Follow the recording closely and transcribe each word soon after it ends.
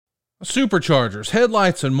Superchargers,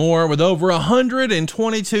 headlights, and more. With over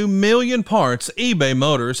 122 million parts, eBay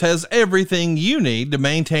Motors has everything you need to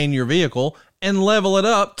maintain your vehicle and level it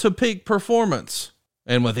up to peak performance.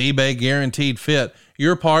 And with eBay Guaranteed Fit,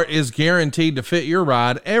 your part is guaranteed to fit your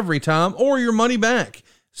ride every time or your money back.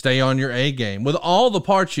 Stay on your A game with all the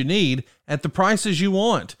parts you need at the prices you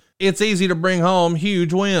want. It's easy to bring home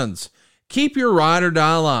huge wins. Keep your ride or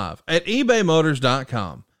die alive at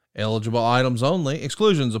ebaymotors.com. Eligible items only.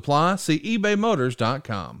 Exclusions apply. See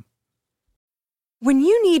ebaymotors.com. When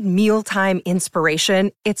you need mealtime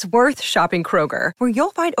inspiration, it's worth shopping Kroger, where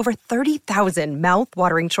you'll find over 30,000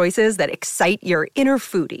 mouth-watering choices that excite your inner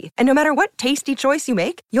foodie. And no matter what tasty choice you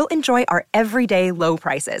make, you'll enjoy our everyday low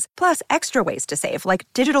prices, plus extra ways to save, like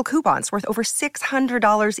digital coupons worth over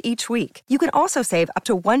 $600 each week. You can also save up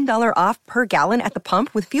to $1 off per gallon at the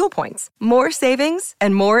pump with fuel points. More savings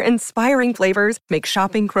and more inspiring flavors make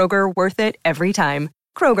shopping Kroger worth it every time.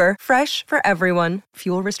 Kroger, fresh for everyone.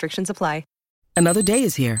 Fuel restrictions apply. Another day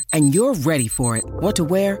is here, and you're ready for it. What to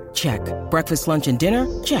wear? Check. Breakfast, lunch, and dinner?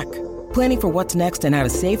 Check. Planning for what's next and how to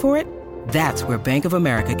save for it? That's where Bank of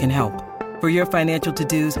America can help. For your financial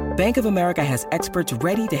to-dos, Bank of America has experts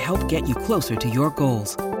ready to help get you closer to your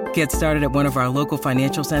goals. Get started at one of our local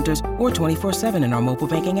financial centers or 24/7 in our mobile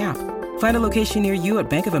banking app. Find a location near you at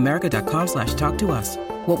bankofamerica.com/talktous.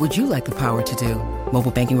 What would you like the power to do?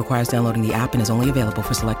 Mobile banking requires downloading the app and is only available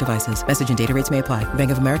for select devices. Message and data rates may apply.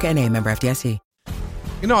 Bank of America N.A., member FDIC.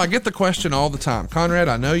 You know, I get the question all the time. Conrad,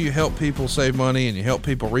 I know you help people save money and you help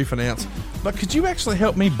people refinance, but could you actually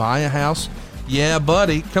help me buy a house? Yeah,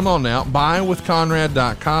 buddy. Come on now.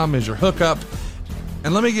 Buyingwithconrad.com is your hookup.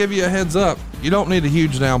 And let me give you a heads up. You don't need a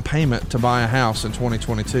huge down payment to buy a house in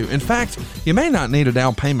 2022. In fact, you may not need a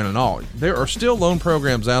down payment at all. There are still loan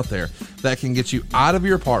programs out there that can get you out of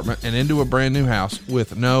your apartment and into a brand new house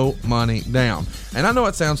with no money down. And I know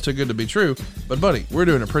it sounds too good to be true, but buddy, we're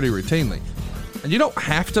doing it pretty routinely. And you don't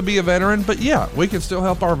have to be a veteran, but yeah, we can still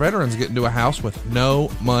help our veterans get into a house with no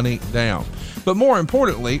money down. But more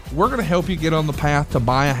importantly, we're going to help you get on the path to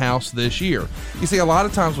buy a house this year. You see, a lot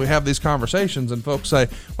of times we have these conversations and folks say,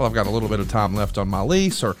 well, I've got a little bit of time left on my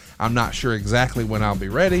lease, or I'm not sure exactly when I'll be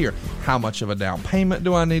ready, or how much of a down payment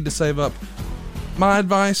do I need to save up? My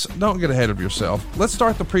advice, don't get ahead of yourself. Let's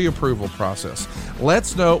start the pre-approval process.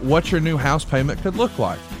 Let's know what your new house payment could look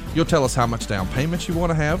like. You'll tell us how much down payment you want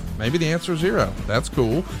to have. Maybe the answer is 0. That's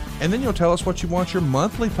cool. And then you'll tell us what you want your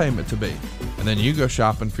monthly payment to be. And then you go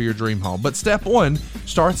shopping for your dream home. But step 1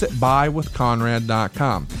 starts at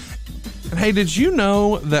buywithconrad.com. And hey, did you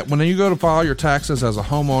know that when you go to file your taxes as a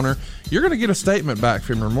homeowner, you're going to get a statement back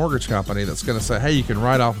from your mortgage company that's going to say, hey, you can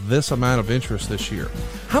write off this amount of interest this year.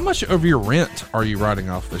 How much of your rent are you writing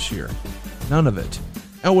off this year? None of it.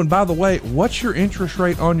 Oh, and by the way, what's your interest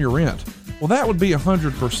rate on your rent? Well, that would be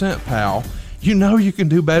 100%, pal. You know you can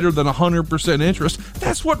do better than 100% interest.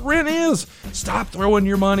 That's what rent is. Stop throwing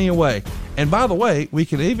your money away. And by the way, we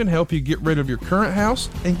can even help you get rid of your current house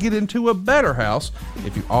and get into a better house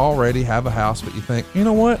if you already have a house, but you think, you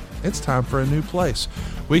know what? It's time for a new place.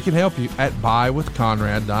 We can help you at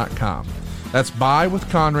buywithconrad.com. That's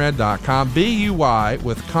buywithconrad.com, B-U-Y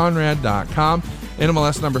with Conrad.com.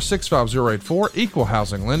 NMLS number 65084, equal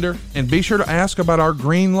housing lender. And be sure to ask about our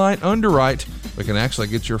green light underwrite. We can actually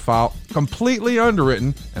get your file completely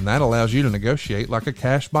underwritten, and that allows you to negotiate like a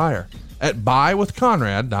cash buyer at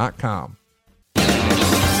buywithconrad.com.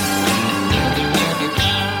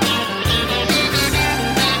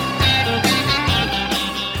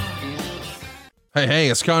 Hey,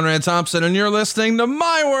 it's Conrad Thompson, and you're listening to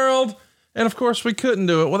My World. And of course, we couldn't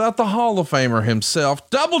do it without the Hall of Famer himself,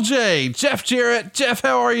 Double J, Jeff Jarrett. Jeff,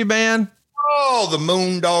 how are you, man? Oh, the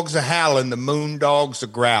moondogs are howling. The moondogs are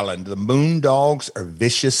growling. The moondogs are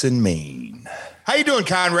vicious and mean. How you doing,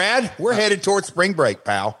 Conrad? We're headed towards spring break,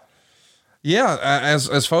 pal. Yeah,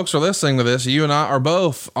 as folks are listening to this, you and I are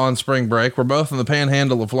both on spring break. We're both in the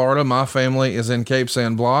panhandle of Florida. My family is in Cape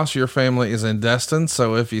San Blas. Your family is in Destin.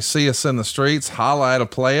 So if you see us in the streets, holla at a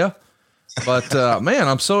playa. But, man,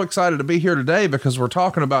 I'm so excited to be here today because we're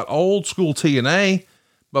talking about old school TNA.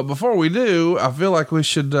 But before we do, I feel like we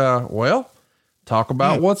should, talk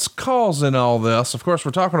about what's causing all this. Of course,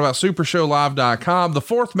 we're talking about supershowlive.com. The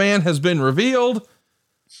fourth man has been revealed.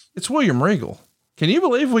 It's William Regal. Can you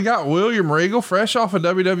believe we got William Regal fresh off a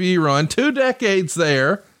WWE run, 2 decades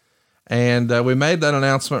there? And we made that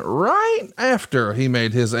announcement right after he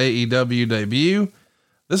made his AEW debut.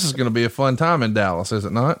 This is going to be a fun time in Dallas, is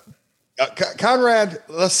it not? Conrad,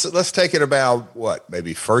 let's take it about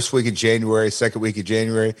maybe first week of January, second week of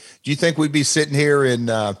January. Do you think we'd be sitting here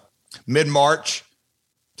in mid-March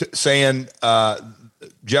saying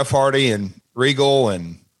Jeff Hardy and Regal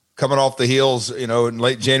and coming off the heels, in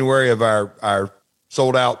late January of our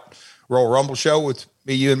sold out Royal Rumble show with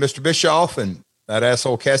me, you, and Mr. Bischoff and that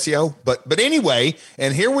asshole Casio. But anyway,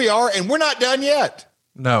 and here we are, and we're not done yet.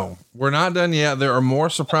 No, we're not done yet. There are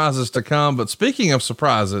more surprises to come. But speaking of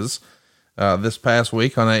surprises, this past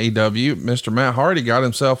week on AEW, Mr. Matt Hardy got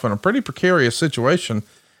himself in a pretty precarious situation.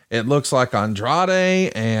 It looks like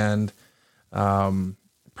Andrade and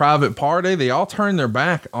Private Party, they all turned their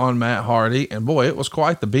back on Matt Hardy, and boy, it was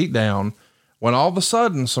quite the beatdown when all of a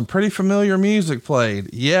sudden some pretty familiar music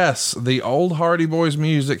played. Yes, the old Hardy Boys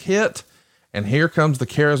music hit, and here comes the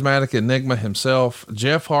charismatic enigma himself,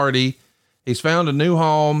 Jeff Hardy. He's found a new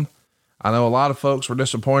home. I know a lot of folks were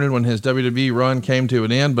disappointed when his WWE run came to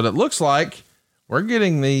an end, but it looks like we're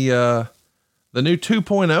getting the new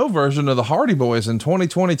 2.0 version of the Hardy Boys in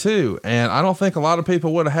 2022. And I don't think a lot of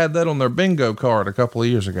people would have had that on their bingo card a couple of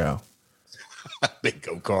years ago.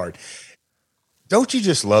 Bingo card. Don't you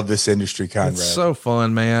just love this industry, Conrad? It's so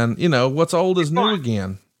fun, man. What's old is new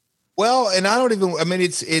again. Well, and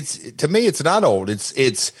it's to me, it's not old.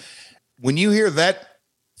 It's when you hear that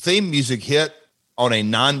theme music hit on a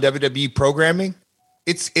non-WWE programming,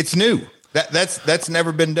 it's new. That's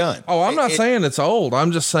never been done. Oh, I'm not saying it's old.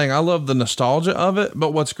 I'm just saying I love the nostalgia of it.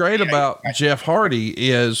 But what's great about Jeff Hardy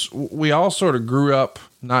is we all sort of grew up,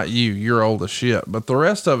 not you're old as shit, but the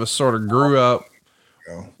rest of us sort of grew up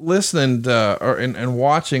listening to, and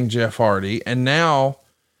watching Jeff Hardy. And now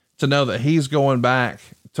to know that he's going back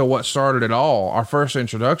to what started it all, our first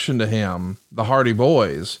introduction to him, the Hardy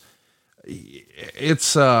Boys,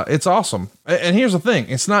 it's awesome. And here's the thing.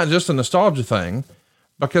 It's not just a nostalgia thing,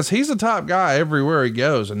 because he's a top guy everywhere he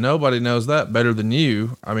goes, and nobody knows that better than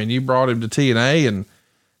you. I mean, you brought him to TNA, and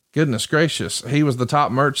goodness gracious, he was the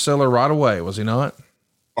top merch seller right away, was he not?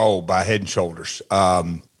 Oh, by head and shoulders.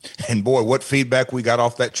 And boy, what feedback we got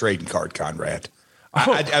off that trading card, Conrad.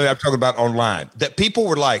 I'm talking about online, that people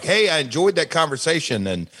were like, hey, I enjoyed that conversation.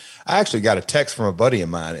 And I actually got a text from a buddy of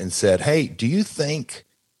mine and said, hey, do you think,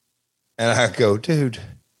 and I go, dude,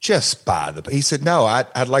 just buy he said, no,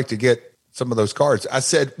 I'd like to get some of those cards. I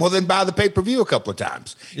said, well, then buy the pay-per-view a couple of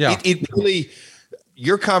times. Yeah. It really,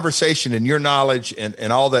 your conversation and your knowledge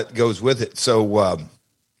and all that goes with it. So,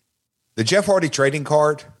 the Jeff Hardy trading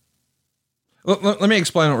card. Let me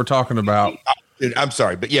explain what we're talking about. I'm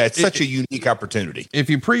sorry, but yeah, it's such a unique opportunity. If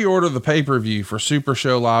you pre-order the pay-per-view for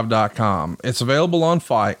supershowlive.com, it's available on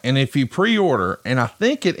Fight. And if you pre-order, and I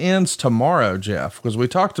think it ends tomorrow, Jeff, because we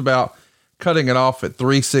talked about cutting it off at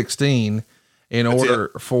 316 in order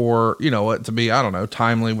for, it to be, I don't know,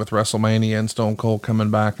 timely with WrestleMania and Stone Cold coming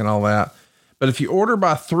back and all that. But if you order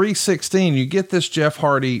by 316, you get this Jeff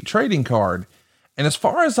Hardy trading card. And as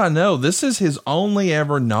far as I know, this is his only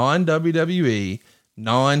ever non-WWE,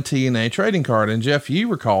 non-TNA trading card. And Jeff, you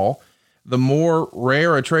recall, the more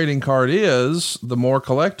rare a trading card is, the more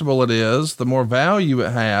collectible it is, the more value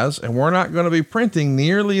it has. And we're not going to be printing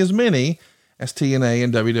nearly as many as TNA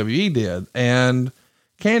and WWE did. And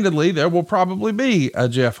candidly, there will probably be a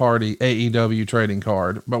Jeff Hardy AEW trading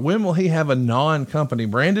card, but when will he have a non-company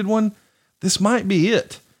branded one? This might be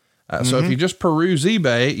it. So if you just peruse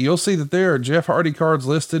eBay, you'll see that there are Jeff Hardy cards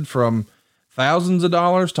listed from thousands of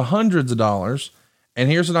dollars to hundreds of dollars. And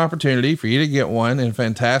here's an opportunity for you to get one in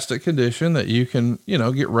fantastic condition that you can,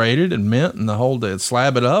 get rated and mint and the whole day,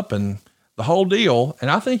 slab it up and the whole deal. And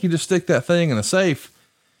I think you just stick that thing in a safe,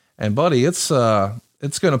 and buddy, it's going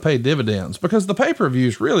to pay dividends because the pay-per-view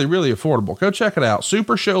is really, really affordable. Go check it out.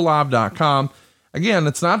 Supershowlive.com. Again,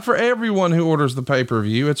 it's not for everyone who orders the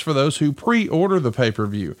pay-per-view. It's for those who pre-order the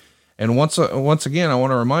pay-per-view. And once again, I want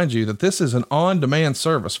to remind you that this is an on-demand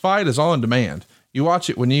service. Fight is on demand. You watch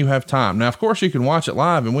it when you have time. Now, of course, you can watch it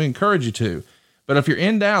live, and we encourage you to. But if you're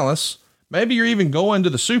in Dallas, maybe you're even going to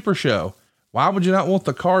the Super Show, why would you not want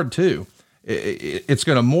the card too? It's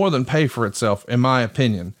going to more than pay for itself, in my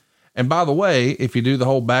opinion. And by the way, if you do the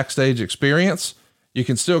whole backstage experience, you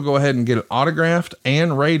can still go ahead and get it autographed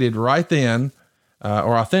and rated right then,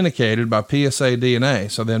 or authenticated by PSA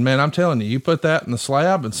DNA. So then, man, I'm telling you, you put that in the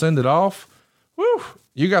slab and send it off. Woo,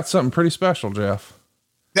 you got something pretty special, Jeff.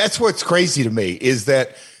 That's what's crazy to me is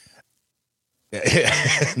that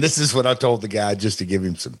this is what I told the guy just to give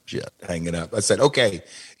him some shit hanging up. I said, okay,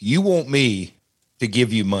 you want me to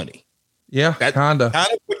give you money. Yeah, That's kind of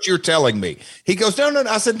what you're telling me. He goes, no.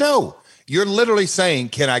 I said, no, you're literally saying,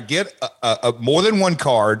 can I get a more than one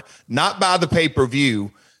card, not buy the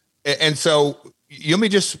pay-per-view? And so you want me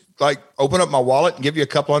just like open up my wallet and give you a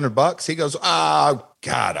couple $100? He goes, oh,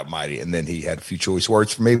 God almighty. And then he had a few choice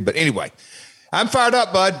words for me. But anyway, I'm fired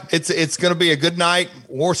up, bud. It's going to be a good night.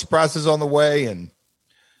 More surprises on the way. And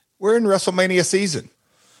we're in WrestleMania season.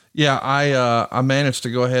 Yeah, I managed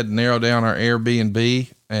to go ahead and narrow down our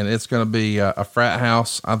Airbnb, and it's going to be a frat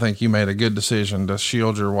house. I think you made a good decision to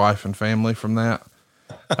shield your wife and family from that.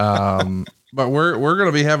 But we're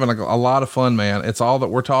going to be having a lot of fun, man. It's all that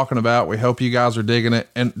we're talking about. We hope you guys are digging it.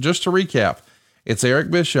 And just to recap, it's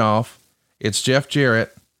Eric Bischoff, it's Jeff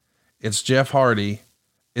Jarrett, it's Jeff Hardy,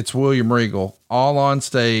 it's William Regal, all on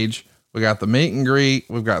stage. We got the meet and greet.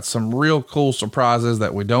 We've got some real cool surprises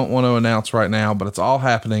that we don't want to announce right now, but it's all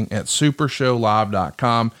happening at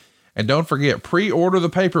supershowlive.com. And don't forget, pre-order the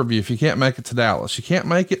pay-per-view if you can't make it to Dallas. You can't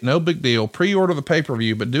make it, no big deal. Pre-order the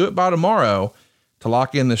pay-per-view, but do it by tomorrow to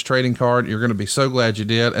lock in this trading card. You're going to be so glad you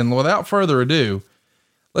did. And without further ado,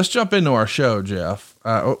 let's jump into our show, Jeff.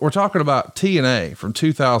 We're talking about TNA from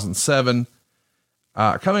 2007.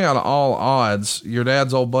 Coming out of All Odds, your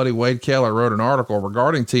dad's old buddy Wade Keller wrote an article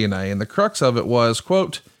regarding TNA, and the crux of it was,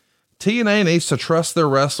 quote, TNA needs to trust their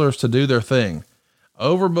wrestlers to do their thing.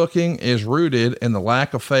 Overbooking is rooted in the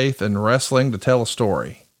lack of faith in wrestling to tell a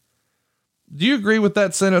story. Do you agree with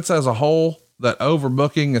that sentence as a whole, that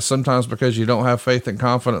overbooking is sometimes because you don't have faith and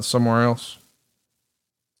confidence somewhere else?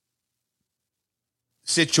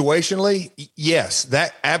 Situationally, yes,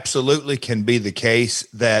 that absolutely can be the case,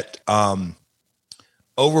 that,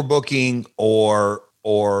 overbooking or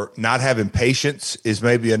not having patience is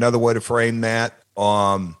maybe another way to frame that.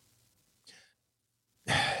 And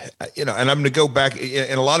I'm going to go back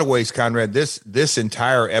in a lot of ways, Conrad, this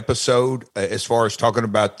entire episode, as far as talking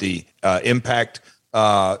about the Impact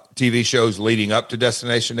TV shows leading up to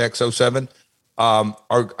Destination X07,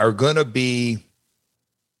 are going to be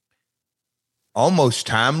almost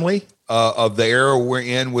timely of the era we're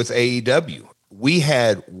in with AEW. We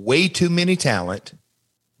had way too many talent,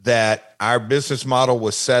 that our business model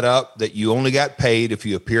was set up that you only got paid if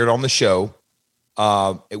you appeared on the show.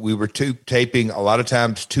 We were taping a lot of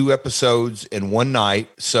times 2 episodes in one night.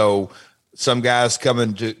 So some guys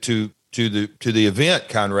coming to the event,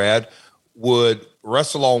 Conrad, would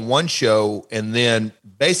wrestle on one show and then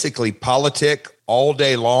basically politic all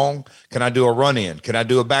day long. Can I do a run in? Can I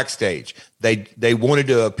do a backstage? They wanted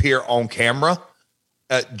to appear on camera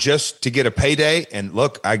just to get a payday. And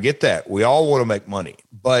look, I get that. We all want to make money,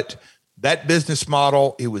 but that business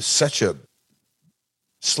model, it was such a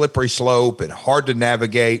slippery slope and hard to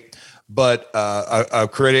navigate. But a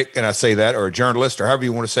critic, and I say that, or a journalist, or however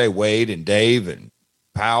you want to say, Wade and Dave and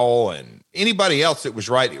Powell and anybody else that was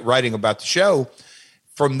writing about the show,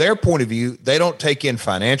 from their point of view, they don't take in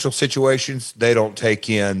financial situations. They don't take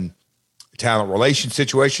in talent relation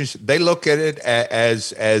situations. They look at it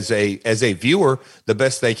as a viewer the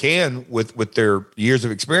best they can with their years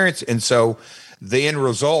of experience. And so the end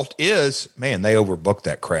result is, man, they overbook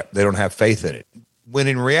that crap. They don't have faith in it. When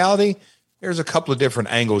in reality, there's a couple of different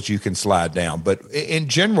angles you can slide down, but in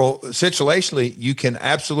general, situationally, you can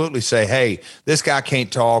absolutely say, hey, this guy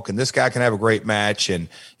can't talk and this guy can have a great match and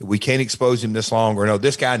we can't expose him this long, or no,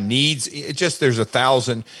 this guy needs it. Just, there's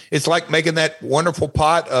 1,000. It's like making that wonderful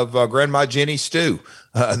pot of Grandma Jenny's stew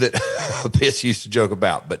that Piss used to joke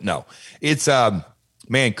about, but no, it's,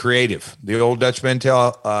 man, creative. The old Dutch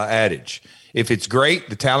Mantel adage. If it's great,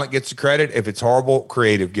 the talent gets the credit. If it's horrible,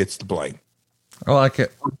 creative gets the blame. I like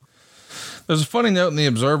it. There's a funny note in the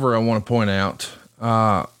Observer I want to point out.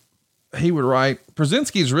 He would write,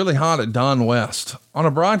 Brzezinski's really hot at Don West. On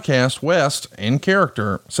a broadcast, West, in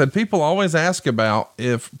character, said people always ask about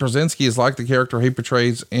if Brzezinski is like the character he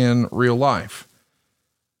portrays in real life.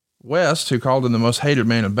 West, who called him the most hated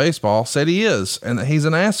man in baseball, said he is, and that he's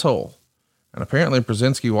an asshole. And apparently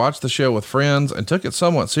Brzezinski watched the show with friends and took it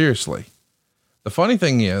somewhat seriously. The funny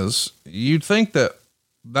thing is, you'd think that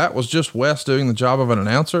was just West doing the job of an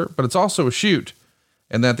announcer, but it's also a shoot,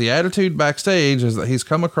 and that the attitude backstage is that he's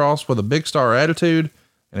come across with a big star attitude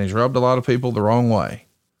and he's rubbed a lot of people the wrong way.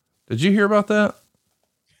 Did you hear about that?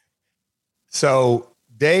 So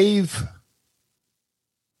Dave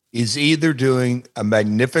is either doing a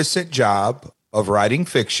magnificent job of writing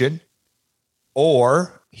fiction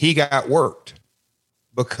or he got worked,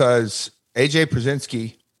 because AJ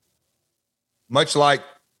Brzezinski, much like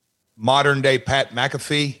modern day Pat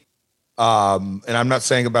McAfee. And I'm not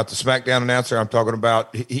saying about the SmackDown announcer. I'm talking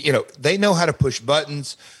about, they know how to push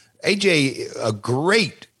buttons. AJ, a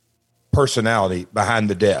great personality behind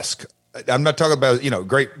the desk. I'm not talking about,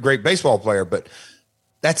 great baseball player, but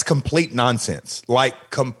that's complete nonsense, like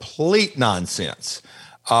complete nonsense.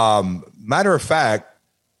 Matter of fact,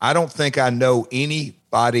 I don't think I know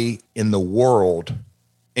anybody in the world,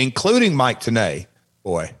 including Mike Tenay,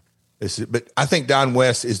 but I think Don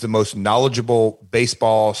West is the most knowledgeable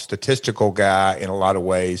baseball statistical guy in a lot of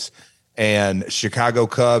ways. And Chicago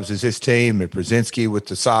Cubs is his team, and Brzezinski with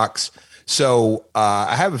the Sox. So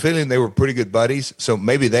I have a feeling they were pretty good buddies. So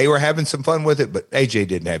maybe they were having some fun with it, but AJ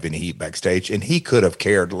didn't have any heat backstage, and he could have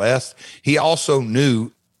cared less. He also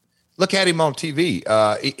knew, look at him on TV.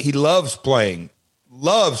 He loves playing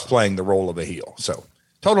the role of a heel. So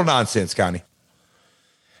total nonsense, Connie.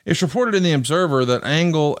 It's reported in the Observer that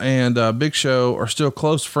Angle and Big Show are still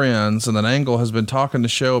close friends, and that Angle has been talking to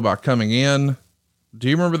Show about coming in. Do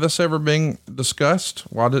you remember this ever being discussed?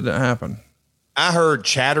 Why did it happen? I heard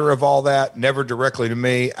chatter of all that, never directly to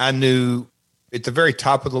me. I knew at the very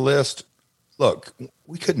top of the list, look,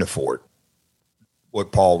 we couldn't afford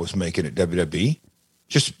what Paul was making at WWE.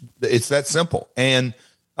 Just, it's that simple. And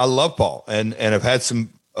I love Paul and have had some,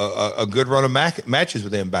 a good run of matches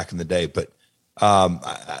with him back in the day. But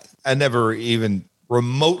I never even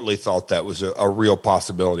remotely thought that was a real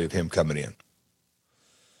possibility of him coming in.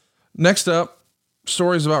 Next up,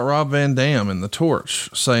 stories about Rob Van Dam and the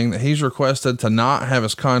Torch, saying that he's requested to not have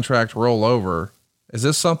his contract roll over. Is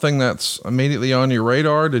this something that's immediately on your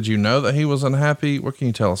radar? Did you know that he was unhappy? What can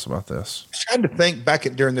you tell us about this? I was trying to think back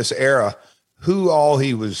during this era, who all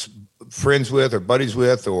he was friends with or buddies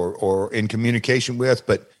with or in communication with,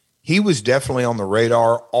 but he was definitely on the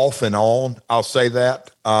radar off and on. I'll say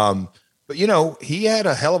that. But you know, he had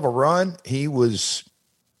a hell of a run. He was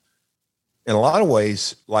in a lot of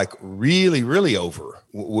ways, like really, really over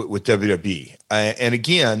with WWE. And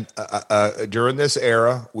again, during this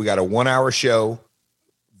era, we got a 1 hour show,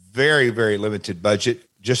 very, very limited budget.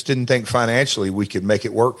 Just didn't think financially we could make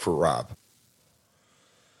it work for Rob.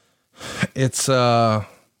 It's hard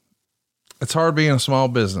being a small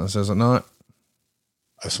business, is it not?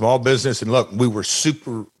 A small business. And look, we were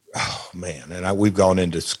super, oh man. And we've gone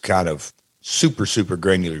into kind of super, super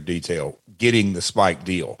granular detail, getting the Spike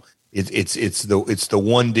deal. It's the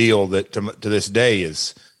one deal that to this day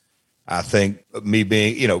is, I think, me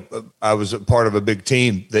being, you know, I was a part of a big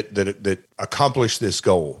team that accomplished this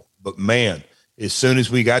goal. But man, as soon as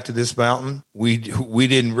we got to this mountain, we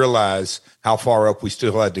didn't realize how far up we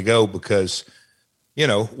still had to go because, you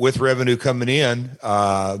know, with revenue coming in,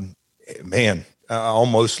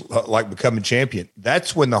 almost like becoming champion.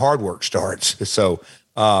 That's when the hard work starts. So,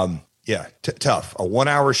 tough. A 1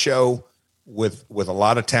 hour show with a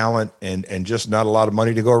lot of talent and just not a lot of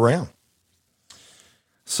money to go around.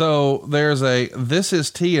 So there's a This Is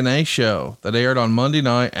TNA show that aired on Monday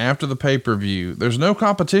night after the pay-per-view. There's no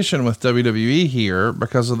competition with WWE here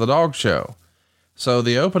because of the dog show. So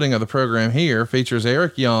the opening of the program here features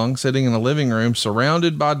Eric Young sitting in the living room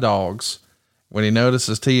surrounded by dogs when he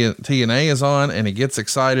notices TNA is on and he gets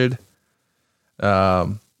excited.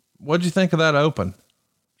 What'd you think of that open?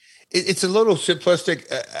 It's a little simplistic,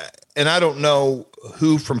 and I don't know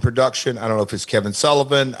who from production. I don't know if it's Kevin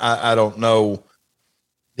Sullivan. I don't know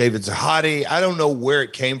David Zahadi. I don't know where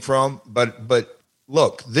it came from, but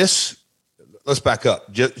look, let's back up.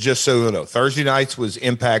 Just so you know, Thursday nights was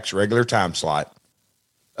Impact's regular time slot.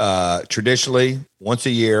 Traditionally, once a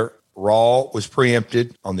year, Raw was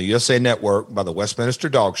preempted on the USA Network by the Westminster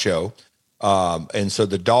Dog Show. And so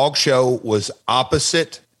the dog show was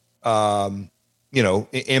opposite,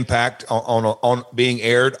 Impact on being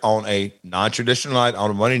aired on a non-traditional night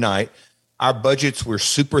on a Monday night. Our budgets were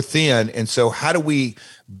super thin. And so how do we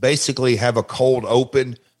basically have a cold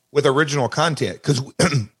open with original content? Because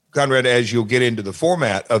Conrad, as you'll get into the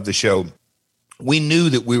format of the show, we knew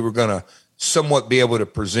that we were going to somewhat be able to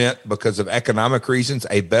present, because of economic reasons,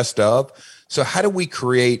 a best of. So how do we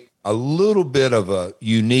create a little bit of a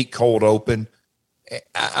unique cold open?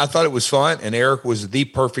 I thought it was fun, and Eric was the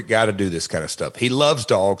perfect guy to do this kind of stuff. He loves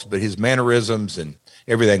dogs, but his mannerisms and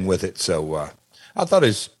everything with it. So I thought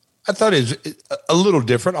it was a little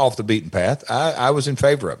different, off the beaten path. I was in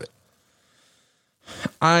favor of it.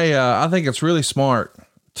 I think it's really smart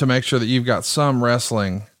to make sure that you've got some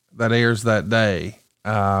wrestling that airs that day,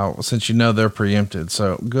 since you know they're preempted.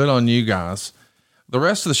 So good on you guys. The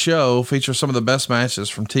rest of the show features some of the best matches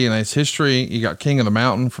from TNA's history. You got King of the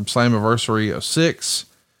Mountain from Slammiversary 06.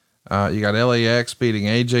 You got LAX beating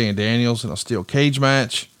AJ and Daniels in a steel cage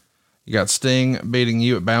match. You got Sting beating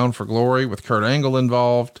you at Bound for Glory with Kurt Angle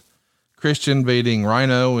involved. Christian beating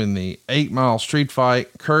Rhino in the 8 Mile Street Fight.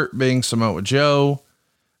 Kurt being Samoa Joe.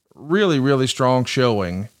 Really, really strong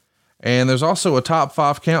showing. And there's also a top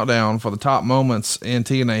 5 countdown for the top moments in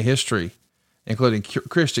TNA history, including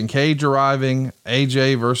Christian Cage arriving,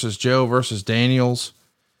 AJ versus Joe versus Daniels,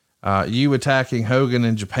 you attacking Hogan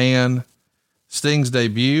in Japan, Sting's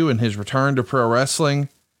debut and his return to pro wrestling.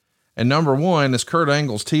 And number 1 is Kurt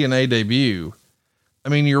Angle's TNA debut. I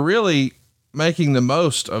mean, you're really making the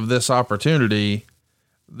most of this opportunity.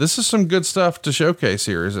 This is some good stuff to showcase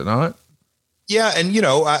here, is it not? Yeah. And,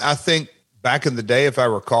 I think back in the day, if I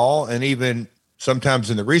recall, and even sometimes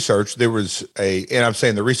in the research, there was and I'm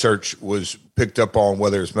saying the research was picked up on,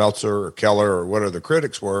 whether it's Meltzer or Keller or whatever the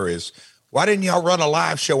critics were, is why didn't y'all run a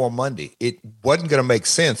live show on Monday? It wasn't going to make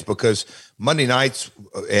sense because Monday nights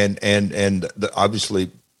and the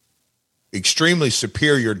obviously extremely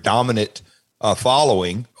superior, dominant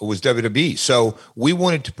following was WWE. So we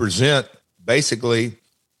wanted to present basically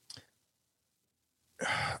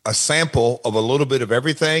a sample of a little bit of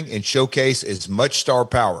everything and showcase as much star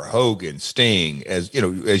power, Hogan, Sting, as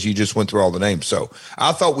you just went through all the names. So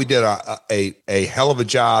I thought we did a hell of a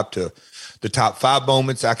job to the top 5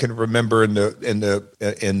 moments I can remember in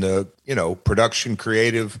the production,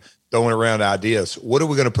 creative, throwing around ideas. What are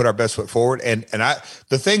we going to put our best foot forward? And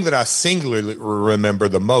the thing that I singularly remember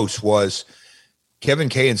the most was Kevin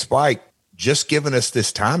K and Spike just giving us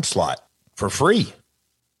this time slot for free.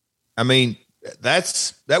 I mean,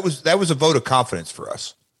 that was a vote of confidence for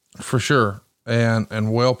us. For sure.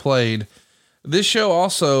 And well played. This show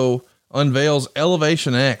also unveils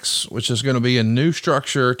Elevation X, which is going to be a new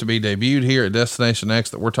structure to be debuted here at Destination X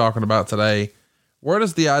that we're talking about today. Where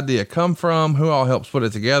does the idea come from? Who all helps put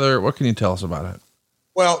it together? What can you tell us about it?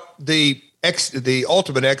 Well, the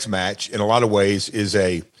Ultimate X match in a lot of ways is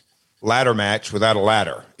a ladder match without a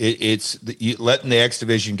ladder. It's letting the X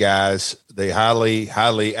Division guys, the highly,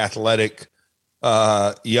 highly athletic,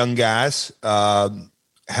 young guys,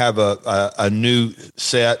 have a new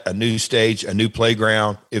set, a new stage, a new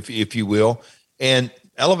playground, if you will. And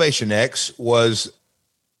Elevation X was,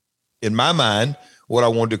 in my mind, what I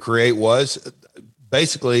wanted to create was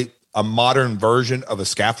basically a modern version of a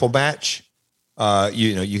scaffold match.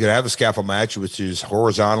 You could have a scaffold match, which is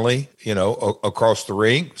horizontally, across the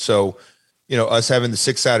ring. So, us having the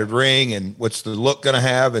 6-sided ring and what's the look going to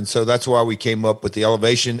have. And so that's why we came up with the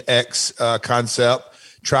Elevation X concept.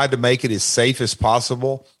 Tried to make it as safe as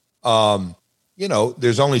possible.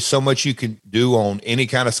 There's only so much you can do on any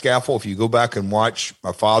kind of scaffold. If you go back and watch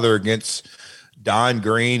my father against Don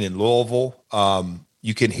Green in Louisville,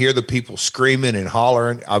 you can hear the people screaming and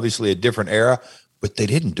hollering, obviously a different era, but they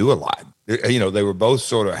didn't do a lot. They were both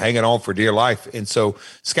sort of hanging on for dear life. And so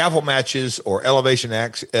scaffold matches or Elevation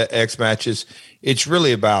X matches, it's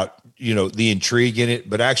really about, the intrigue in it,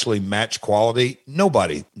 but actually match quality.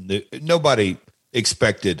 Nobody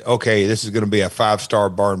expected, okay, this is going to be a 5-star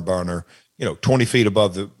barn burner, 20 feet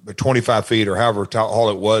above 25 feet or however tall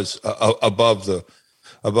it was above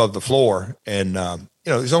the floor. And,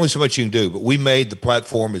 there's only so much you can do, but we made the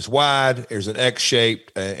platform as wide. There's an X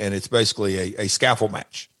shaped and it's basically a scaffold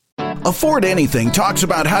match. Afford Anything talks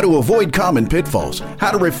about how to avoid common pitfalls, how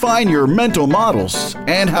to refine your mental models,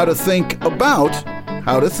 and how to think about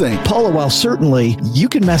how to think. Paula, while certainly you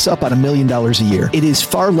can mess up on $1 million a year, it is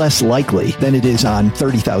far less likely than it is on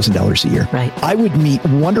 $30,000 a year. Right. I would meet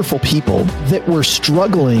wonderful people that were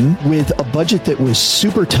struggling with a budget that was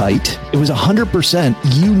super tight. It was 100%.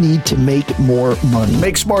 You need to make more money.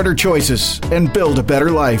 Make smarter choices and build a better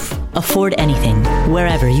life. Afford Anything,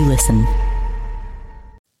 wherever you listen.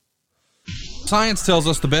 Science tells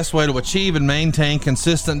us the best way to achieve and maintain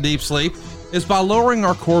consistent deep sleep is by lowering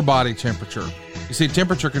our core body temperature. You see,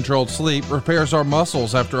 temperature-controlled sleep repairs our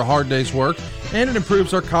muscles after a hard day's work, and it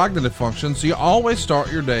improves our cognitive function, so you always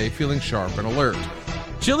start your day feeling sharp and alert.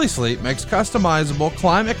 Chili Sleep makes customizable,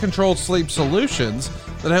 climate-controlled sleep solutions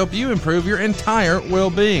that help you improve your entire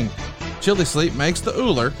well-being. Chili Sleep makes the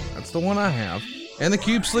Uller, that's the one I have, and the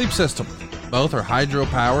Cube Sleep System. Both are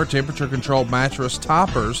hydro-powered, temperature-controlled mattress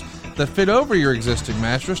toppers that fit over your existing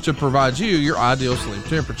mattress to provide you your ideal sleep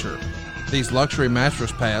temperature. These luxury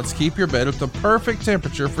mattress pads keep your bed at the perfect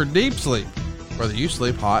temperature for deep sleep, whether you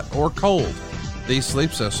sleep hot or cold. These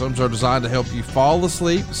sleep systems are designed to help you fall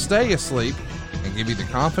asleep, stay asleep, and give you the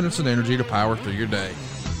confidence and energy to power through your day.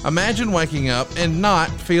 Imagine waking up and not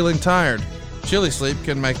feeling tired. Chili Sleep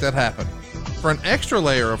can make that happen. For an extra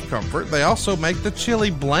layer of comfort, they also make the Chili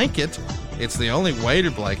Blanket. It's the only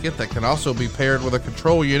weighted blanket that can also be paired with a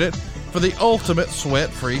control unit for the ultimate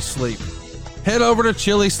sweat-free sleep. Head over to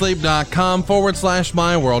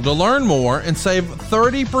chilisleep.com/myworld to learn more and save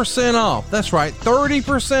 30% off. That's right,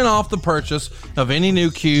 30% off the purchase of any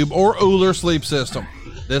new Cube or Uller sleep system.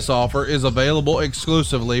 This offer is available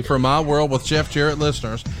exclusively for My World with Jeff Jarrett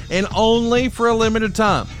listeners and only for a limited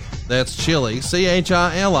time. That's Chili,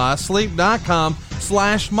 CHILI,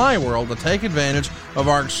 sleep.com/myworld to take advantage of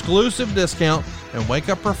our exclusive discount and wake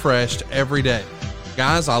up refreshed every day.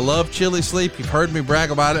 Guys, I love Chili Sleep. You've heard me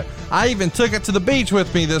brag about it. I even took it to the beach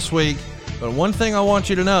with me this week. But one thing I want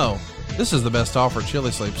you to know, this is the best offer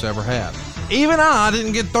Chili Sleep's ever had. Even I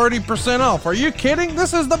didn't get 30% off. Are you kidding?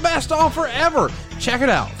 This is the best offer ever. Check it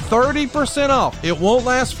out, 30% off. It won't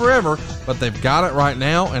last forever, but they've got it right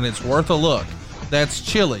now, and it's worth a look. That's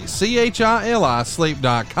Chili, CHILI,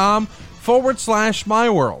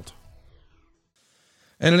 sleep.com/myworld.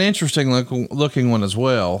 And an interesting looking one as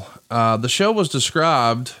well. The show was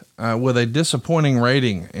described with a disappointing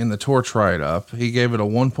rating in the Torch write-up. He gave it a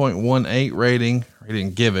 1.18 rating. He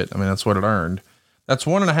didn't give it. I mean, that's what it earned. That's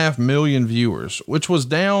 1.5 million viewers, which was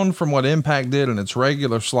down from what Impact did in its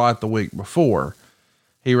regular slot the week before.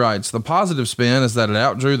 He writes, the positive spin is that it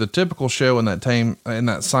outdrew the typical show in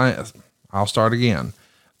that science. I'll start again.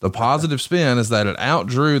 The positive spin is that it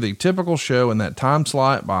outdrew the typical show in that time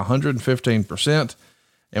slot by 115%.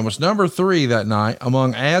 And was number 3 that night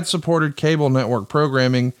among ad-supported cable network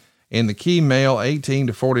programming in the key male 18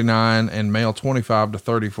 to 49 and male 25 to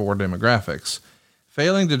 34 demographics.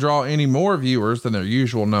 Failing to draw any more viewers than their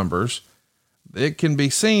usual numbers, it can be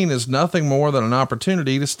seen as nothing more than an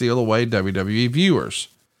opportunity to steal away WWE viewers.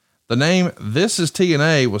 The name This Is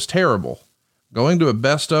TNA was terrible. Going to a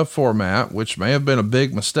best of format, which may have been a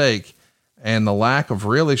big mistake, and the lack of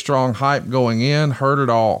really strong hype going in hurt it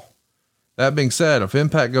all. That being said, if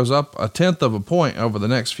Impact goes up 1/10 of a point over the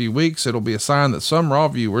next few weeks, it'll be a sign that some Raw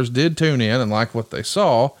viewers did tune in and like what they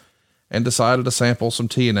saw and decided to sample some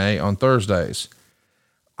TNA on Thursdays.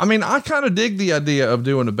 I mean, I kind of dig the idea of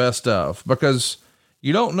doing a best of, because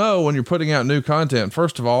you don't know when you're putting out new content.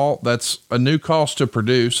 First of all, that's a new cost to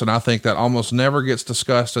produce. And I think that almost never gets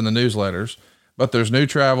discussed in the newsletters, but there's new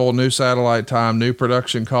travel, new satellite time, new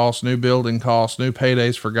production costs, new building costs, new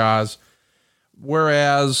paydays for guys.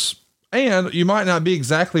 Whereas, and you might not be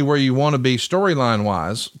exactly where you want to be storyline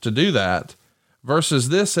wise to do that, versus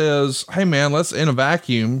this is, hey man, let's in a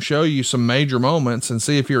vacuum show you some major moments and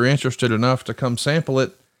see if you're interested enough to come sample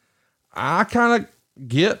it. I kind of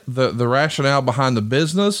get the rationale behind the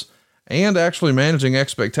business and actually managing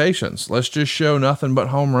expectations. Let's just show nothing but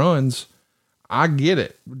home runs. I get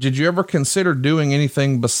it. Did you ever consider doing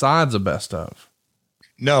anything besides a best of?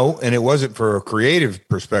 No, and it wasn't for a creative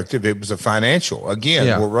perspective. It was a financial.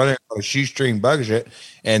 Again, We're running on a shoestring budget,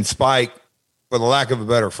 and Spike, for the lack of a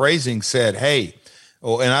better phrasing, said, hey,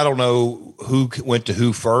 and I don't know who went to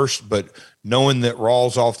who first, but knowing that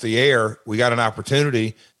Raw's off the air, we got an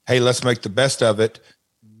opportunity. Hey, let's make the best of it.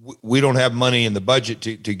 We don't have money in the budget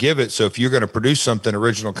to give it. So if you're going to produce something,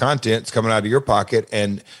 original content, it's coming out of your pocket.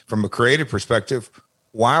 And from a creative perspective,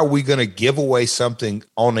 why are we going to give away something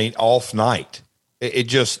on an off night? It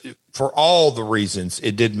just, for all the reasons,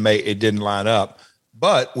 it didn't line up,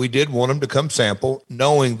 but we did want them to come sample,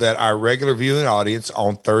 knowing that our regular viewing audience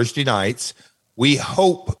on Thursday nights, we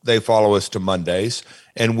hope they follow us to Mondays.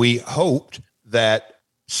 And we hoped that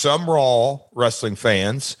some Raw wrestling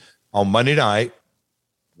fans on Monday night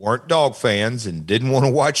weren't dog fans and didn't want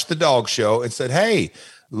to watch the dog show and said, hey,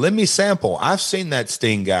 let me sample. I've seen that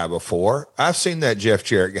Sting guy before. I've seen that Jeff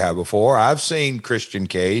Jarrett guy before. I've seen Christian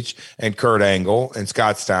Cage and Kurt Angle and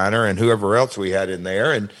Scott Steiner and whoever else we had in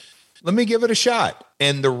there. And let me give it a shot.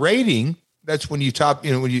 And the rating, that's when you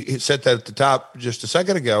when you set that at the top just a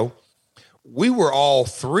second ago, we were all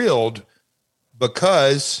thrilled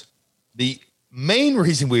because the main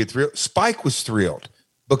reason we were thrilled, Spike was thrilled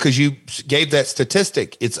because you gave that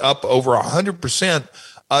statistic. It's up over 100%.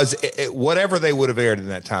 As whatever they would have aired in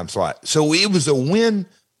that time slot. So it was a win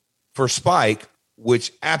for Spike,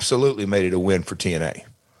 which absolutely made it a win for TNA.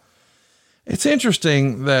 It's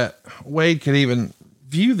interesting that Wade could even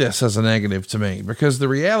view this as a negative to me, because the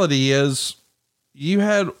reality is you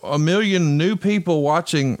had 1 million new people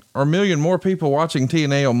watching, or 1 million more people watching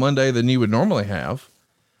TNA on Monday than you would normally have.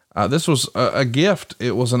 This was a gift.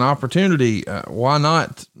 It was an opportunity. Why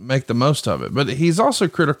not make the most of it? But he's also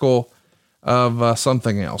critical of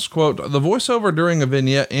something else. Quote, the voiceover during a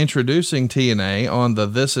vignette introducing TNA on the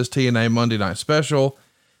This Is TNA Monday Night Special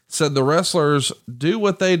said the wrestlers do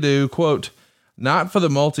what they do, quote, not for the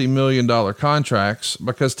multi-million-dollar contracts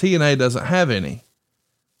because TNA doesn't have any,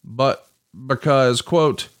 but because,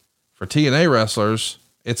 quote, for TNA wrestlers,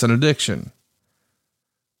 it's an addiction.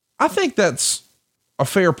 I think that's a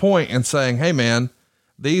fair point in saying, hey man,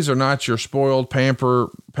 these are not your spoiled,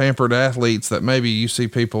 pampered athletes that maybe you see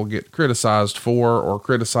people get criticized for or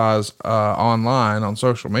criticize online on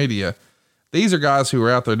social media. These are guys who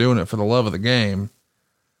are out there doing it for the love of the game.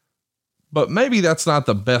 But maybe that's not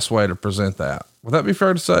the best way to present that. Would that be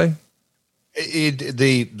fair to say?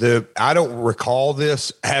 I don't recall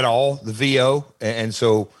this at all, the VO. And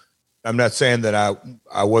so I'm not saying that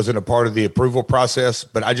I wasn't a part of the approval process,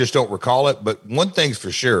 but I just don't recall it. But one thing's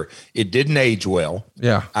for sure, it didn't age well.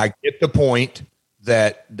 Yeah. I get the point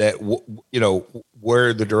that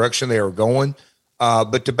where the direction they were going.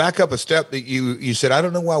 But to back up a step that you said, I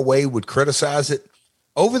don't know why Wade would criticize it.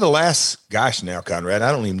 over the last, gosh, now, Conrad,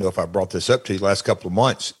 I don't even know if I brought this up to you the last couple of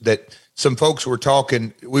months, that some folks we were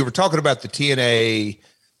talking about the TNA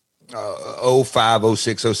 05,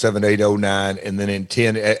 06, 07, 8, 09, and then in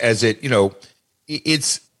 10, as it,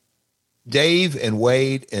 it's Dave and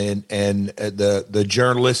Wade and the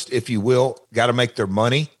journalist, if you will, got to make their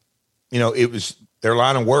money. It was their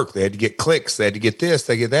line of work. They had to get clicks. They had to get this,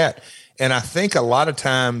 they get that. And I think a lot of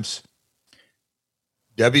times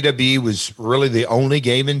WWE was really the only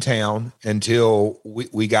game in town until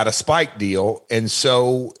we got a Spike deal. And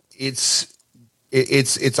so it's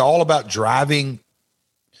all about driving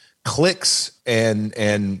clicks and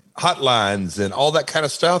hotlines and all that kind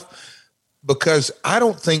of stuff, because I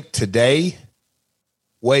don't think today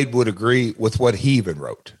Wade would agree with what he even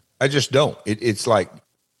wrote. I just don't. It's like,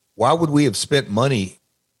 why would we have spent money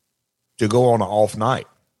to go on an off night?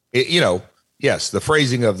 Yes, the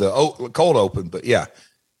phrasing of the cold open, but yeah,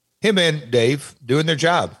 him and Dave doing their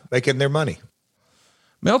job, making their money.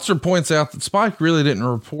 Meltzer points out that Spike really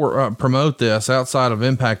didn't promote this outside of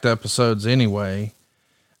Impact episodes anyway.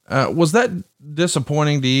 Was that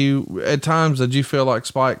disappointing to you at times? Did you feel like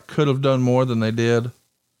Spike could have done more than they did?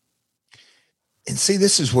 And see,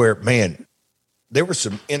 this is where, man, there were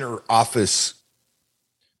some inner office,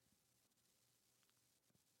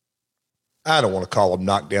 I don't want to call them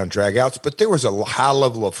knockdown dragouts, but there was a high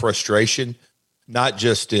level of frustration, not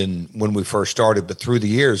just when we first started, but through the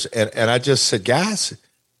years. And I just said, guys,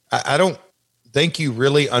 I don't think you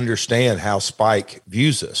really understand how Spike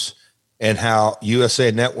views us and how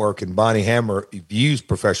USA Network and Bonnie Hammer views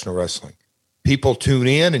professional wrestling. People tune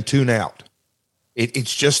in and tune out.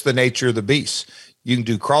 It's just the nature of the beast. You can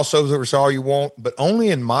do crossovers all you want, but only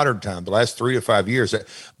in modern time, the last 3 to 5 years.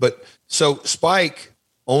 But so Spike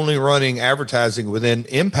only running advertising within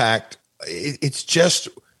Impact, it's just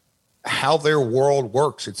how their world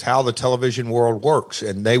works. It's how the television world works.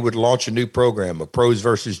 And they would launch a new program, a Pros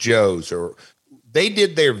versus Joes, or they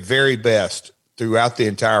did their very best throughout the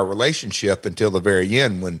entire relationship until the very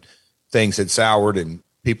end, when things had soured and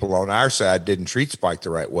people on our side didn't treat Spike the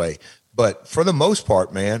right way. But for the most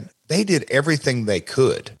part, man, they did everything they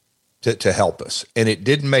could to help us. And it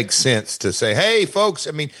didn't make sense to say, hey, folks,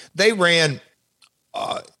 I mean, they ran,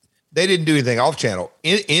 they didn't do anything off channel.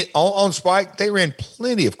 On Spike, they ran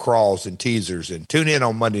plenty of crawls and teasers and tune in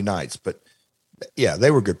on Monday nights. But yeah, they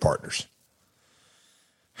were good partners.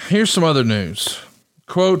 Here's some other news.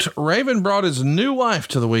 Quote, Raven brought his new wife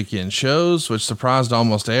to the weekend shows, which surprised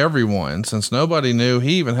almost everyone, since nobody knew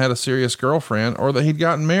he even had a serious girlfriend or that he'd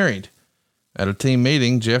gotten married. At a team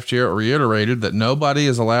meeting, Jeff Jarrett reiterated that nobody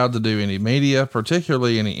is allowed to do any media,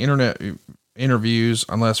 particularly any internet interviews,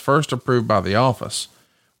 unless first approved by the office.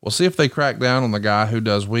 We'll see if they crack down on the guy who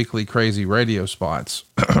does weekly crazy radio spots.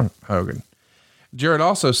 Hogan. Jarrett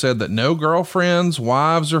also said that no girlfriends,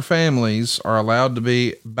 wives, or families are allowed to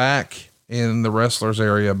be back in the wrestlers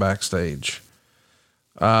area backstage.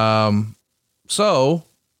 So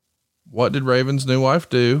what did Raven's new wife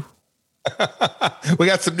do? We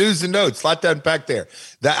got some news and notes. A lot to unpack there.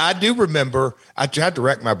 That I do remember. I tried to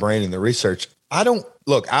rack my brain in the research. I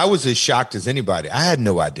was as shocked as anybody. I had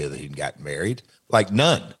no idea that he'd gotten married, like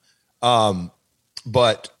none.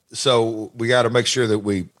 But so we got to make sure that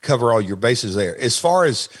we cover all your bases there. As far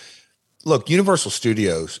as, look, Universal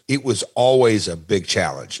Studios, it was always a big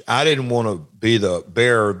challenge. I didn't want to be the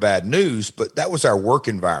bearer of bad news, but that was our work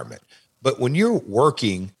environment. But when you're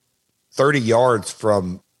working 30 yards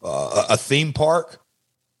from a theme park,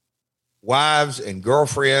 wives and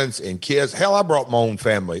girlfriends and kids, hell, I brought my own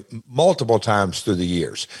family multiple times through the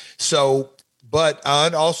years. So,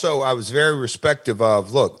 and also I was very respectful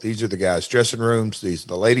of, look, these are the guys' dressing rooms. These are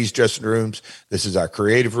the ladies' dressing rooms. This is our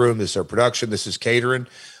creative room. This is our production. This is catering.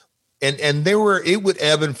 And it would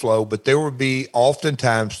ebb and flow, but there would be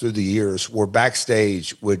oftentimes through the years where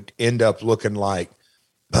backstage would end up looking like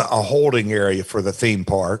a holding area for the theme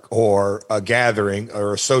park or a gathering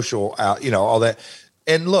or a social out, all that.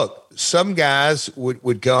 And look, some guys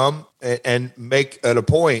would come and make it a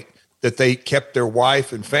point that they kept their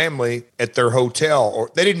wife and family at their hotel, or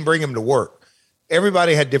they didn't bring them to work.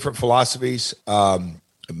 Everybody had different philosophies.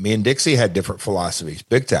 Me and Dixie had different philosophies,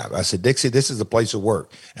 big time. I said, Dixie, this is a place of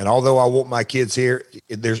work. And although I want my kids here,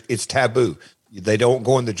 it's taboo. They don't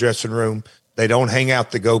go in the dressing room. They don't hang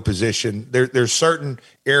out the go position. There's certain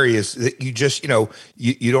areas that you just,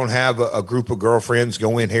 you don't have a group of girlfriends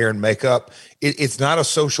go in here and make up. It's not a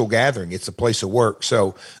social gathering. It's a place of work.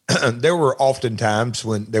 So there were often times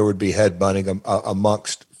when there would be headbutting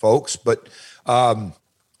amongst folks. But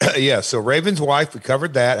yeah, so Raven's wife, we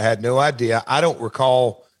covered that. I had no idea. I don't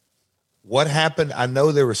recall what happened. I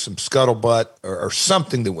know there was some scuttlebutt or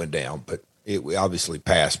something that went down, but it obviously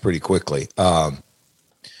passed pretty quickly.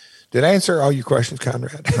 Did I answer all your questions,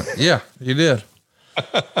 Conrad? Yeah, you did.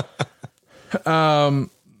 The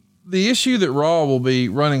issue that Raw will be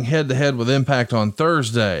running head to head with Impact on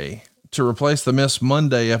Thursday to replace the missed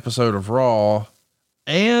Monday episode of Raw.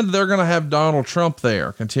 And they're going to have Donald Trump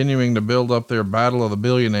there, continuing to build up their battle of the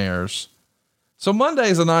billionaires. So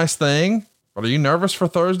Monday's a nice thing, but are you nervous for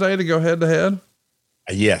Thursday to go head to head?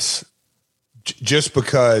 Yes. Just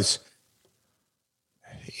because,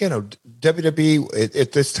 WWE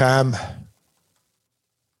at this time,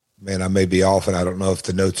 man, I may be off and I don't know if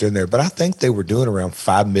the note's in there, but I think they were doing around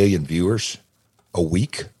 5 million viewers a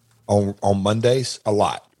week on Mondays. A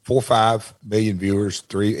lot. 4 or 5 million viewers,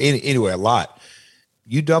 anyway, a lot.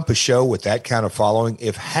 You dump a show with that kind of following,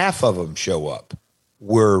 if half of them show up,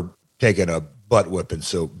 we're taking a butt whipping.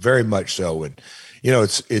 So very much so. And,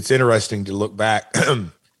 it's interesting to look back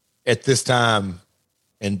at this time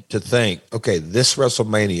and to think, okay, this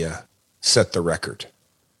WrestleMania set the record.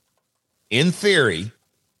 In theory,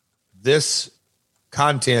 this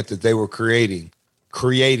content that they were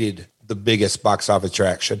created the biggest box office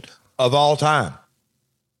attraction of all time.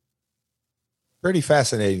 Pretty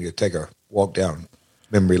fascinating to take a walk down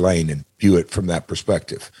memory lane and view it from that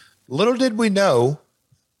perspective. Little did we know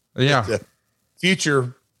the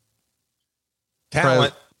future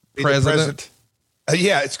talent, president.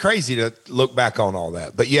 It's crazy to look back on all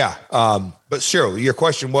that, but but sure. Your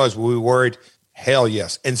question was, were we worried? Hell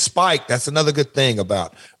yes. And Spike, that's another good thing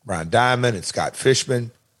about Brian Diamond and Scott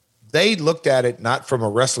Fishman. They looked at it not from a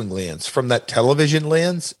wrestling lens, from that television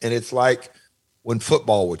lens. And it's like when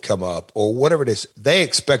football would come up or whatever it is, they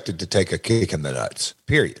expected to take a kick in the nuts,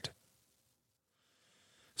 period.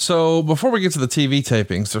 So before we get to the TV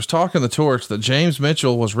tapings, there's talk in the torch that James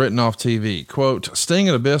Mitchell was written off TV. Quote, Sting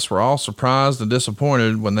and Abyss were all surprised and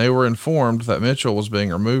disappointed when they were informed that Mitchell was being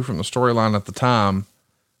removed from the storyline at the time.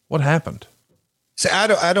 What happened? So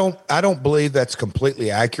I don't believe that's completely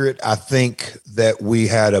accurate. I think that we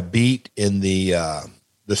had a beat in the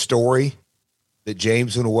story that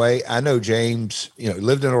James went away. I know James,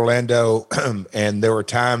 lived in Orlando and there were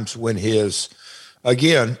times when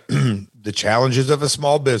again, the challenges of a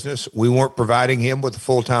small business, we weren't providing him with a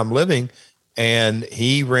full-time living, and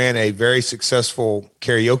he ran a very successful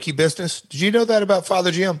karaoke business. Did you know that about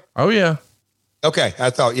Father Jim? Oh yeah. Okay.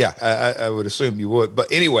 I thought, I would assume you would,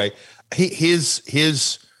 but anyway,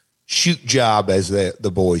 his shoot job, as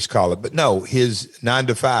the boys call it, but no, his 9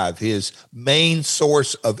 to 5, his main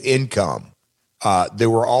source of income. There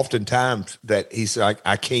were often times that he's like,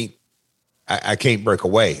 I can't break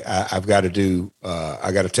away. I've got to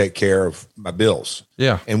I got to take care of my bills.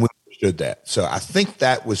 Yeah. And we understood that. So I think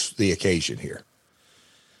that was the occasion here.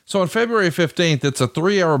 So on February 15th, it's a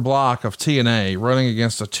 3-hour block of TNA running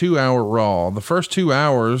against a 2-hour Raw. The first 2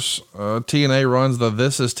 hours, TNA runs the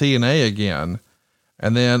This Is TNA again.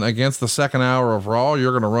 And then against the second hour of Raw,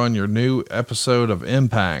 you're going to run your new episode of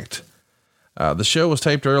Impact. The show was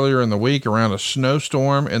taped earlier in the week around a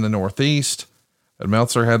snowstorm in the Northeast. And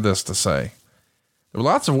Meltzer had this to say. There were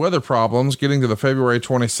lots of weather problems getting to the February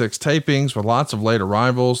 26 tapings with lots of late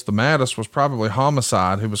arrivals. The maddest was probably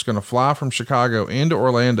Homicide, who was going to fly from Chicago into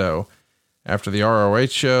Orlando after the ROH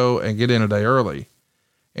show and get in a day early.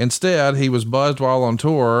 Instead, he was buzzed while on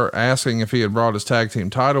tour, asking if he had brought his tag team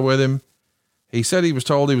title with him. He said he was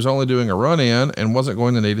told he was only doing a run-in and wasn't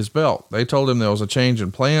going to need his belt. They told him there was a change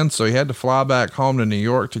in plans, so he had to fly back home to New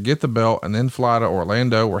York to get the belt and then fly to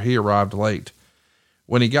Orlando, where he arrived late.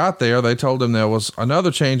 When he got there, they told him there was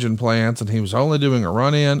another change in plans and he was only doing a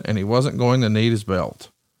run-in and he wasn't going to need his belt.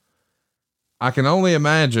 I can only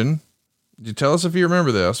imagine, you tell us if you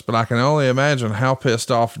remember this, but I can only imagine how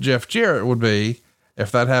pissed off Jeff Jarrett would be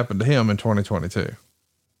if that happened to him in 2022.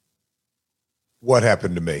 What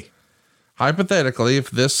happened to me? Hypothetically,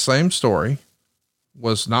 if this same story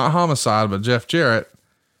was not Homicide, but Jeff Jarrett,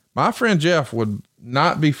 my friend Jeff would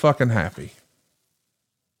not be fucking happy.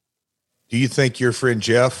 Do you think your friend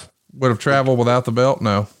Jeff would have traveled without the belt?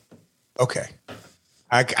 No. Okay.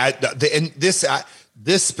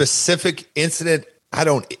 This specific incident, I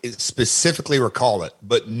don't specifically recall it,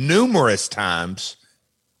 but numerous times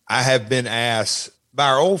I have been asked by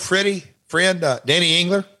our old friend, Danny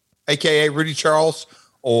Engler, AKA Rudy Charles,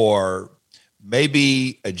 or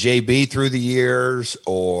maybe a JB through the years,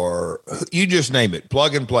 or you just name it,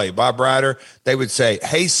 plug and play, Bob Ryder. They would say,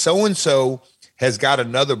 hey, so-and-so has got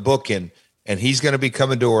another booking and he's going to be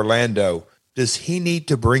coming to Orlando. Does he need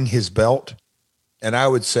to bring his belt? And I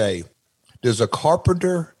would say, does a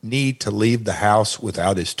carpenter need to leave the house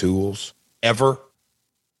without his tools ever?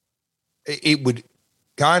 It would,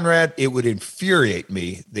 Conrad, it would infuriate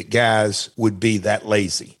me that guys would be that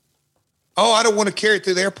lazy. Oh, I don't want to carry it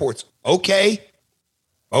through the airports. Okay.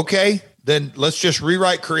 Then let's just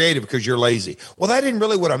rewrite creative because you're lazy. Well, that isn't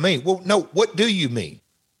really what I mean. Well, no, what do you mean?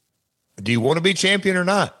 Do you want to be champion or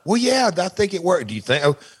not? Well, yeah, I think it worked. Do you think?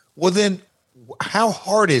 Oh, well, then how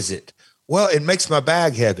hard is it? Well, it makes my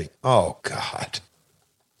bag heavy. Oh, God.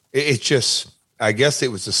 It's just, I guess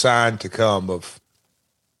it was a sign to come of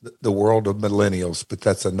the world of millennials, but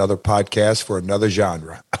that's another podcast for another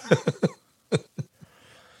genre.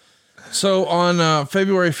 So on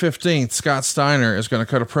February 15th, Scott Steiner is going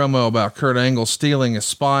to cut a promo about Kurt Angle stealing his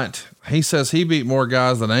spot. He says he beat more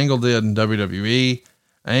guys than Angle did in WWE.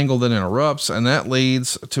 Angle then interrupts, and that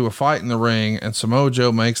leads to a fight in the ring, and Samoa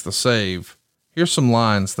Joe makes the save. Here's some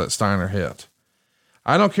lines that Steiner hit.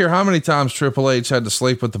 I don't care how many times Triple H had to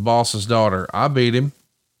sleep with the boss's daughter. I beat him.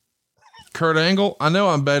 Kurt Angle, I know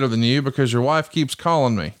I'm better than you because your wife keeps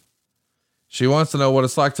calling me. She wants to know what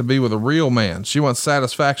it's like to be with a real man. She wants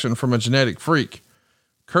satisfaction from a genetic freak.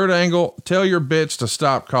 Kurt Angle, tell your bitch to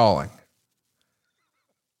stop calling.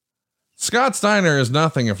 Scott Steiner is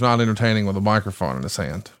nothing if not entertaining with a microphone in his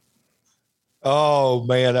hand. Oh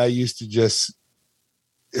man, I used to just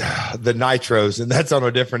the Nitros, and that's on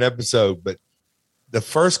a different episode. But the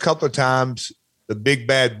first couple of times the big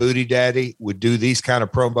bad booty daddy would do these kind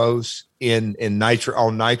of promos in Nitro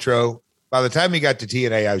on Nitro, by the time he got to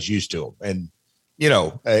TNA, I was used to him. And, you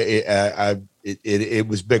know, it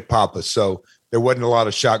was Big Papa. So there wasn't a lot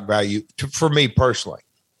of shock value for me personally.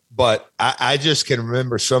 But I just can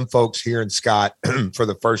remember some folks hearing Scott for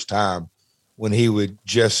the first time when he would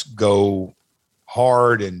just go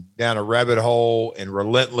hard and down a rabbit hole and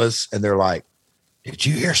relentless. And they're like, did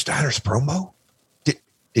you hear Steiner's promo?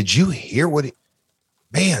 Did you hear what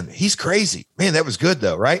man, he's crazy, man. That was good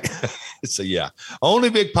though. Right. So yeah, only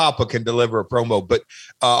Big Papa can deliver a promo, but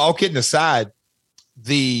all kidding aside,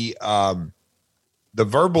 the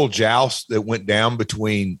verbal joust that went down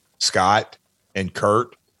between Scott and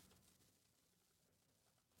Kurt,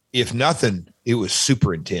 if nothing, it was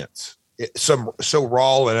super intense. So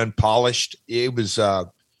raw and unpolished. It was,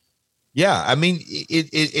 yeah. I mean,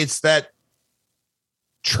 it's that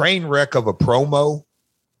train wreck of a promo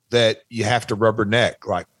that you have to rubberneck.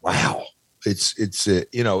 Like, wow, it's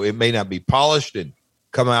you know, it may not be polished and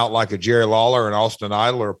come out like a Jerry Lawler and Austin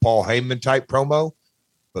Idol or a Paul Heyman type promo,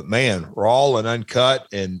 but man, raw and uncut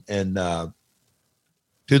and to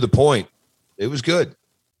the point. It was good.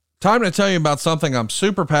 Time to tell you about something I'm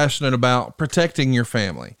super passionate about: protecting your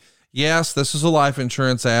family. Yes, this is a life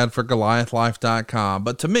insurance ad for GoliathLife.com,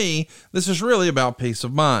 but to me, this is really about peace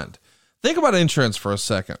of mind. Think about insurance for a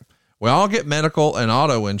second. We all get medical and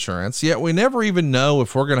auto insurance, yet we never even know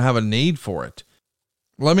if we're going to have a need for it.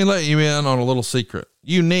 Let me let you in on a little secret.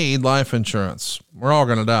 You need life insurance. We're all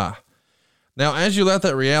going to die. Now, as you let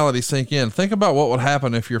that reality sink in, think about what would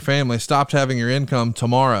happen if your family stopped having your income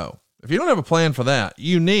tomorrow. If you don't have a plan for that,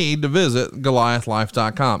 you need to visit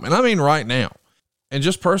GoliathLife.com. And I mean right now. And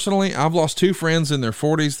just personally, I've lost 2 friends in their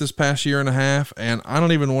 40s this past year and a half, and I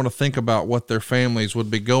don't even want to think about what their families would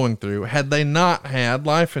be going through had they not had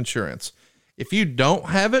life insurance. If you don't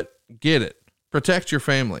have it, get it. Protect your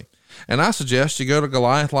family. And I suggest you go to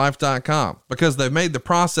GoliathLife.com because they've made the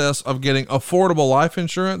process of getting affordable life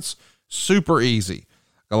insurance super easy.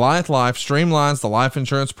 Goliath Life streamlines the life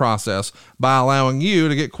insurance process by allowing you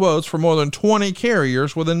to get quotes for more than 20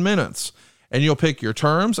 carriers within minutes. And you'll pick your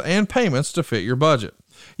terms and payments to fit your budget.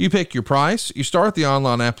 You pick your price, you start the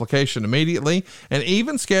online application immediately, and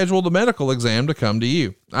even schedule the medical exam to come to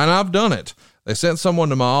you. And I've done it. They sent someone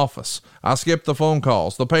to my office. I skipped the phone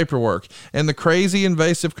calls, the paperwork, and the crazy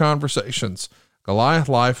invasive conversations. Goliath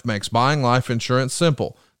Life makes buying life insurance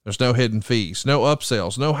simple. There's no hidden fees, no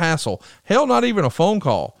upsells, no hassle. Hell, not even a phone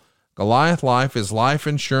call. Goliath Life is life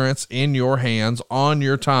insurance in your hands on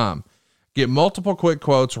your time. Get multiple quick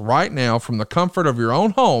quotes right now from the comfort of your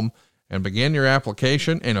own home and begin your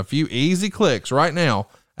application in a few easy clicks right now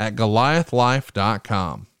at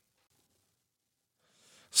GoliathLife.com.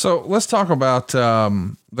 So let's talk about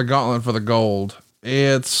the Gauntlet for the Gold.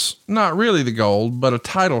 It's not really the gold, but a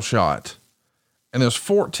title shot. And there's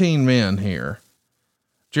 14 men here.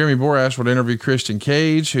 Jeremy Borash would interview Christian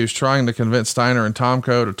Cage, who's trying to convince Steiner and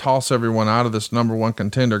Tomko to toss everyone out of this number 1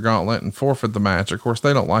 contender gauntlet and forfeit the match. Of course,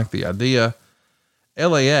 they don't like the idea.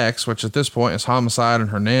 LAX, which at this point is Homicide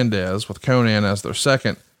and Hernandez with Conan as their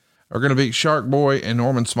second, are going to beat Shark Boy and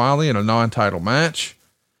Norman Smiley in a non-title match.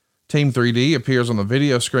 Team 3D appears on the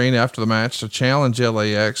video screen after the match to challenge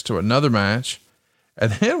LAX to another match.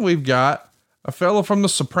 And then we've got a fellow from the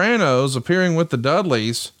Sopranos appearing with the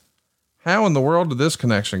Dudleys. How in the world did this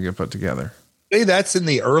connection get put together? Hey, that's in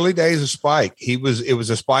the early days of Spike. It was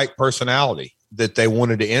a Spike personality. that they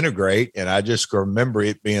wanted to integrate. And I just remember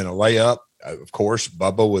it being a layup. Of course,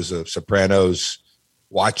 Bubba was a Sopranos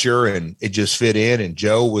watcher and it just fit in. And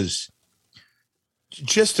Joe was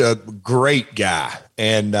just a great guy.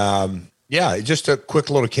 And just a quick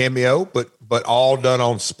little cameo, but all done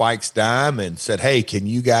on Spike's dime, and said, hey, can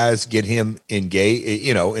you guys get him engaged,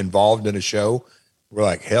 involved in a show? We're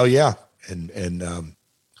like, hell yeah. And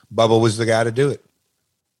Bubba was the guy to do it.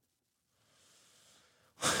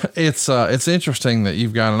 It's interesting that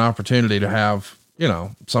you've got an opportunity to have,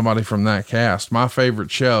 somebody from that cast. My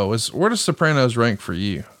favorite show is, where does Sopranos rank for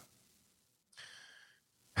you?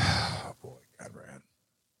 Oh boy, Conrad.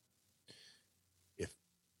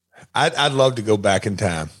 I'd love to go back in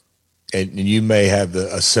time, and you may have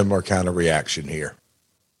a similar kind of reaction here.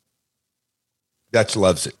 Dutch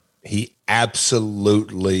loves it. He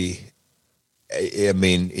absolutely,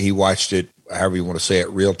 he watched it, however you want to say it,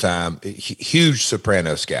 real time, huge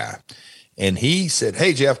Sopranos guy. And he said,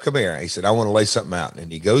 hey, Jeff, come here. He said, I want to lay something out.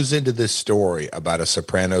 And he goes into this story about a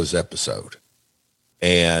Sopranos episode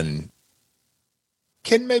and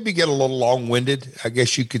can maybe get a little long-winded, I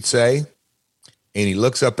guess you could say. And he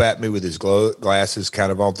looks up at me with his glasses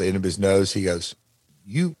kind of off the end of his nose. He goes,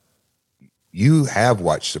 you have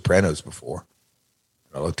watched Sopranos before.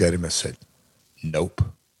 I looked at him and said, nope.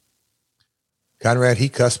 Conrad, he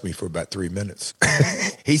cussed me for about 3 minutes.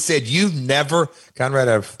 He said, you've never,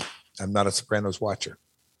 Conrad, I'm not a Sopranos watcher.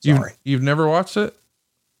 Sorry. You've never watched it?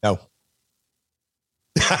 No.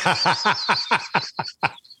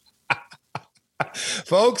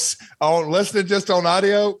 Folks, listening just on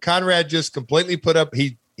audio, Conrad just completely put up,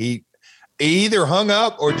 he either hung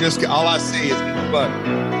up or just, all I see is his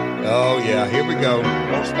button. Oh yeah, here we go.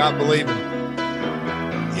 Don't stop believing.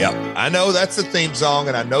 Yep, I know that's the theme song,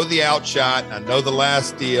 and I know the outshot, and I know the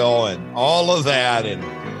last deal, and all of that, and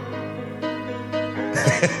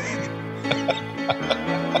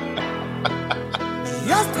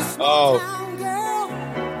oh,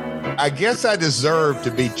 I guess I deserve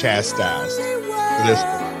to be chastised for this.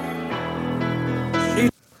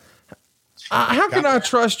 How can I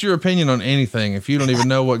trust your opinion on anything if you don't even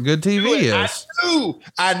know what good TV is?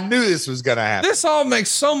 I knew this was going to happen. This all makes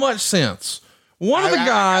so much sense. One of the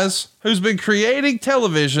guys who's been creating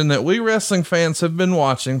television that we wrestling fans have been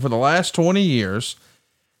watching for the last 20 years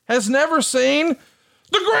has never seen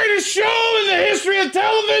the greatest show in the history of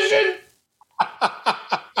television.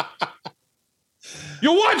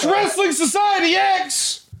 You watch Wrestling Society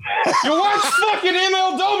X. You watch fucking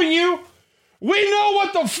MLW. We know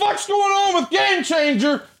what the fuck's going on with Game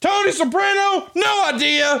Changer. Tony Soprano, no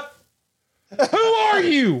idea. Who are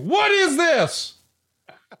you? What is this?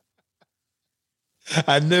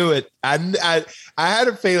 I knew it. I had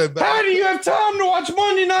a feeling. But how do you have time to watch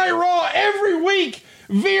Monday Night Raw every week?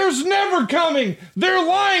 Veer's never coming. They're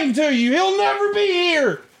lying to you. He'll never be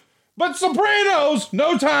here. But Sopranos,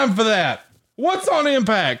 no time for that. What's on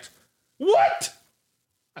Impact? What?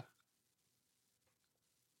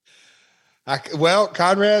 Well,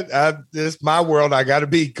 Conrad, this is my world. I got to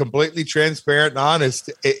be completely transparent and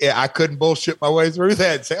honest. I couldn't bullshit my way through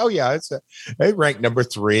that and say, oh yeah, they ranked number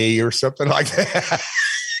 3 or something like that.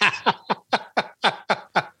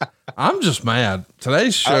 I'm just mad.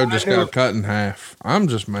 Today's show just got cut in half. I'm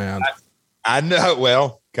just mad. I know.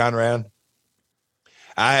 Well, Conrad,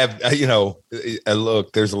 I have,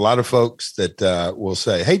 look, there's a lot of folks that will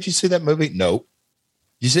say, hey, did you see that movie? No.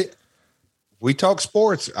 You see, we talk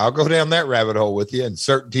sports. I'll go down that rabbit hole with you, and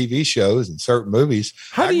certain TV shows and certain movies.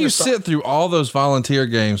 How do you sit through all those volunteer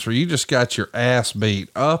games where you just got your ass beat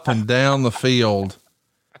up and down the field?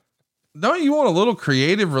 Don't you want a little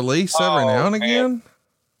creative release every now and again?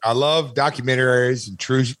 I love documentaries and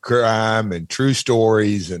true crime and true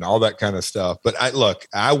stories and all that kind of stuff. But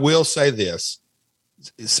I will say this.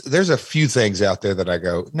 There's a few things out there that I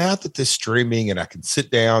go, now that this streaming and I can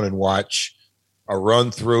sit down and watch a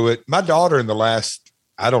run through it. My daughter in the last,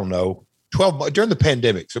 12 months during the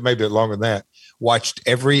pandemic, so maybe longer than that, watched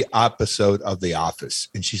every episode of The Office.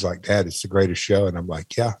 And she's like, Dad, it's the greatest show. And I'm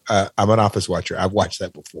like, yeah, I'm an Office watcher. I've watched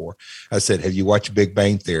that before. I said, have you watched Big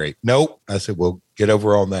Bang Theory? Nope. I said, well, get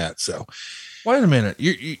over on that. So wait a minute.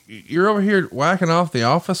 You're over here whacking off The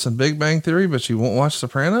Office and Big Bang Theory, but you won't watch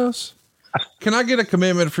Sopranos? Can I get a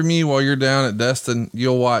commitment from you while you're down at Destin?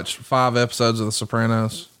 You'll watch 5 episodes of The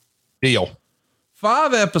Sopranos. Deal.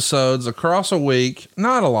 5 episodes across a week.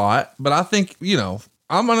 Not a lot, but I think,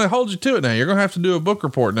 I'm going to hold you to it now. You're going to have to do a book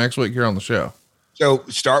report next week here on the show. So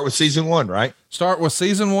start with season 1, right? Start with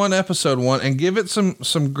season 1, episode 1, and give it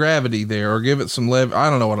some gravity there, or give it some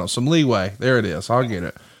some leeway. There it is. I'll get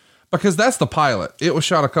it, because that's the pilot. It was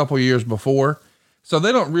shot a couple years before. So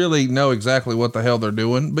they don't really know exactly what the hell they're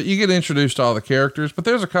doing, but you get introduced to all the characters. But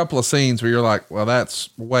there's a couple of scenes where you're like, well,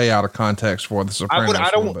 that's way out of context for the Sopranos.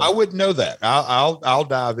 I wouldn't know that. I'll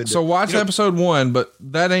dive into. So watch episode 1, but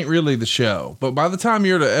that ain't really the show. But by the time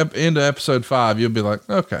you're into episode 5, you'll be like,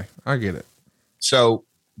 okay, I get it. So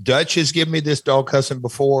Dutch has given me this dog cussing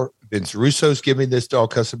before. Vince Russo's given me this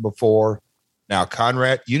dog cussing before. Now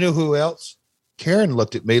Conrad, you know who else? Karen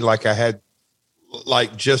looked at me like I had,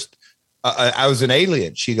 like just. I was an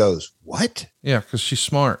alien. She goes, what? Yeah, because she's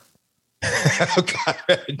smart.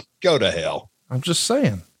 Go to hell. I'm just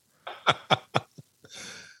saying.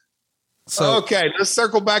 Okay, let's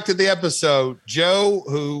circle back to the episode. Joe,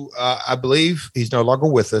 who I believe he's no longer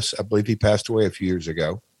with us. I believe he passed away a few years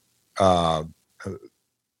ago. Who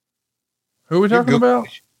are we talking about?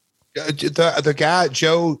 The guy,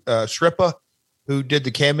 Joe Sripa, who did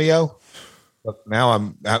the cameo. But now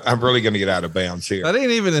I'm really going to get out of bounds here. That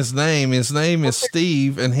ain't even his name. His name is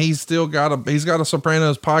Steve, and he's got a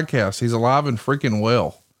Sopranos podcast. He's alive and freaking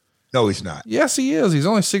well. No, he's not. Yes, he is. He's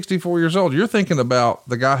only 64 years old. You're thinking about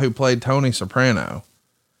the guy who played Tony Soprano.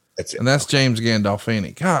 That's it. And that's James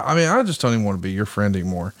Gandolfini. God, I mean, I just don't even want to be your friend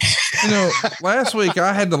anymore. Last week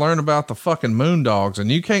I had to learn about the fucking Moondogs,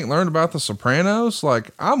 and you can't learn about the Sopranos.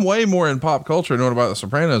 Like, I'm way more in pop culture knowing about the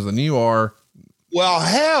Sopranos than you are. Well,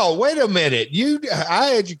 hell, wait a minute.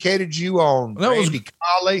 I educated you on Randy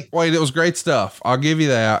Colley. Wait, it was great stuff. I'll give you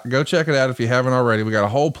that. Go check it out if you haven't already. We got a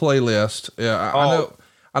whole playlist. Yeah,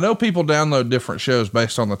 I know people download different shows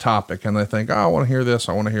based on the topic, and they think, oh, I want to hear this,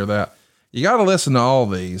 I want to hear that. You got to listen to all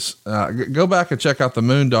these. Go back and check out the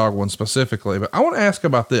Moondog one specifically. But I want to ask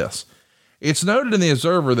about this. It's noted in the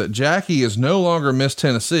Observer that Jackie is no longer Miss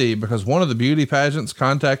Tennessee because one of the beauty pageants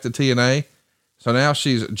contacted TNA. So now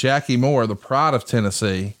she's Jackie Moore, the pride of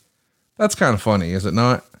Tennessee. That's kind of funny, is it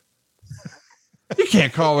not? You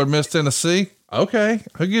can't call her Miss Tennessee. Okay.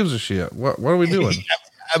 Who gives a shit? What are we doing?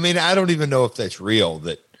 I mean, I don't even know if that's real.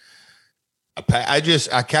 That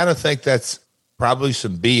I kind of think that's probably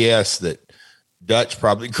some BS that Dutch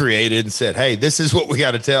probably created and said, hey, this is what we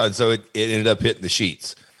got to tell. And so it ended up hitting the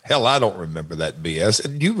sheets. Hell, I don't remember that BS.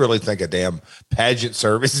 And you really think a damn pageant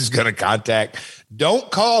service is going to contact? Don't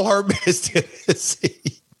call her Miss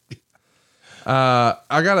Tennessee. I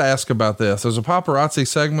got to ask about this. There's a paparazzi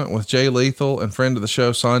segment with Jay Lethal and friend of the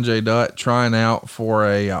show, Sanjay Dutt, trying out for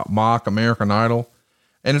a mock American Idol.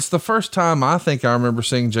 And it's the first time I think I remember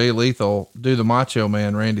seeing Jay Lethal do the Macho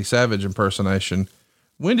Man Randy Savage impersonation.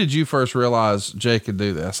 When did you first realize Jay could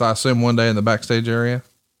do this? I assume one day in the backstage area.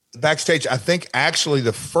 Backstage, I think actually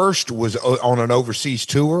the first was on an overseas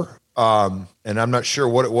tour. And I'm not sure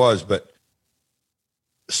what it was, but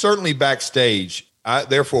certainly backstage,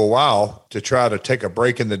 there for a while to try to take a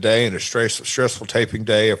break in the day and a stressful taping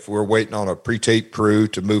day. If we're waiting on a pre-tape crew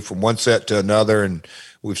to move from one set to another and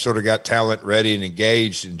we've sort of got talent ready and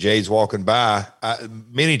engaged and Jay's walking by,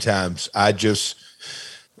 many times I just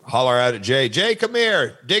holler out at Jay, come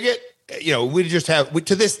here, dig it. We just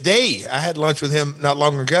to this day, I had lunch with him not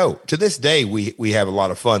long ago. To this day, we have a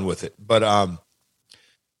lot of fun with it. But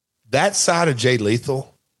that side of Jay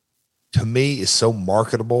Lethal, to me, is so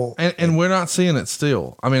marketable. And we're not seeing it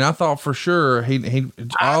still. I mean, I thought for sure he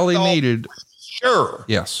needed. Sure.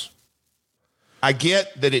 Yes. I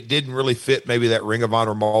get that it didn't really fit maybe that Ring of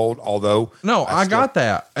Honor mold, although. No, I got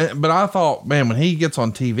that. But I thought, man, when he gets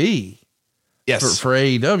on TV for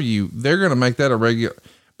AEW, they're going to make that a regular.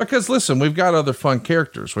 Because listen, we've got other fun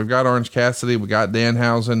characters. We've got Orange Cassidy. We got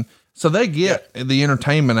Danhausen. So they get the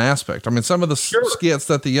entertainment aspect. I mean, some of the skits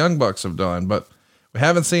that the Young Bucks have done, but we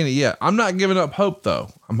haven't seen it yet. I'm not giving up hope though.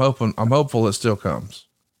 I'm hopeful it still comes.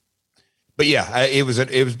 But yeah, it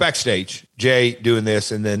was backstage, Jay doing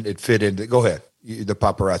this, and then it fit into, go ahead. The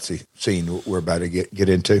paparazzi scene we're about to get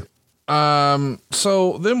into.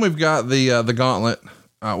 So then we've got the gauntlet.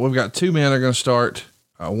 We've got two men are going to start.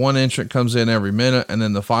 One entrant comes in every minute, and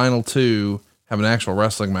then the final two have an actual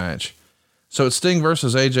wrestling match. So it's Sting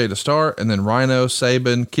versus AJ to start, and then Rhino,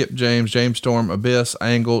 Sabin, Kip James, James Storm, Abyss,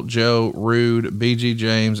 Angle, Joe, Rude, BG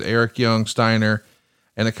James, Eric Young, Steiner,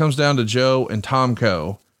 and it comes down to Joe and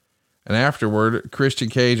Tomko. And afterward, Christian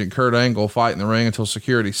Cage and Kurt Angle fight in the ring until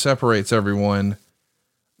security separates everyone.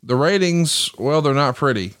 The ratings, well, they're not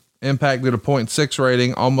pretty. Impact did a 0.6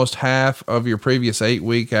 rating, almost half of your previous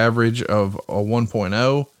 8-week average of a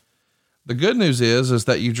 1.0. The good news is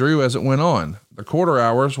that you drew as it went on. The quarter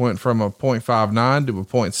hours went from a 0.59 to a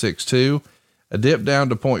 0.62, a dip down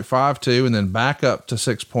to 0.52, and then back up to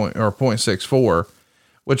 0.64,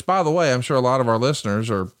 which, by the way, I'm sure a lot of our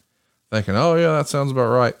listeners are thinking, oh yeah, that sounds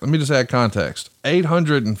about right. Let me just add context.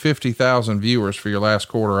 850,000 viewers for your last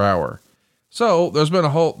quarter hour. So there's been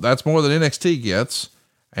that's more than NXT gets.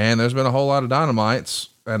 And there's been a whole lot of Dynamites,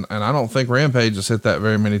 and I don't think Rampage has hit that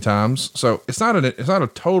very many times. So it's not a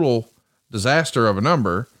total disaster of a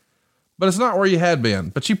number, but it's not where you had been,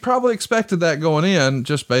 but you probably expected that going in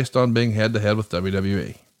just based on being head to head with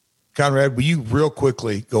WWE. Conrad, will you real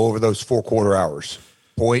quickly go over those 4 quarter hours?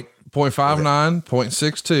 0.59,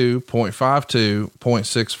 0.62, 0.52,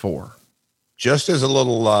 0.64. Just as a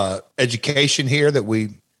little education here that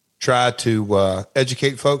we try to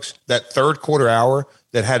educate folks, that third quarter hour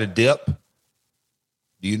that had a dip.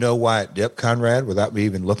 Do you know why it dipped, Conrad, without me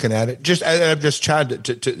even looking at it? I'm just trying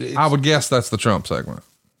to I would guess that's the Trump segment.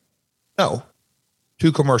 No,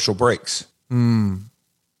 2 commercial breaks.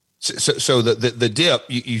 So the dip,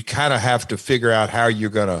 you kind of have to figure out how you're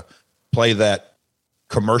going to play that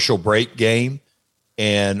commercial break game.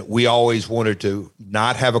 And we always wanted to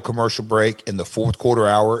not have a commercial break in the fourth quarter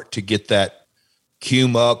hour to get that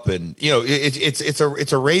cume up. And,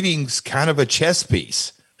 it's a ratings kind of a chess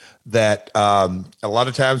piece that a lot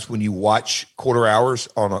of times when you watch quarter hours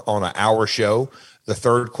on an hour show, the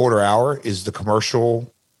third quarter hour is the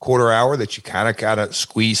commercial quarter hour that you kind of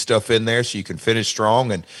squeeze stuff in there so you can finish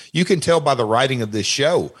strong. And you can tell by the writing of this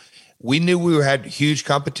show, we knew we had huge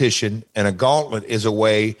competition, and a gauntlet is a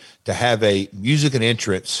way to have a music and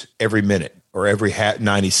entrance every minute or every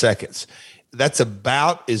 90 seconds. That's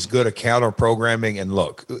about as good a counter programming. And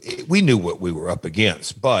look, we knew what we were up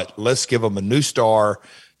against, but let's give them a new star,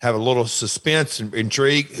 have a little suspense and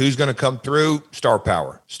intrigue. Who's going to come through? Star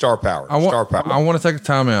power. I want to take a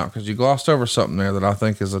time out because you glossed over something there that I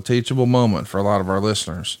think is a teachable moment for a lot of our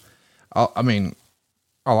listeners. I mean,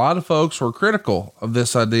 a lot of folks were critical of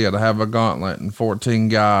this idea to have a gauntlet and 14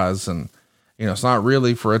 guys. And, it's not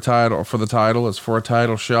really for the title. It's for a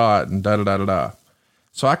title shot and da-da-da-da-da.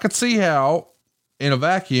 So I could see how in a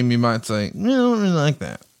vacuum, you might say, no, I don't really like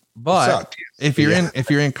that. But if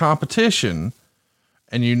you're in competition,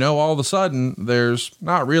 and all of a sudden there's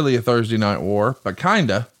not really a Thursday night war, but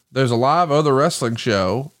there's a live other wrestling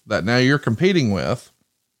show that now you're competing with.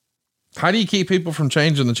 How do you keep people from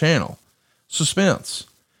changing the channel? Suspense.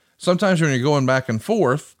 Sometimes when you're going back and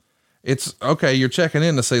forth, it's okay. You're checking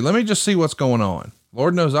in to see, let me just see what's going on.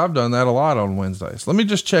 Lord knows I've done that a lot on Wednesdays. Let me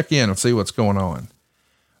just check in and see what's going on.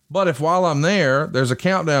 But if while I'm there's a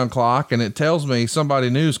countdown clock and it tells me somebody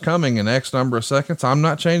new's coming in X number of seconds, I'm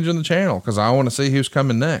not changing the channel because I want to see who's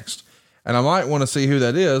coming next. And I might want to see who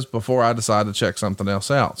that is before I decide to check something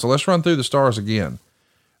else out. So let's run through the stars again.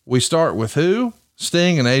 We start with who?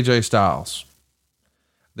 Sting and AJ Styles.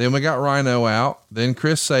 Then we got Rhino out, then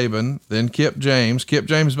Chris Sabin, then Kip James. Kip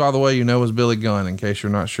James, by the way, is Billy Gunn, in case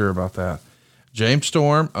you're not sure about that. James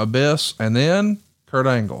Storm, Abyss, and then Kurt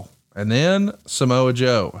Angle. And then Samoa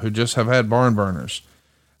Joe, who just have had barn burners.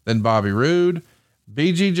 Then Bobby Roode,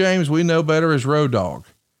 BG James, we know better as Road Dogg.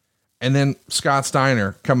 And then Scott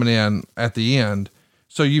Steiner coming in at the end.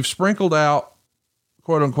 So you've sprinkled out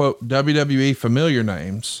quote unquote WWE familiar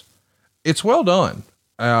names. It's well done.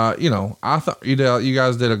 I thought you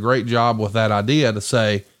guys did a great job with that idea to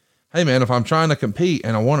say, hey man, if I'm trying to compete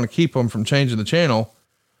and I want to keep them from changing the channel,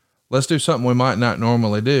 let's do something we might not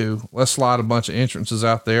normally do. Let's slide a bunch of entrances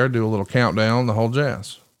out there, do a little countdown, the whole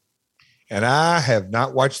jazz. And I have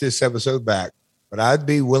not watched this episode back, but I'd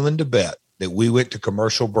be willing to bet that we went to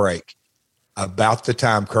commercial break about the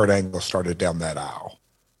time Kurt Angle started down that aisle.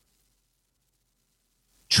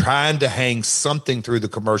 Trying to hang something through the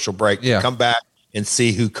commercial break to come back and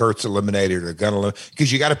see who Kurt's eliminated or gonna eliminate,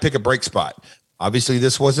 because you got to pick a break spot. Obviously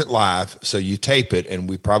this wasn't live, so you tape it, and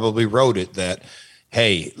we probably wrote it that,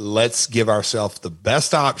 hey, let's give ourselves the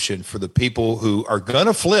best option for the people who are going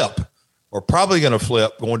to flip or probably going to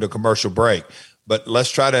flip going to commercial break, but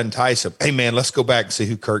let's try to entice them. Hey man, let's go back and see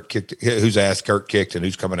whose ass Kurt kicked and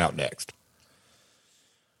who's coming out next.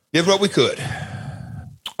 Did what we could.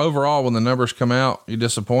 Overall, when the numbers come out, you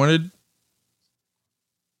disappointed?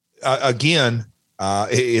 Again,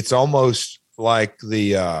 it's almost like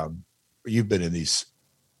you've been in these,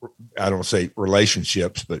 I don't say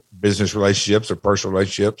relationships, but business relationships or personal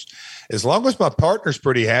relationships. As long as my partner's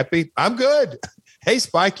pretty happy, I'm good. Hey,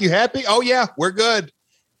 Spike, you happy? Oh yeah, we're good.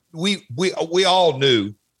 We all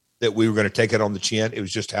knew that we were going to take it on the chin. It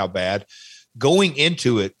was just how bad. Going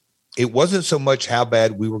into it, it wasn't so much how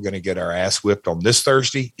bad we were going to get our ass whipped on this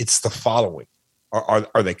Thursday. It's the following.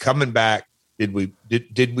 Are they coming back? Did we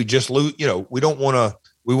just lose? We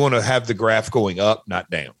want to have the graph going up, not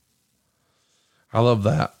down. I love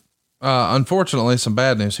that. Unfortunately, some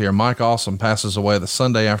bad news here. Mike Awesome passes away the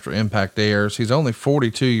Sunday after Impact airs. He's only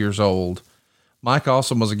 42 years old. Mike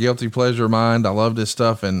Awesome was a guilty pleasure of mine. I loved his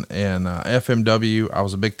stuff in FMW. I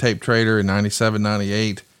was a big tape trader in 97,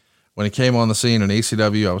 98. when he came on the scene in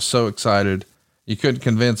ECW. I was so excited. You couldn't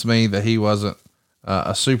convince me that he wasn't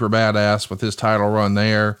a super badass with his title run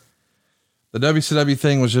there. The WCW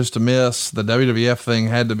thing was just a miss. The WWF thing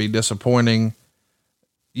had to be disappointing.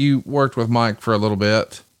 You worked with Mike for a little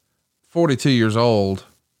bit, 42 years old,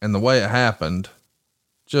 and the way it happened,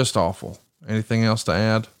 just awful. Anything else to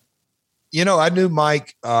add? I knew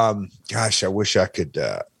Mike, gosh, I wish I could,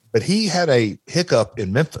 but he had a hiccup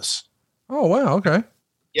in Memphis. Oh, wow. Okay.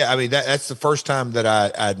 Yeah. I mean, that's the first time that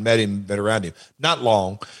I'd met him, been around him, not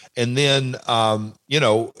long. And then, at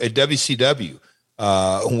WCW,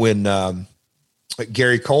 when,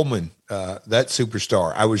 Gary Coleman, that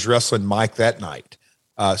superstar, I was wrestling Mike that night.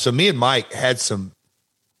 So me and Mike had some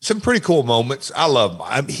pretty cool moments. I love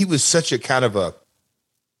him. He was such a kind of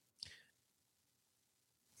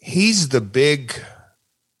he's the big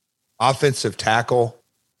offensive tackle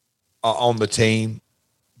on the team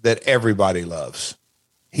that everybody loves.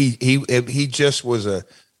 He just was a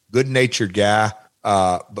good-natured guy.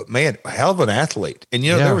 But man, a hell of an athlete. And,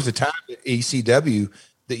 there was a time at ECW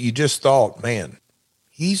that you just thought, man,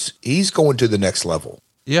 he's going to the next level.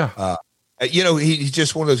 Yeah. He's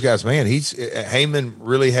just one of those guys, man. Heyman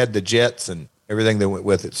really had the jets and everything that went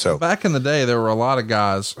with it. So back in the day, there were a lot of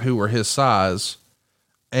guys who were his size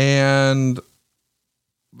and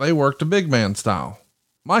they worked a big man style.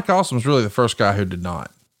 Mike Awesome's really the first guy who did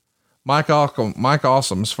not. Mike Awesome,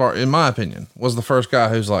 in my opinion, was the first guy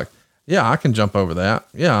who's like, yeah, I can jump over that.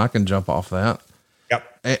 Yeah, I can jump off that.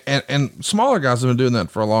 Yep. And smaller guys have been doing that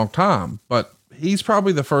for a long time, but he's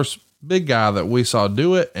probably the first big guy that we saw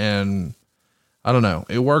do it. And I don't know,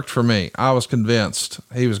 it worked for me. I was convinced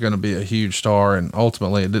he was going to be a huge star, and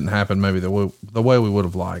ultimately it didn't happen maybe the way we would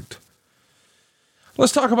have liked.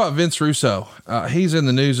 Let's talk about Vince Russo. He's in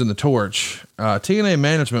the news in the Torch. TNA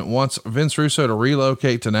management wants Vince Russo to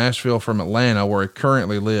relocate to Nashville from Atlanta, where he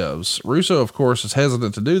currently lives. Russo, of course, is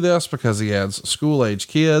hesitant to do this because he has school-age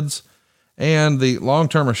kids, and the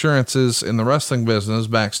long-term assurances in the wrestling business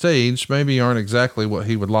backstage maybe aren't exactly what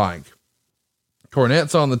he would like.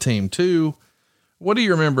 Cornette's on the team too. What do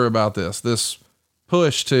you remember about this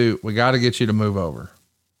push to, we got to get you to move over?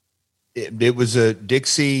 It was a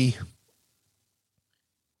Dixie.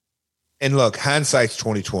 And look, hindsight's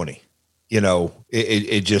 2020,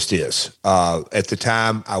 it just is. At the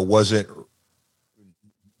time I wasn't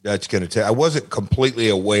completely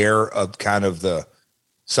aware of kind of the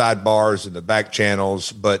sidebars and the back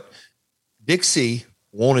channels, but Dixie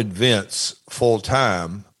wanted Vince full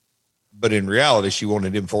time, but in reality she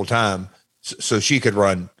wanted him full time so she could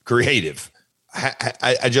run creative.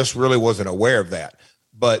 I just really wasn't aware of that,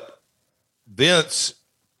 but Vince,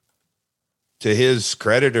 to his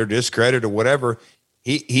credit or discredit or whatever,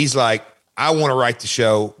 he's like, I want to write the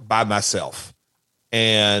show by myself.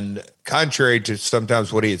 And contrary to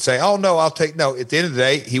sometimes what he'd say, oh no, at the end of the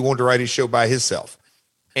day, he wanted to write his show by himself.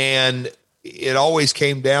 And it always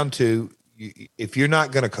came down to, if you're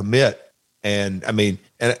not going to commit, and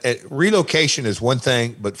relocation is one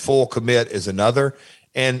thing, but full commit is another.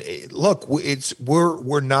 And look,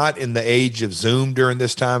 we're not in the age of Zoom during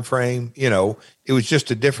this time frame. It was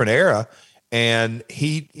just a different era. And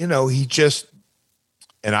and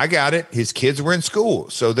I got it. His kids were in school.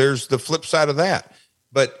 So there's the flip side of that,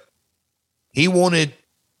 but he wanted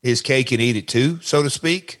his cake and eat it too, so to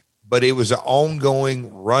speak. But it was an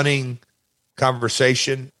ongoing running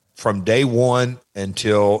conversation from day one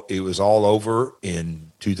until it was all over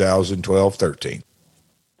in 2012, 13.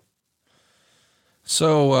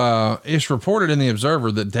 So, it's reported in the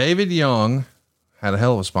Observer that David Young had a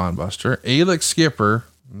hell of a spine buster. Elix Skipper,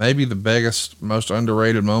 maybe the biggest, most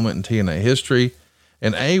underrated moment in TNA history,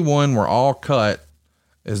 and A1 were all cut.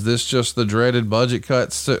 Is this just the dreaded budget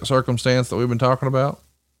cut circumstance that we've been talking about?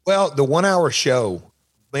 Well, the 1 hour show,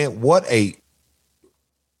 man, what a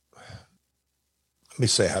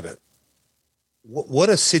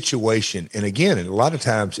situation. And again, and a lot of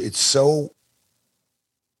times it's so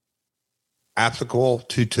applicable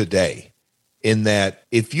to today, in that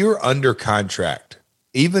if you're under contract,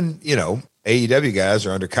 even, AEW guys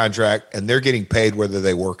are under contract and they're getting paid whether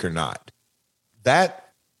they work or not.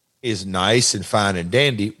 That is nice and fine and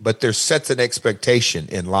dandy, but there sets an expectation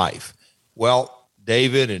in life. Well,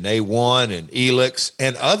 David and A1 and Elix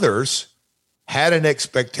and others had an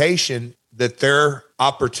expectation that their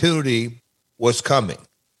opportunity was coming.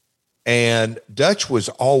 And Dutch was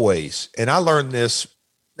always, and I learned this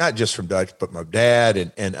not just from Dutch, but my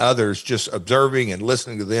dad and others, just observing and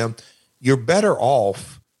listening to them, you're better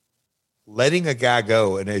off letting a guy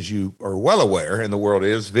go. And as you are well aware, and the world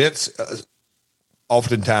is, Vince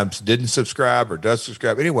oftentimes didn't subscribe or does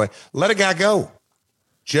subscribe. Anyway, let a guy go.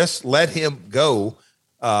 Just let him go.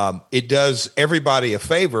 it does everybody a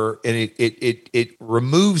favor, and it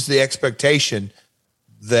removes the expectation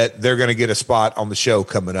that they're going to get a spot on the show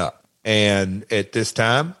coming up. And at this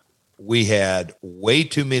time, we had way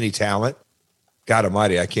too many talent. God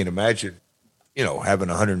almighty, I can't imagine, having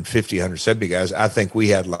 150, 170 guys. I think we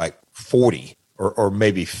had like 40 or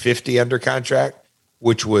maybe 50 under contract,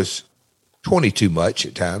 which was 20 too much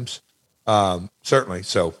at times. Certainly.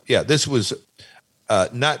 So yeah, this was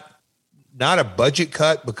not a budget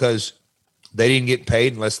cut because they didn't get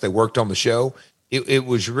paid unless they worked on the show. It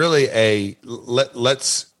was really a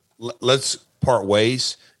let's part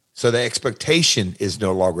ways. So the expectation is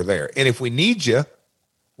no longer there. And if we need you,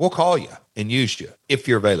 we'll call you and use you if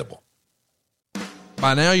you're available.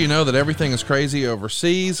 By now, you know that everything is crazy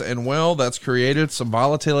overseas, and well, that's created some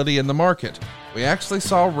volatility in the market. We actually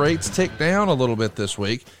saw rates tick down a little bit this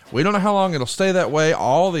week. We don't know how long it'll stay that way.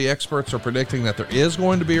 All the experts are predicting that there is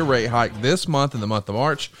going to be a rate hike this month in the month of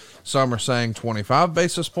March. Some are saying 25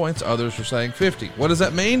 basis points. Others are saying 50. What does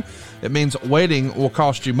that mean? It means waiting will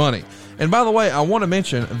cost you money. And by the way, I want to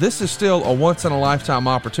mention this is still a once in a lifetime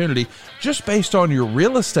opportunity just based on your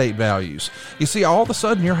real estate values. You see, all of a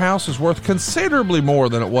sudden your house is worth considerably more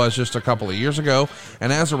than it was just a couple of years ago.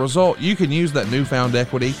 And as a result, you can use that newfound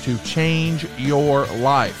equity to change your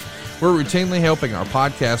life. We're routinely helping our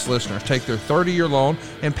podcast listeners take their 30-year loan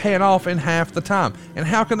and pay it off in half the time. And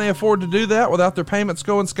how can they afford to do that without their payments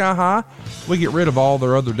going sky high? We get rid of all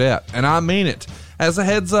their other debt. And I mean it. As a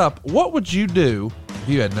heads up, what would you do if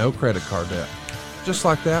you had no credit card debt? Just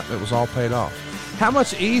like that, it was all paid off. How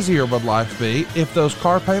much easier would life be if those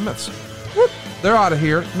car payments, whoop, they're out of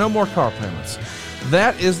here, no more car payments.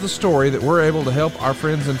 That is the story that we're able to help our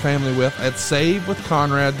friends and family with at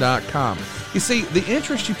SaveWithConrad.com. You see, the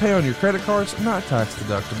interest you pay on your credit cards, not tax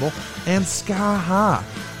deductible, and sky high.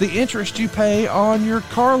 The interest you pay on your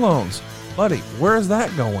car loans, buddy, where is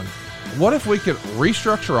that going? What if we could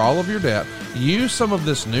restructure all of your debt, use some of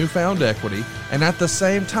this newfound equity, and at the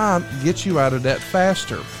same time get you out of debt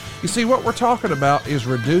faster? You see, what we're talking about is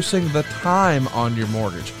reducing the time on your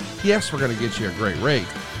mortgage. Yes, we're going to get you a great rate,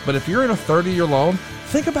 but if you're in a 30-year loan,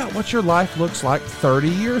 think about what your life looks like 30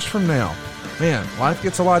 years from now. Man, life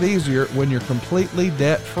gets a lot easier when you're completely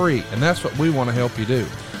debt-free, and that's what we want to help you do.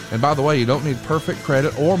 And by the way, you don't need perfect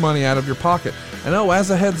credit or money out of your pocket. And oh,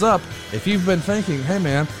 as a heads up, if you've been thinking, hey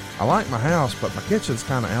man, I like my house, but my kitchen's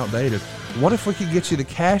kind of outdated. What if we could get you the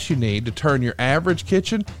cash you need to turn your average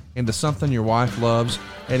kitchen into something your wife loves,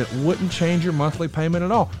 and it wouldn't change your monthly payment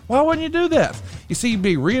at all? Why wouldn't you do that? You see, you'd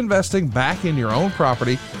be reinvesting back in your own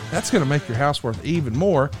property. That's going to make your house worth even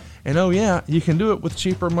more. And oh yeah, you can do it with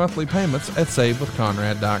cheaper monthly payments at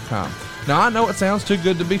SaveWithConrad.com. Now, I know it sounds too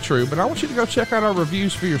good to be true, but I want you to go check out our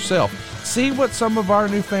reviews for yourself. See what some of our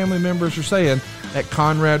new family members are saying at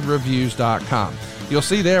ConradReviews.com. You'll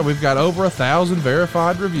see there we've got over 1,000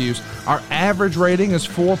 verified reviews. Our average rating is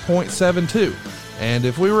 4.72. And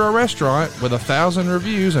if we were a restaurant with 1,000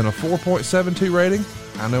 reviews and a 4.72 rating,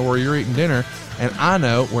 I know where you're eating dinner, and I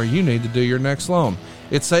know where you need to do your next loan.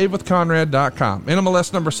 It's SaveWithConrad.com.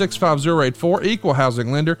 NMLS number 65084, equal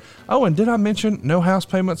housing lender. Oh, and did I mention no house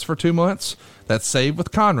payments for 2 months? That's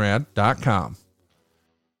SaveWithConrad.com.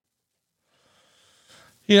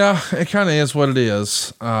 Yeah, it kind of is what it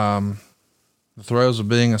is. The throes of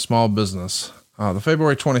being a small business. The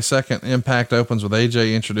February 22nd Impact opens with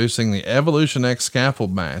AJ introducing the Evolution X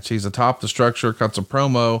scaffold match. He's atop the structure, cuts a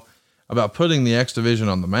promo about putting the X division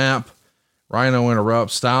on the map. Rhino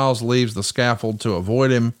interrupts. Styles leaves the scaffold to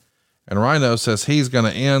avoid him. And Rhino says he's going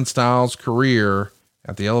to end Styles' career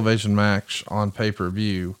at the Elevation match on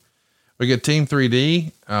pay-per-view. We get Team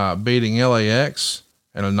 3D beating LAX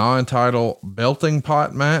in a non-title belting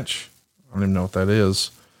pot match. I don't even know what that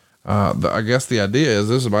is. I guess the idea is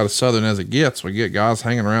this is about as Southern as it gets. We get guys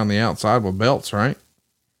hanging around the outside with belts, right?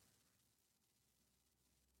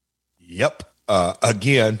 Yep.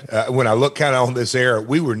 Again, when I look kind of on this era,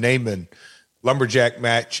 we were naming lumberjack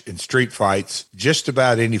match and street fights just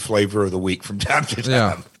about any flavor of the week from time to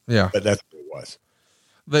time. Yeah. But that's what it was.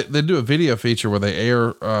 They do a video feature where they air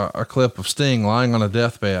a clip of Sting lying on a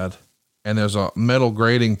deathbed, and there's a metal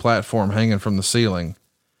grating platform hanging from the ceiling.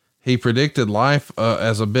 He predicted life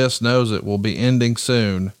as Abyss knows it will be ending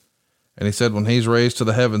soon. And he said when he's raised to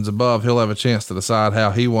the heavens above, he'll have a chance to decide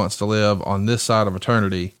how he wants to live on this side of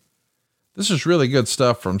eternity. This is really good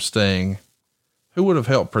stuff from Sting. Who would have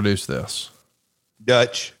helped produce this?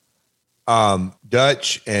 Dutch and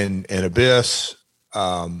Abyss,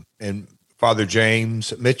 and Father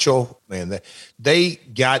James Mitchell, man, they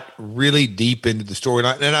got really deep into the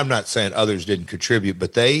storyline. And I'm not saying others didn't contribute,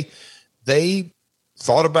 but they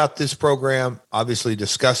thought about this program, obviously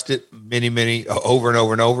discussed it many over and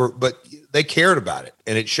over and over, but they cared about it.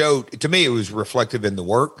 And it showed, to me, it was reflective in the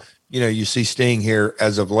work. You see Sting here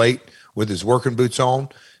as of late with his working boots on.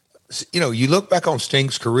 You look back on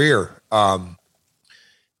Sting's career,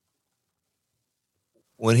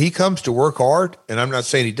 when he comes to work hard, and I'm not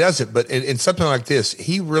saying he doesn't, but in something like this,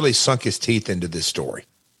 he really sunk his teeth into this story.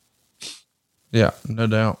 Yeah, no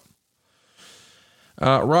doubt.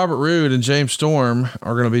 Robert Roode and James Storm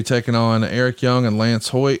are going to be taking on Eric Young and Lance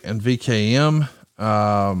Hoyt and VKM.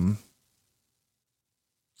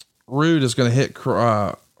 Roode is going to hit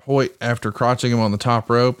Hoyt after crotching him on the top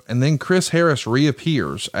rope. And then Chris Harris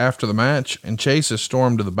reappears after the match and chases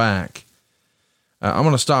Storm to the back. I'm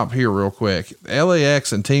going to stop here real quick. The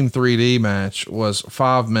LAX and Team 3D match was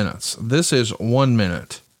 5 minutes. This is 1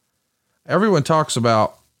 minute. Everyone talks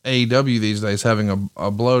about AEW these days having a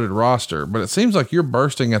bloated roster, but it seems like you're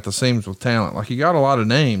bursting at the seams with talent. Like, you got a lot of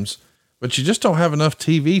names, but you just don't have enough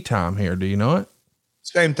TV time here. Do you know it?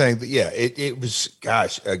 Same thing. But yeah, it was,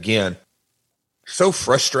 gosh, again, so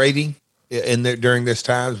frustrating during this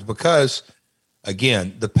time, because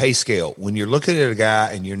again, the pay scale, when you're looking at a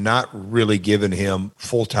guy and you're not really giving him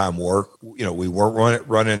full-time work, we weren't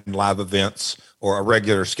running live events or a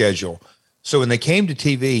regular schedule. So when they came to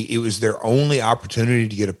TV, it was their only opportunity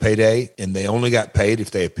to get a payday, and they only got paid if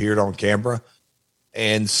they appeared on camera.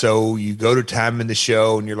 And so you go to time in the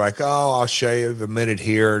show and you're like, oh, I'll shave a minute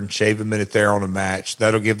here and shave a minute there on a match.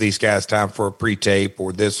 That'll give these guys time for a pre-tape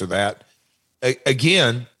or this or that.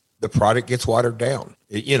 Again, the product gets watered down.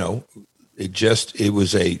 The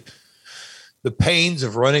pains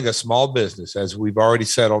of running a small business, as we've already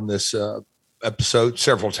said on this episode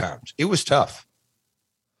several times. It was tough.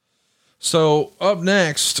 So up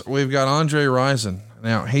next, we've got Andre Rison.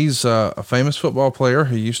 Now, he's a famous football player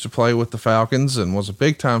who used to play with the Falcons and was a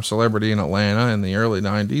big time celebrity in Atlanta in the early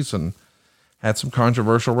 90s and had some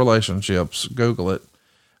controversial relationships. Google it.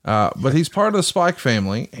 But he's part of the Spike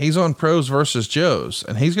family. He's on Pros versus Joes,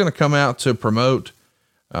 and he's going to come out to promote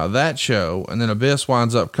that show. And then Abyss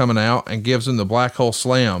winds up coming out and gives him the Black Hole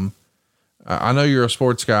Slam. I know you're a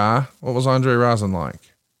sports guy. What was Andre Rison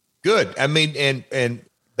like? Good. I mean, and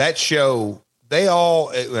that show, they all,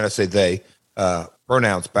 when I say they,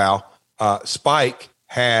 pronouns bow, Spike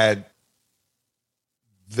had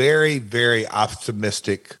very, very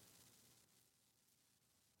optimistic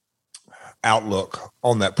outlook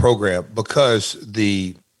on that program, because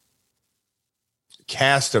the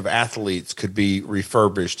cast of athletes could be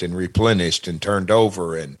refurbished and replenished and turned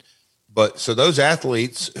over. But so those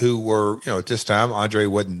athletes who were, at this time, Andre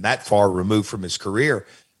wasn't that far removed from his career.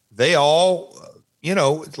 They all,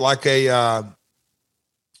 it's like a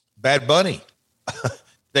Bad Bunny.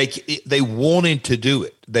 They wanted to do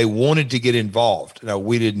it. They wanted to get involved. Now,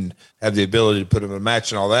 we didn't have the ability to put them in a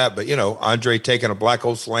match and all that, but Andre taking a Black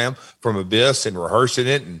Hole Slam from Abyss and rehearsing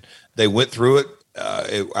it, and they went through it.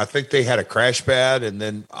 I think they had a crash pad, and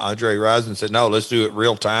then Andre Rison said, no, let's do it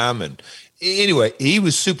real time. And anyway, he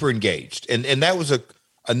was super engaged. And that was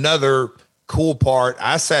another cool part.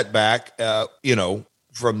 I sat back,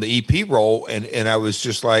 from the EP role, and I was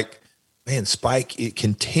just like, man, Spike, it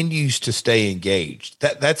continues to stay engaged.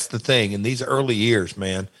 That's the thing. In these early years,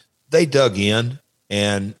 man, they dug in,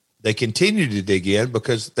 and they continued to dig in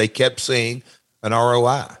because they kept seeing an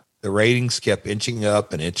ROI. The ratings kept inching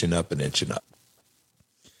up and inching up and inching up.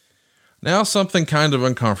 Now something kind of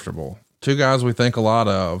uncomfortable. Two guys we think a lot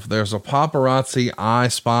of. There's a paparazzi I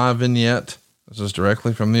Spy vignette. This is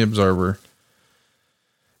directly from the Observer.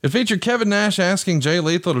 It featured Kevin Nash asking Jay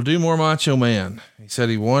Lethal to do more Macho Man. He said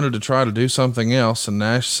he wanted to try to do something else, and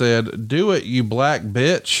Nash said, "Do it, you black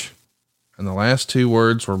bitch." And the last two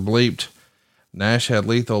words were bleeped. Nash had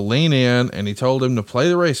Lethal lean in, and he told him to play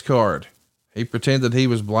the race card. He pretended he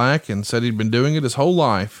was black and said he'd been doing it his whole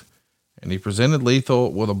life, and he presented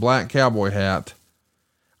Lethal with a black cowboy hat.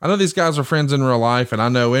 I know these guys are friends in real life, and I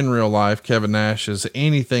know in real life Kevin Nash is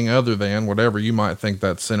anything other than whatever you might think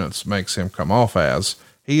that sentence makes him come off as.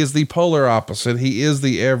 He is the polar opposite. He is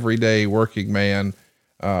the everyday working man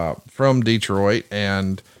from Detroit,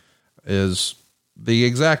 and is the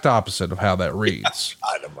exact opposite of how that reads.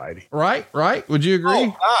 Right? Would you agree?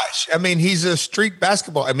 Oh gosh. I mean, he's a street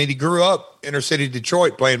basketball. I mean, he grew up inner city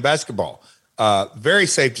Detroit playing basketball. Very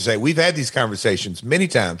safe to say we've had these conversations many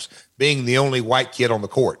times, being the only white kid on the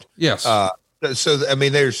court. Yes. So, I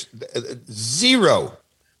mean, there's zero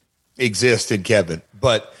exists in Kevin,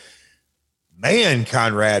 but man,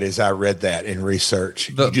 Conrad, as I read that in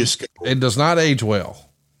research, it does not age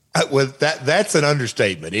well. Well, that's an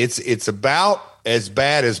understatement. It's about as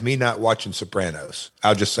bad as me not watching Sopranos.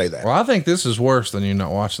 I'll just say that. Well, I think this is worse than you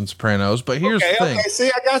not watching Sopranos, but here's the thing. Okay, see,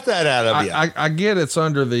 I got that out of you. I get it's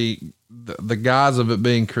under the guise of it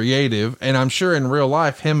being creative, and I'm sure in real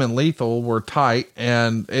life him and Lethal were tight,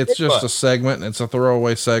 and it's just a segment, and it's a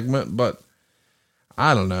throwaway segment, but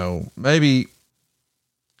I don't know. Maybe,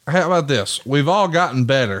 how about this? We've all gotten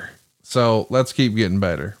better, so let's keep getting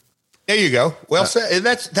better. There you go. Well said.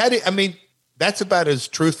 That's about as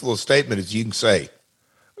truthful a statement as you can say.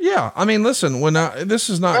 Yeah. I mean, listen, this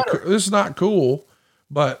is not cool,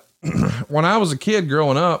 but when I was a kid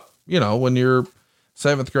growing up, when you're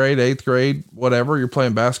 7th grade, 8th grade, whatever, you're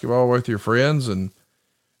playing basketball with your friends and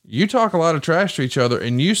you talk a lot of trash to each other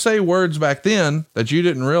and you say words back then that you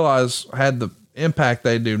didn't realize had the impact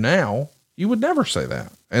they do now, you would never say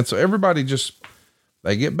that. And so everybody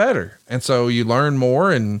they get better. And so you learn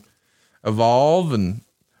more and evolve, and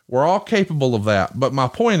we're all capable of that. But my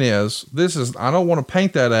point is, I don't want to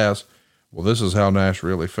paint that as, well, this is how Nash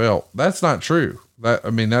really felt. That's not true. I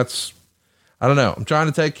don't know. I'm trying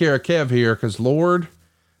to take care of Kev here because Lord,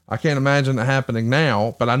 I can't imagine it happening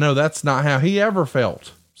now, but I know that's not how he ever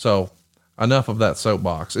felt. So enough of that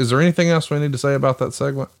soapbox. Is there anything else we need to say about that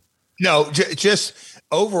segment? No, just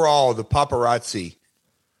overall, the paparazzi.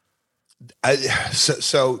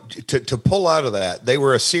 So to pull out of that, they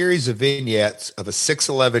were a series of vignettes of a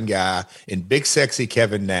 6'11" guy and big sexy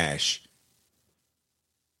Kevin Nash.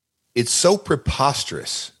 It's so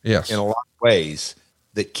preposterous, yes, in a lot of ways,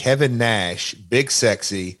 that Kevin Nash, big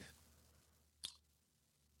sexy,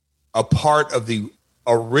 a part of the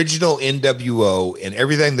original NWO and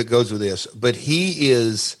everything that goes with this, but he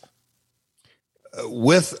is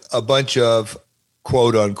with a bunch of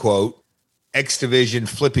quote unquote X Division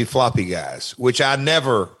flippy floppy guys, which I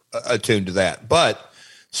never attuned to that, but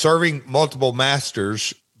serving multiple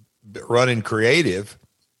masters, running creative,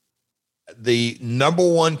 the number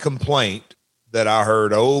one complaint that I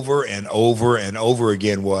heard over and over and over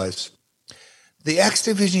again was the X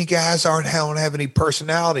Division guys don't have any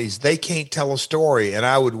personalities. They can't tell a story. And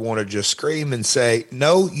I would want to just scream and say,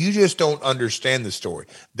 no, you just don't understand the story.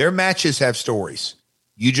 Their matches have stories.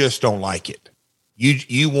 You just don't like it.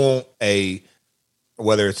 You want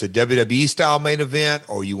whether it's a WWE style main event,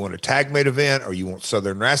 or you want a tag main event, or you want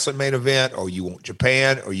Southern Wrestling main event, or you want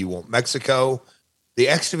Japan, or you want Mexico. The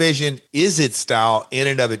X Division is its style in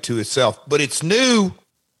and of it to itself, but it's new.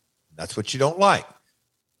 That's what you don't like.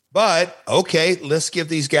 But okay, let's give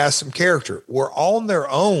these guys some character. We're on their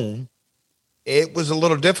own. It was a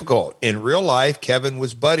little difficult. In real life, Kevin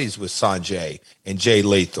was buddies with Sanjay and Jay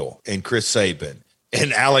Lethal and Chris Sabin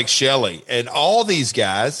and Alex Shelley and all these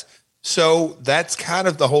guys. So that's kind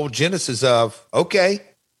of the whole genesis of, okay,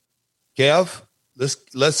 Kev,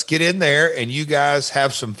 let's get in there and you guys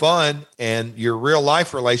have some fun, and your real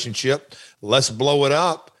life relationship, let's blow it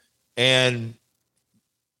up. And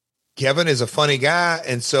Kevin is a funny guy.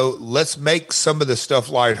 And so let's make some of the stuff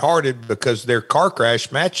lighthearted, because their car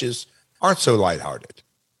crash matches aren't so lighthearted.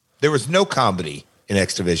 There was no comedy in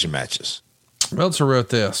X Division matches. Meltzer wrote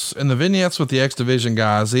this: in the vignettes with the X Division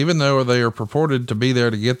guys, even though they are purported to be there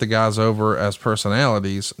to get the guys over as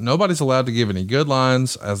personalities, nobody's allowed to give any good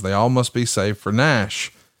lines, as they all must be saved for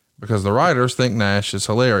Nash, because the writers think Nash is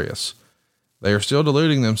hilarious. They are still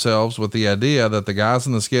deluding themselves with the idea that the guys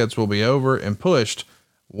in the skits will be over and pushed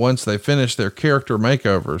once they finish their character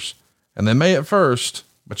makeovers, and they may at first,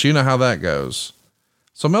 but you know how that goes.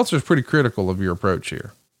 So Meltzer's pretty critical of your approach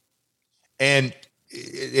here. And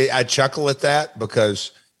I chuckle at that,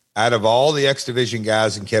 because out of all the X Division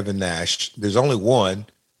guys and Kevin Nash, there's only one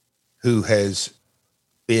who has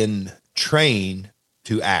been trained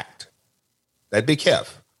to act. That'd be Kev.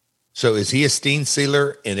 So is he a Steen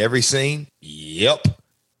Sealer in every scene? Yep.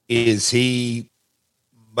 Is he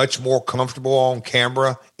much more comfortable on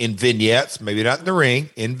camera in vignettes? Maybe not in the ring,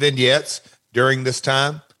 in vignettes during this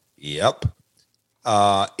time? Yep.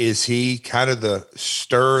 Is he kind of the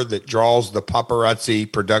stir that draws the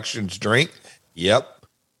paparazzi productions drink? Yep.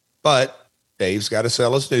 But Dave's got to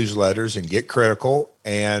sell his newsletters and get critical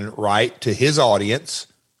and write to his audience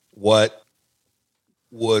what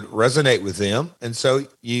would resonate with them. And so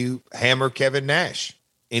you hammer Kevin Nash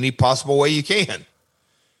any possible way you can.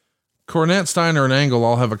 Cornette, Steiner, and Angle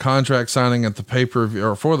all have a contract signing at the pay-per-view,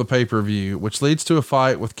 or for the pay-per-view, which leads to a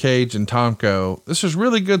fight with Cage and Tomko. This is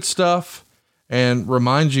really good stuff, and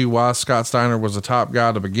reminds you why Scott Steiner was a top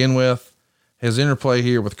guy to begin with. His interplay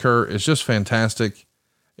here with Kurt is just fantastic.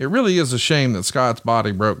 It really is a shame that Scott's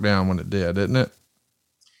body broke down when it did, isn't it?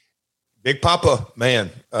 Big Papa,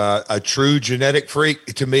 man, a true genetic freak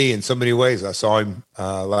to me in so many ways. I saw him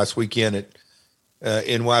last weekend at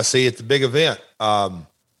NYC at the big event.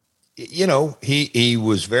 you know, he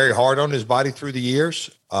was very hard on his body through the years.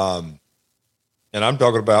 And I'm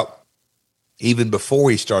talking about even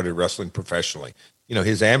before he started wrestling professionally, you know,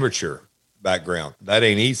 his amateur background, that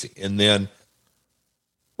ain't easy. And then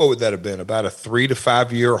what would that have been? About a 3 to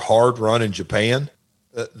 5 year hard run in Japan.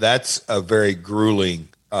 That's a very grueling,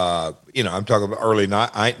 you know, I'm talking about early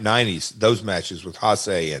 90s, those matches with Hase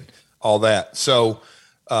and all that. So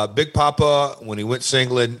Big Papa, when he went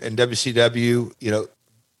single in WCW, you know,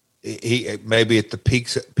 he maybe at the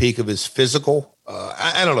peak of his physical,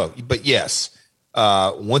 I don't know, but yes,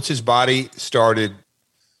 once his body started,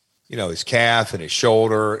 you know, his calf and his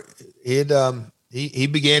shoulder, he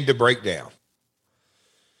began to break down.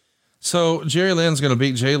 So Jerry Lynn's going to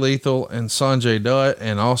beat Jay Lethal and Sanjay Dutt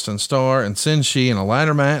and Austin Starr and Senshi in a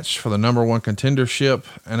ladder match for the #1 contendership.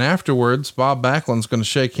 And afterwards, Bob Backlund's going to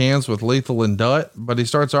shake hands with Lethal and Dutt, but he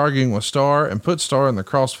starts arguing with Starr and puts Starr in the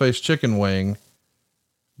crossface chicken wing.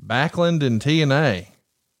 Backlund and TNA.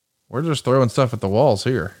 We're just throwing stuff at the walls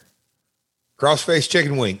here. Crossface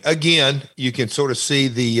chicken wing. Again, you can sort of see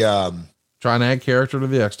the, trying to add character to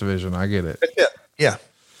the X division. I get it. Yeah.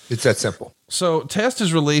 It's that simple. So Test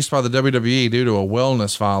is released by the WWE due to a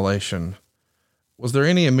wellness violation. Was there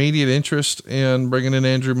any immediate interest in bringing in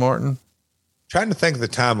Andrew Martin? Trying to think of the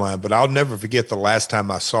timeline, but I'll never forget the last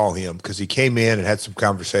time I saw him because he came in and had some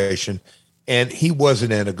conversation and he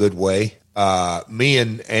wasn't in a good way. Me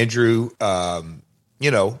and Andrew,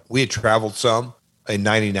 you know, we had traveled some in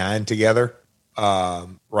 99 together,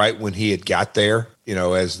 right when he had got there, you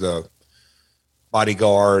know, as the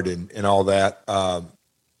bodyguard and all that.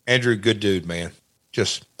 Andrew, good dude, man.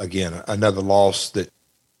 Just, again, another loss that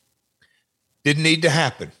didn't need to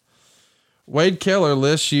happen. Wade Keller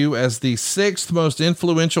lists you as the 6th most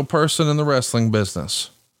influential person in the wrestling business.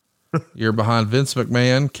 You're behind Vince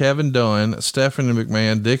McMahon, Kevin Dunn, Stephanie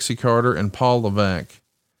McMahon, Dixie Carter, and Paul Levesque.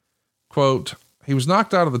 Quote, he was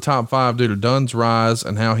knocked out of the top 5 due to Dunn's rise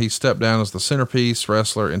and how he stepped down as the centerpiece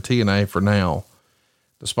wrestler in TNA for now.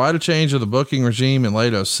 Despite a change of the booking regime in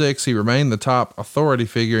late 2006, he remained the top authority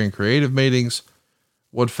figure in creative meetings.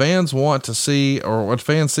 What fans want to see, or what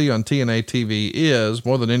fans see on TNA TV, is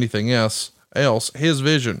more than anything else, his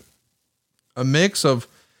vision. A mix of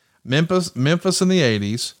Memphis in the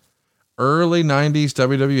 80s, early 90s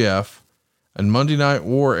WWF, and Monday Night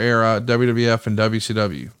War era WWF and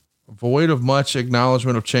WCW. Void of much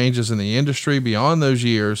acknowledgement of changes in the industry beyond those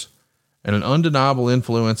years, and an undeniable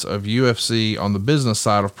influence of UFC on the business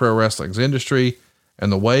side of pro wrestling's industry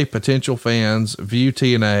and the way potential fans view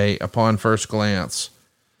TNA upon first glance.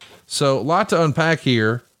 So a lot to unpack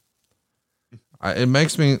here. It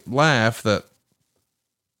makes me laugh that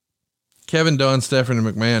Kevin Dunn, Stephanie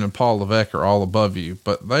McMahon, and Paul Levesque are all above you,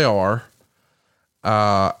 but they are.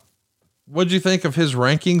 What'd you think of his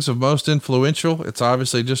rankings of most influential? It's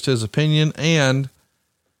obviously just his opinion, and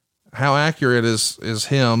how accurate is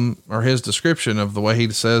him or his description of the way he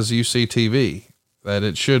says you see TV, that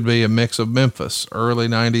it should be a mix of Memphis, early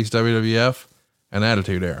 90s WWF, and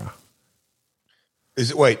Attitude Era.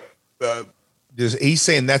 He's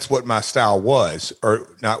saying that's what my style was, or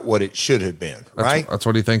not what it should have been, right? That's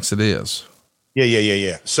what he thinks it is.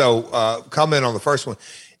 Yeah. So, comment on the first one.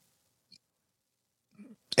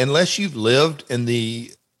 Unless you've lived in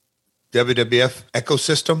the WWF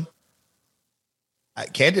ecosystem,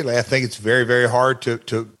 candidly, I think it's very, very hard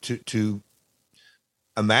to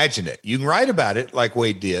imagine it. You can write about it like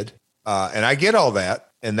Wade did. And I get all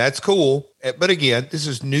that, and that's cool. But again, this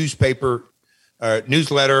is newsletter,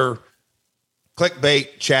 clickbait,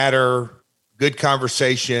 chatter, good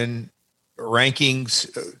conversation,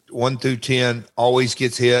 rankings, 1 through 10, always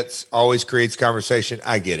gets hits, always creates conversation.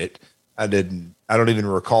 I get it. I don't even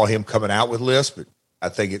recall him coming out with lists, but I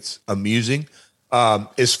think it's amusing.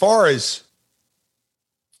 As far as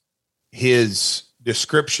his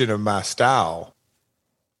description of my style,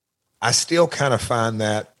 I still kind of find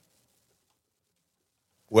that,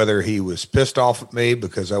 whether he was pissed off at me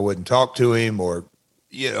because I wouldn't talk to him, or,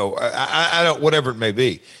 you know, I don't, whatever it may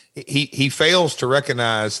be, he fails to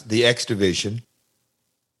recognize the X division.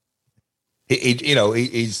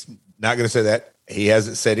 He's not going to say that. He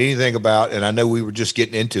hasn't said anything about, and I know we were just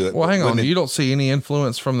getting into it. Well, hang on. You don't see any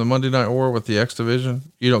influence from the Monday Night War with the X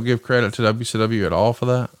division? You don't give credit to WCW at all for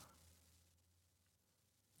that?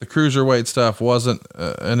 The cruiserweight stuff wasn't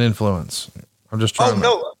an influence. I'm just trying.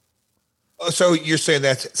 No. So you're saying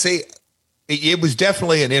it was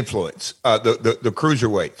definitely an influence, the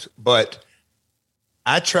cruiserweights, but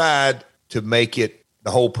I tried to make it,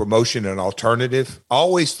 the whole promotion, an alternative. I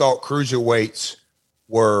always thought cruiserweights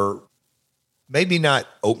were maybe not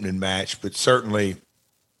opening match, but certainly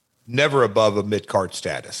never above a mid-card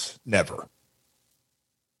status. Never.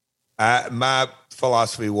 My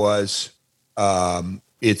philosophy was,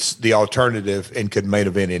 it's the alternative and could main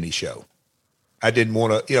event any show. I didn't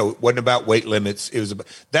want to, it wasn't about weight limits. It was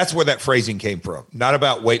that's where that phrasing came from. Not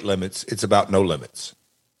about weight limits. It's about no limits.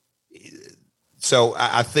 So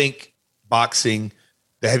I think boxing,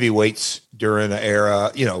 the heavyweights during the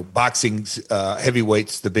era, boxing's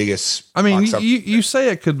heavyweights, the biggest. I mean, you say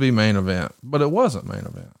it could be main event, but it wasn't main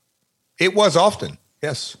event. It was often.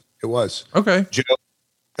 Yes, it was. Okay.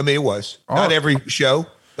 It was not every show,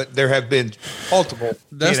 but there have been multiple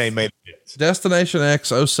TNA main events. Destination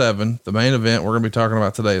X 07, the main event we're going to be talking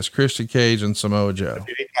about today is Christian Cage and Samoa Joe.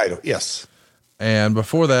 Yes. And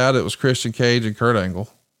before that, it was Christian Cage and Kurt Angle.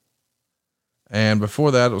 And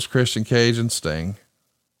before that, it was Christian Cage and Sting.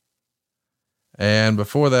 And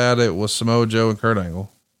before that, it was Samoa Joe and Kurt Angle.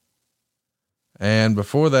 And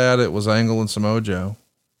before that, it was Angle and Samoa Joe.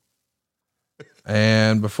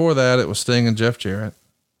 And before that, it was Sting and Jeff Jarrett.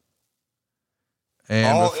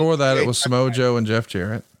 And before that, it was Samoa Joe and Jeff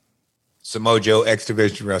Jarrett. Samoa Joe, X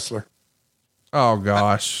Division wrestler. Oh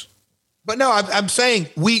gosh. But no, I'm saying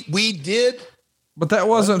we did. But that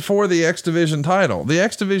wasn't for the X Division title. The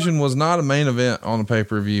X Division was not a main event on a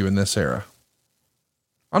pay-per-view in this era.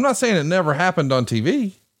 I'm not saying it never happened on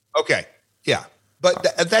TV. Okay. Yeah.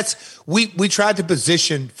 But we tried to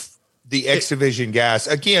position the X Division guys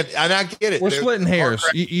again. And I get it. We're splitting hairs.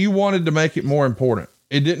 You wanted to make it more important.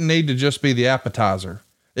 It didn't need to just be the appetizer.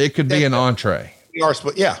 It could be an entree. We are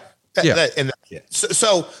split. Yeah.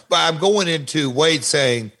 So but I'm going into Wade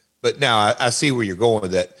saying, but now I see where you're going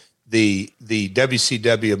with that. The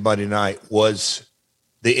WCW of Monday night was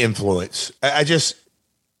the influence.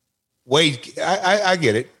 Wade, I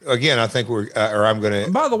get it. Again, I think I'm going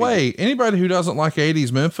to. By the way, anybody who doesn't like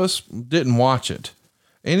 80s Memphis didn't watch it.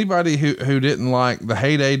 Anybody who didn't like the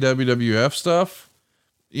heyday WWF stuff,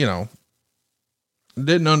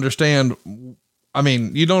 didn't understand. I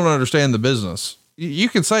mean, you don't understand the business. You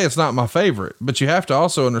can say it's not my favorite, but you have to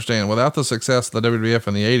also understand without the success of the WWF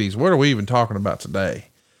in the 80s, what are we even talking about today?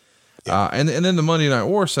 Yeah. And then the Monday Night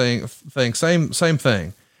War same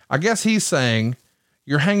thing. I guess he's saying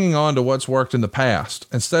you're hanging on to what's worked in the past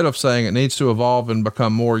instead of saying it needs to evolve and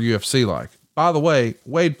become more UFC like. By the way,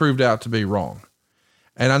 Wade proved out to be wrong.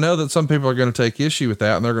 And I know that some people are going to take issue with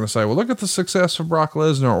that and they're going to say, well, look at the success of Brock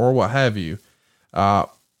Lesnar or what have you. But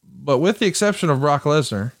with the exception of Brock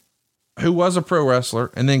Lesnar, who was a pro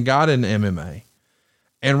wrestler and then got into MMA,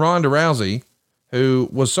 and Ronda Rousey, who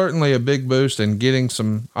was certainly a big boost in getting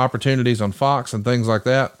some opportunities on Fox and things like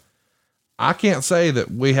that. I can't say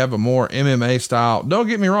that we have a more MMA style. Don't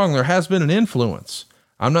get me wrong. There has been an influence.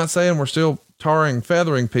 I'm not saying we're still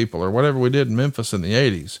feathering people or whatever we did in Memphis in the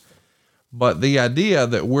 80s, but the idea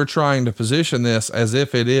that we're trying to position this as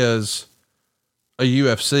if it is a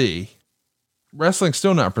UFC, wrestling's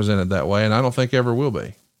still not presented that way. And I don't think ever will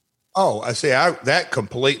be. Oh, I see. That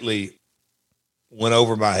completely went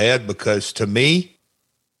over my head because to me,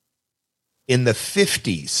 in the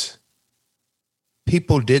 50s,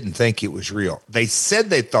 people didn't think it was real. They said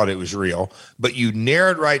they thought it was real, but you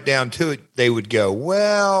narrowed right down to it. They would go,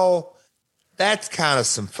 well, that's kind of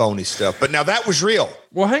some phony stuff, but now that was real.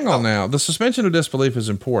 Well, hang on now. The suspension of disbelief is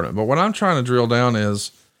important, but what I'm trying to drill down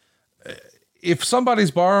is if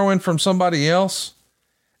somebody's borrowing from somebody else,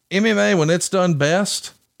 MMA, when it's done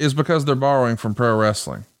best, is because they're borrowing from pro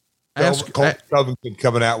wrestling. Colt Covington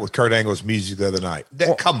coming out with Kurt Angle's music the other night.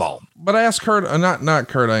 Come on. But ask not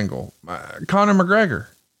Kurt Angle, Conor McGregor.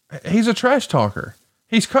 He's a trash talker.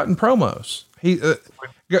 He's cutting promos.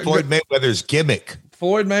 Floyd Mayweather's gimmick.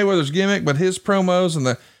 But his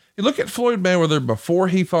promos you look at Floyd Mayweather before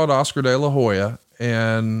he fought Oscar De La Hoya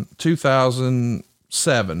in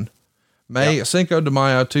 2007, Cinco de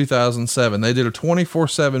Mayo, 2007. They did a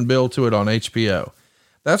 24/7 build to it on HBO.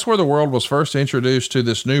 That's where the world was first introduced to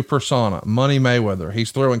this new persona, Money Mayweather.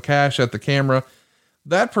 He's throwing cash at the camera.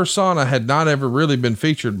 That persona had not ever really been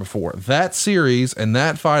featured before. That series and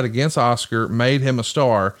that fight against Oscar made him a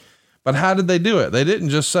star. But how did they do it? They didn't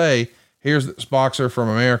just say, here's this boxer from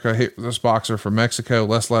America, here's this boxer from Mexico,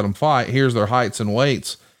 let's let them fight. Here's their heights and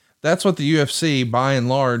weights. That's what the UFC, by and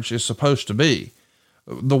large, is supposed to be.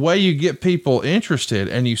 The way you get people interested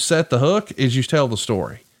and you set the hook is you tell the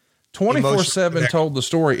story. 24/7 told the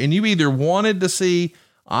story, and you either wanted to see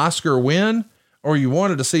Oscar win or you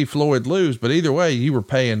wanted to see Floyd lose, but either way you were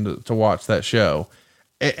paying to watch that show.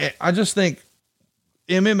 I just think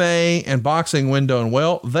MMA and boxing, when done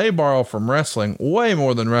well, they borrow from wrestling way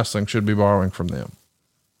more than wrestling should be borrowing from them.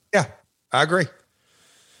 Yeah, I agree.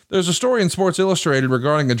 There's a story in Sports Illustrated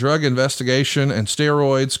regarding a drug investigation and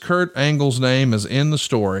steroids. Kurt Angle's name is in the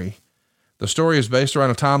story. The story is based around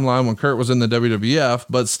a timeline when Kurt was in the WWF,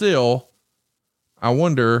 but still, I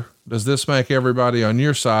wonder, does this make everybody on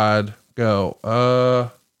your side go,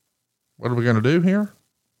 what are we going to do here?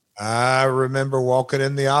 I remember walking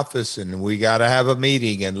in the office and we got to have a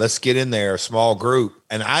meeting and let's get in there, a small group.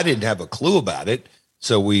 And I didn't have a clue about it.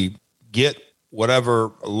 So we get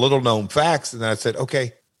whatever little known facts. And then I said,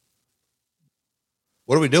 okay,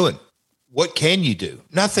 what are we doing? What can you do?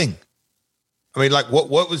 Nothing. I mean, like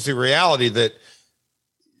what was the reality that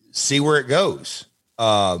see where it goes?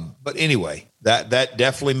 But anyway, that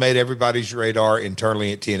definitely made everybody's radar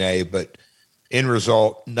internally at TNA, but end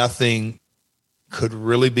result, nothing could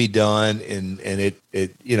really be done. And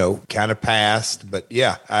it, you know, kind of passed, but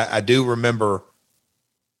yeah, I do remember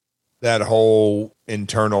that whole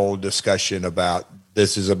internal discussion about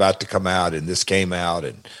this is about to come out and this came out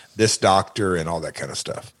and this doctor and all that kind of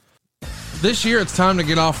stuff. This year, it's time to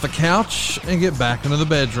get off the couch and get back into the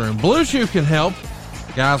bedroom. Blue Chew can help.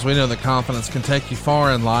 Guys, we know that confidence can take you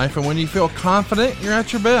far in life, and when you feel confident, you're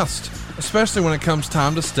at your best, especially when it comes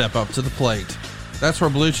time to step up to the plate. That's where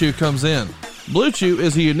Blue Chew comes in. Blue Chew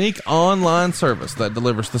is a unique online service that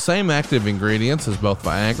delivers the same active ingredients as both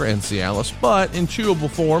Viagra and Cialis, but in chewable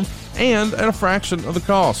form and at a fraction of the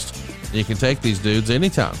cost. You can take these dudes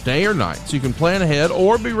anytime, day or night, so you can plan ahead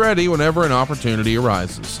or be ready whenever an opportunity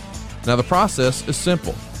arises. Now, the process is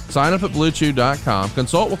simple. Sign up at BlueChew.com,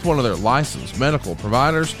 consult with one of their licensed medical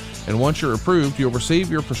providers, and once you're approved, you'll receive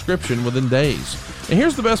your prescription within days. And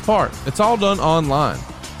here's the best part. It's all done online.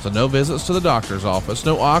 So no visits to the doctor's office,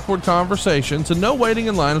 no awkward conversations, and no waiting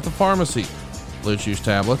in line at the pharmacy. Blue Chew's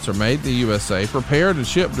tablets are made in the USA, prepared and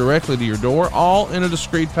shipped directly to your door, all in a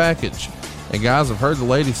discreet package. And guys, I've heard the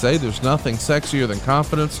ladies say there's nothing sexier than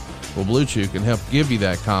confidence. Well, Blue Chew can help give you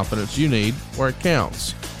that confidence you need where it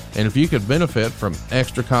counts. And if you could benefit from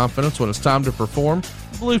extra confidence when it's time to perform,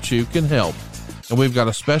 Blue Chew can help. And we've got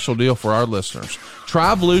a special deal for our listeners.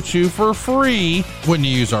 Try Blue Chew for free when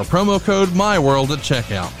you use our promo code MyWorld at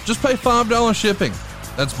checkout. Just pay $5 shipping.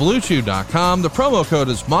 That's BlueChew.com. The promo code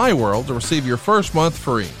is MyWorld to receive your first month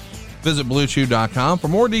free. Visit BlueChew.com for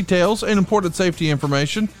more details and important safety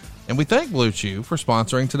information. And we thank Blue Chew for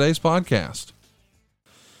sponsoring today's podcast.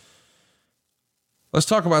 Let's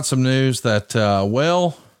talk about some news that,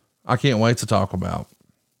 I can't wait to talk about.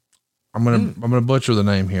 I'm going to butcher the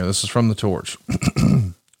name here. This is from the Torch.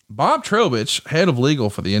 Bob Trowbridge, head of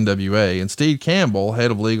legal for the NWA, and Steve Campbell,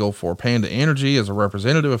 head of legal for Panda Energy as a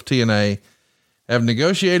representative of TNA, have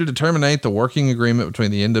negotiated to terminate the working agreement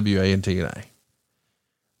between the NWA and TNA.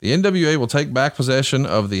 The NWA will take back possession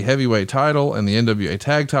of the heavyweight title and the NWA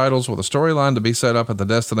tag titles with a storyline to be set up at the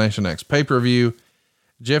Destination X pay-per-view.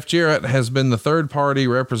 Jeff Jarrett has been the third party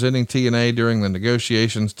representing TNA during the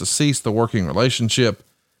negotiations to cease the working relationship.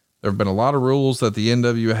 There have been a lot of rules that the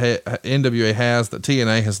NWA has that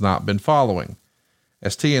TNA has not been following.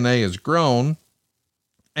 As TNA has grown,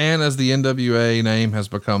 and as the NWA name has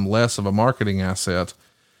become less of a marketing asset,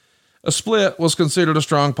 a split was considered a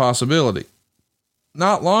strong possibility.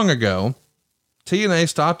 Not long ago, TNA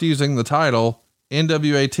stopped using the title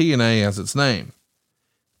NWA TNA as its name.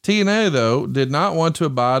 TNA, though, did not want to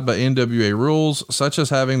abide by NWA rules, such as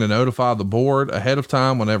having to notify the board ahead of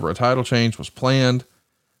time whenever a title change was planned.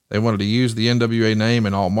 They wanted to use the NWA name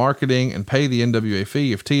in all marketing and pay the NWA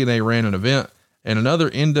fee if TNA ran an event in another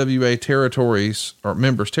NWA territories or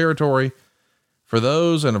members' territory. For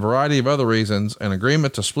those and a variety of other reasons, an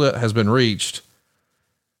agreement to split has been reached.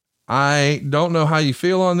 I don't know how you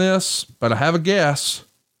feel on this, but I have a guess.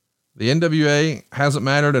 The NWA hasn't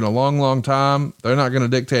mattered in a long, long time. They're not going to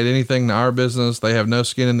dictate anything to our business. They have no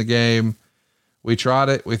skin in the game. We tried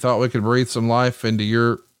it. We thought we could breathe some life into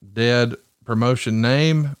your dead promotion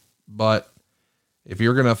name. But if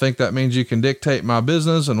you're going to think that means you can dictate my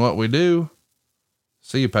business and what we do,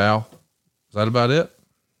 see you, pal. Is that about it?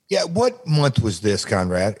 Yeah. What month was this,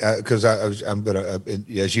 Conrad? Cause I'm going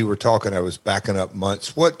to, as you were talking, I was backing up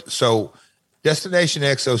months. So Destination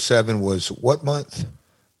X07 was what month?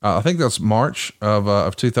 I think that's March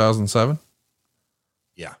of 2007.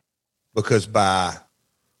 Yeah. Because by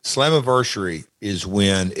Slammiversary is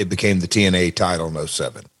when it became the TNA title in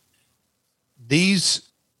 07.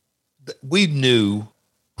 We knew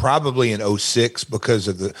probably in 06 because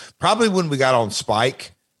of probably when we got on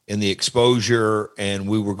Spike and the exposure and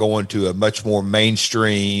we were going to a much more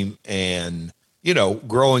mainstream and,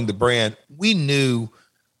 growing the brand, we knew.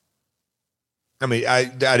 I mean, I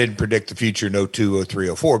didn't predict the future in 02,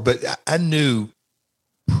 03, 04, but I knew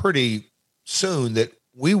pretty soon that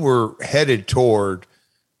we were headed toward,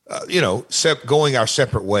 going our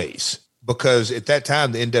separate ways. Because at that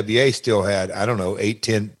time, the NWA still had, 8,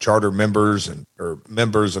 10 charter members and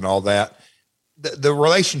all that. the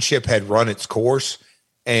relationship had run its course,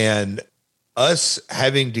 and us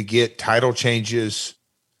having to get title changes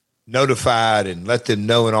notified and let them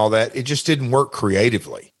know and all that, it just didn't work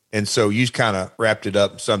creatively. And so you kind of wrapped it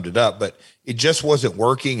up and summed it up, but it just wasn't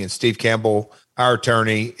working. And Steve Campbell, our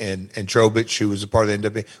attorney, and Trobich, who was a part of the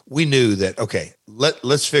NWA, we knew that, okay,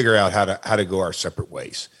 let's figure out how to go our separate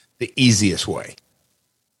ways, the easiest way.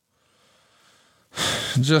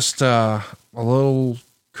 Just a little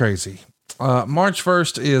crazy. March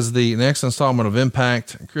 1st is the next installment of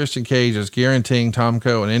Impact. Christian Cage is guaranteeing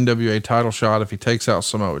Tomko an NWA title shot if he takes out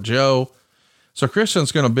Samoa Joe. So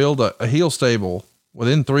Christian's going to build a heel stable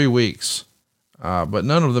within 3 weeks. But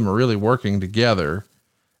none of them are really working together.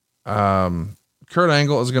 Kurt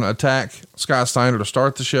Angle is going to attack Scott Steiner to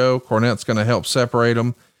start the show. Cornette's going to help separate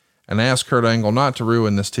them and ask Kurt Angle not to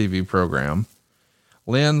ruin this TV program.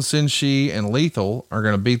 Lynn, Sinshi, and Lethal are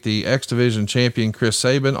going to beat the X Division champion Chris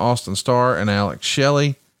Sabin, Austin Starr, and Alex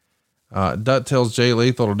Shelley. Dutt tells Jay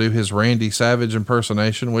Lethal to do his Randy Savage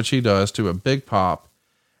impersonation, which he does to a big pop.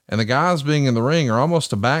 And the guys being in the ring are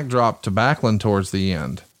almost a backdrop to Backlund towards the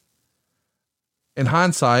end. In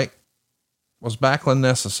hindsight, was Backlund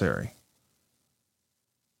necessary?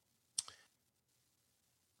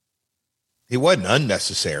 It wasn't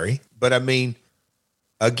unnecessary, but I mean,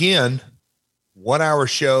 again, 1 hour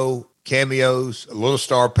show, cameos, a little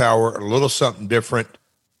star power, a little something different.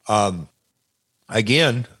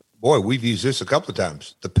 Again, boy, we've used this a couple of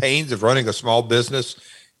times. The pains of running a small business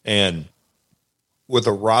and with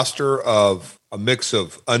a roster of a mix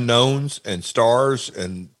of unknowns and stars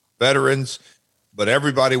and veterans, but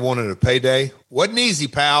everybody wanted a payday. Wasn't easy,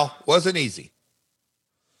 pal. Wasn't easy.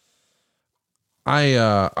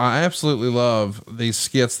 I absolutely love these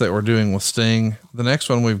skits that we're doing with Sting. The next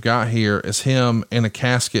one we've got here is him in a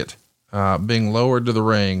casket, being lowered to the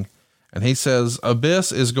ring. And he says,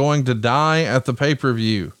 Abyss is going to die at the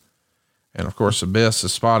pay-per-view. And of course, Abyss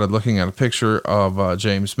is spotted looking at a picture of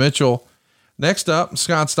James Mitchell. Next up,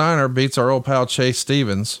 Scott Steiner beats our old pal Chase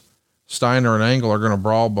Stevens. Steiner and Angle are going to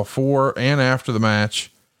brawl before and after the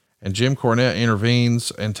match. And Jim Cornette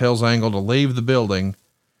intervenes and tells Angle to leave the building.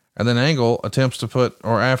 And then Angle attempts to put,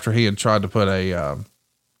 or after he had tried to put a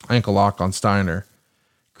ankle lock on Steiner,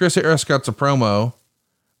 Chris Harris cuts a promo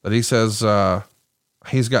that he says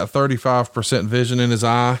he's got 35% vision in his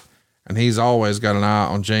eye, and he's always got an eye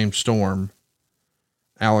on James Storm.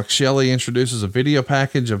 Alex Shelley introduces a video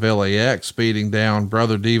package of LAX beating down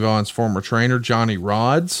Brother Devon's former trainer, Johnny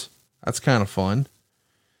Rods. That's kind of fun.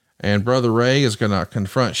 And Brother Ray is going to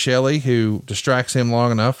confront Shelley, who distracts him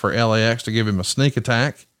long enough for LAX to give him a sneak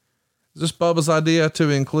attack. Is this Bubba's idea to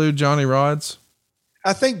include Johnny Rods?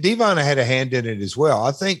 I think Devon had a hand in it as well.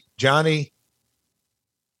 I think Johnny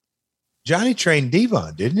trained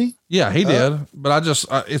Devon, didn't he? Yeah, he did. But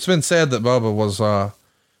it's been said that Bubba was, I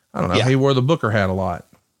don't know. Yeah. He wore the Booker hat a lot.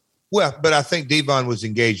 Well, but I think Devon was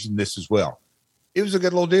engaged in this as well. It was a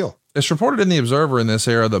good little deal. It's reported in the Observer in this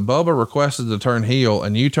era that Bubba requested to turn heel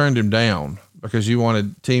and you turned him down because you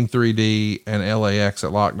wanted Team 3D and LAX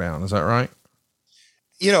at Lockdown. Is that right?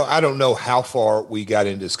 You know, I don't know how far we got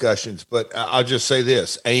in discussions, but I'll just say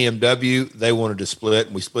this. AMW, they wanted to split,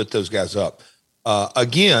 and we split those guys up.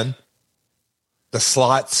 Again, the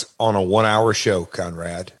slots on a 1 hour show,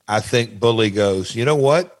 Conrad, I think Bully goes, you know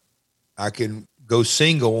what? I can go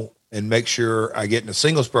single and make sure I get in a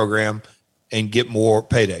singles program and get more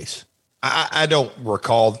paydays. I don't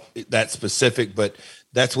recall that specific, but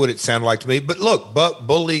that's what it sounded like to me. But look,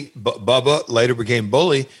 Bubba later became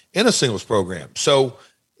Bully in a singles program. So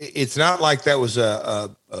it's not like that was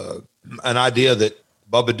an idea that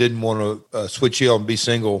Bubba didn't want to switch heel and be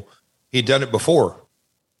single. He'd done it before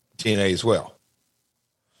TNA as well.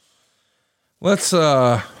 Let's,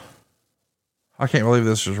 I can't believe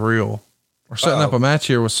this is real. We're setting up a match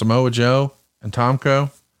here with Samoa Joe and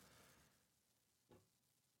Tomko.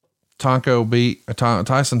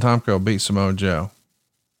 Tyson Tomko beat Samoa Joe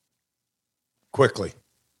quickly.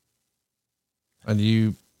 And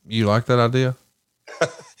you like that idea?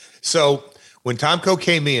 So when Tomko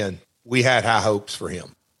came in, we had high hopes for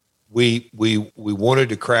him. We wanted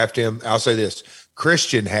to craft him. I'll say this,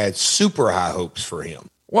 Christian had super high hopes for him.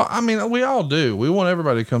 Well, I mean, we all do. We want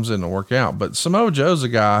everybody who comes in to work out, but Samoa Joe's a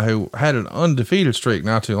guy who had an undefeated streak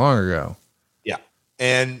not too long ago. Yeah.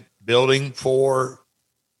 And building for,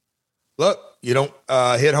 look, you don't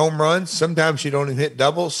hit home runs. Sometimes you don't even hit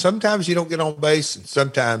doubles. Sometimes you don't get on base, and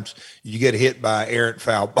sometimes you get hit by an errant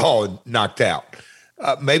foul ball and knocked out.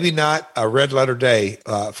 Maybe not a red letter day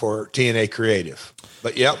for TNA Creative,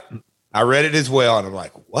 but yep, I read it as well. And I'm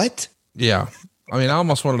like, what? Yeah. I mean, I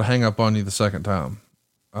almost wanted to hang up on you the second time.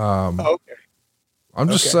 Okay. I'm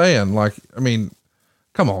just saying, like, I mean,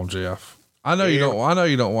 come on, Jeff. I know you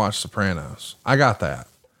don't watch Sopranos. I got that.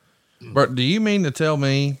 But do you mean to tell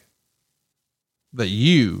me that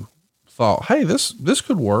you thought, hey, this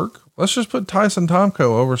could work? Let's just put Tyson Tomko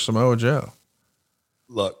over Samoa Joe.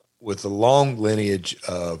 Look, with the long lineage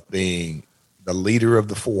of being the leader of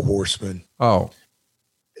the Four Horsemen. Oh,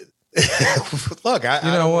 look,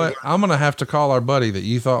 you know what? I'm going to have to call our buddy that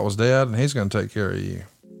you thought was dead, and he's going to take care of you.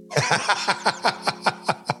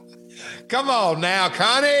 Come on now,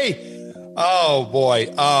 Connie. Oh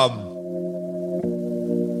boy.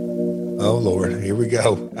 Oh Lord, here we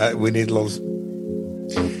go. We need a little.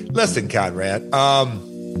 Listen, Conrad.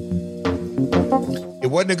 It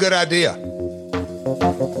wasn't a good idea.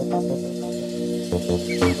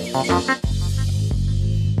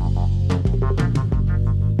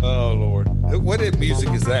 Oh Lord, what music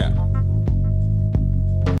is that?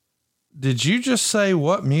 Did you just say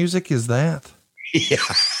what music is that? Yeah.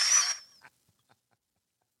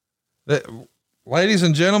 Ladies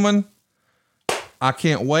and gentlemen, I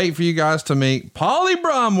can't wait for you guys to meet Polly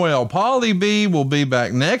Bromwell. Polly B will be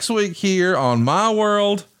back next week here on My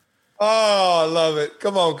World. Oh, I love it.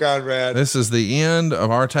 Come on, Conrad. This is the end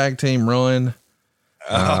of our tag team run.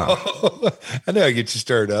 I know I get you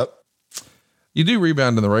stirred up. You do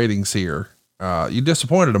rebound in the ratings here. You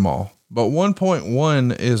disappointed them all, but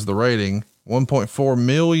 1.1 is the rating, 1.4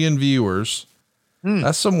 million viewers.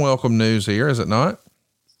 That's some welcome news here, is it not?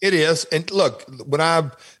 It is. And look, when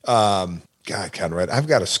God, Conrad, I've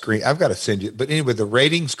got to send you, but anyway, the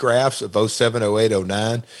ratings graphs of 07, 08,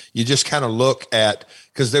 09, you just kind of look at,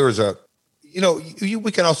 cause there was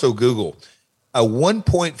we can also Google a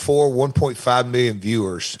 1.4, 1.5 million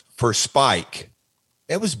viewers for Spike.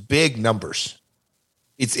 That was big numbers.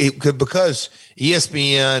 Because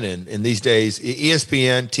ESPN and these days,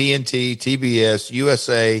 ESPN, TNT, TBS,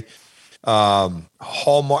 USA,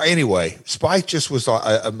 Hallmark. Anyway, Spike just was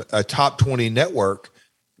a top 20 network.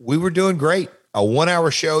 We were doing great. A 1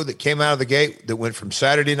 hour show that came out of the gate that went from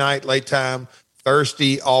Saturday night, late time,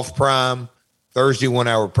 Thursday off prime, Thursday 1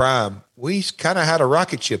 hour prime. We kind of had a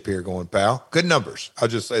rocket ship here going, pal. Good numbers. I'll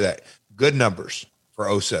just say that. Good numbers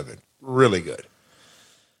for 07. Really good.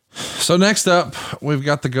 So next up, we've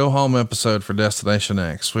got the go home episode for Destination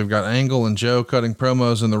X. We've got Angle and Joe cutting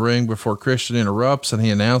promos in the ring before Christian interrupts and he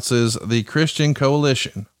announces the Christian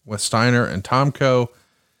Coalition with Steiner and Tomko.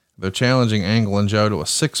 They're challenging Angle and Joe to a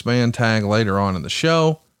 6-man tag later on in the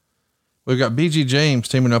show. We've got BG James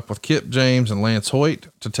teaming up with Kip James and Lance Hoyt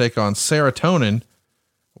to take on Serotonin,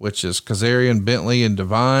 which is Kazarian, Bentley, and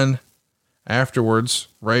Divine. Afterwards,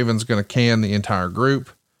 Raven's going to can the entire group.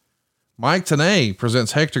 Mike Tenay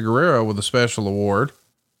presents Hector Guerrero with a special award.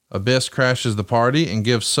 Abyss crashes the party and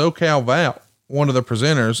gives SoCal Val, one of the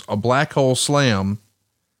presenters, a black hole slam.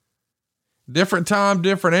 Different time,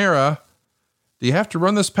 different era. Do you have to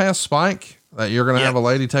run this past Spike that you're going to have a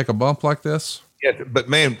lady take a bump like this? Yeah, but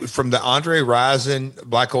man, from the Andre Rison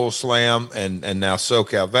black hole slam and now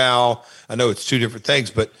SoCal Val, I know it's two different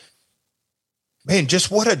things, but man,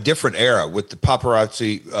 just what a different era with the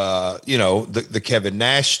paparazzi, the Kevin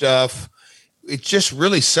Nash stuff. It's just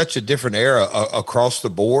really such a different era across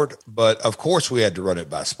the board. But of course we had to run it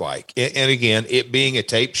by Spike. And again, it being a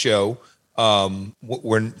tape show,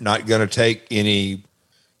 we're not going to take any,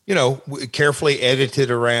 carefully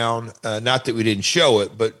edited around, not that we didn't show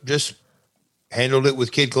it, but just handled it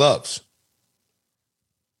with kid gloves.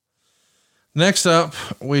 Next up,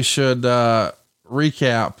 we should,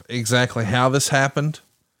 recap exactly how this happened.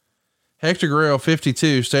 Hector Guerrero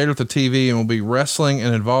 52 stayed with the TV and will be wrestling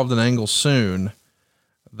and involved in Angle soon.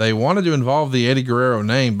 They wanted to involve the Eddie Guerrero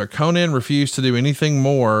name, but Konnan refused to do anything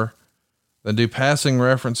more than do passing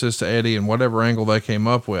references to Eddie in whatever angle they came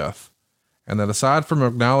up with. And that aside from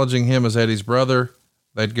acknowledging him as Eddie's brother,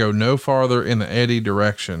 they'd go no farther in the Eddie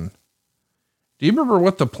direction. Do you remember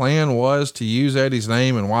what the plan was to use Eddie's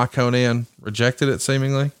name and why Konnan rejected it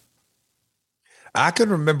seemingly? I can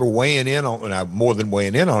remember weighing in on, more than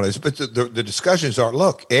weighing in on this, but the discussions are,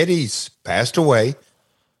 look, Eddie's passed away.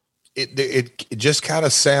 It just kind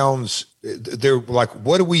of sounds, they're like,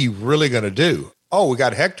 what are we really going to do? Oh, we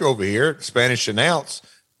got Hector over here, Spanish announce.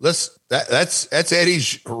 That's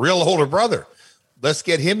Eddie's real older brother. Let's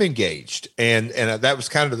get him engaged. And that was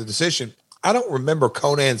kind of the decision. I don't remember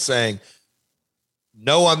Konnan saying,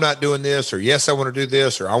 no, I'm not doing this, or yes, I want to do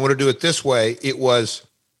this, or I want to do it this way. It was,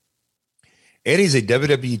 Eddie's a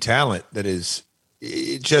WWE talent that is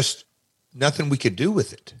just nothing we could do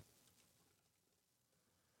with it.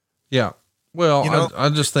 Yeah. Well, I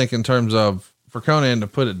just think in terms of for Konnan to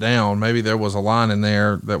put it down, maybe there was a line in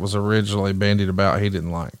there that was originally bandied about he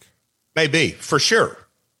didn't like. Maybe, for sure.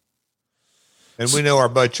 And we know our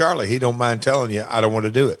bud Charlie, he don't mind telling you, I don't want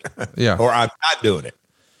to do it. Yeah. Or I'm not doing it.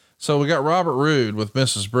 So we got Robert Roode with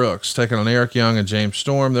Mrs. Brooks taking on Eric Young and James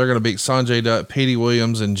Storm. They're going to beat Sanjay Dutt, Petey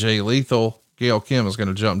Williams, and Jay Lethal. Gail Kim is going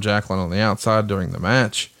to jump Jacqueline on the outside during the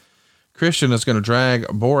match. Christian is going to drag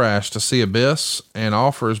Borash to see Abyss and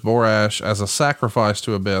offers Borash as a sacrifice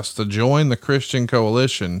to Abyss to join the Christian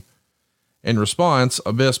coalition. In response,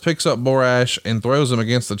 Abyss picks up Borash and throws him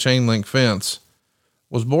against the chain link fence.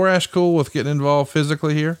 Was Borash cool with getting involved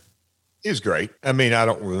physically here? He was great. I mean, I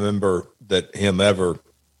don't remember that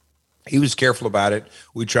he was careful about it.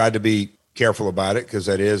 We tried to be careful about it because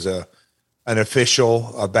that is an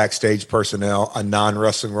official, a backstage personnel, a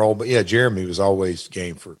non-wrestling role. But yeah, Jeremy was always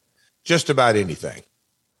game for just about anything.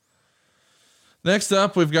 Next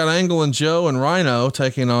up, we've got Angle and Joe and Rhino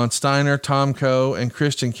taking on Steiner, Tomko, and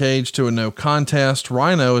Christian Cage to a no contest.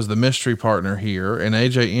 Rhino is the mystery partner here, and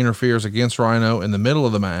AJ interferes against Rhino in the middle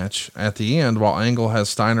of the match. At the end, while Angle has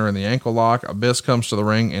Steiner in the ankle lock, Abyss comes to the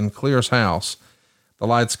ring and clears house. The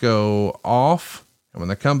lights go off, and when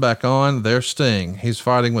they come back on, there's Sting. He's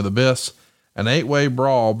fighting with Abyss. An 8-way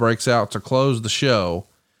brawl breaks out to close the show.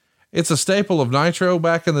 It's a staple of Nitro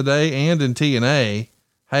back in the day and in TNA.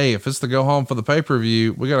 Hey, if it's the go home for the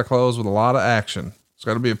pay-per-view, we got to close with a lot of action. It's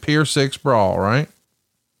got to be a Pier 6 brawl, right?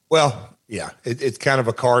 Well, yeah, it's kind of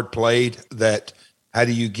a card played that how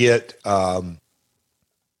do you get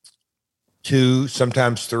 2,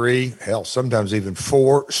 sometimes 3, hell, sometimes even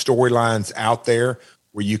 4 storylines out there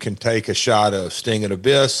where you can take a shot of Sting and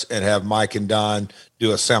Abyss and have Mike and Don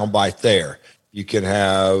do a soundbite there. You can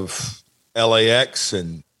have LAX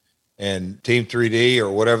and Team 3D or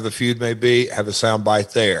whatever the feud may be, have a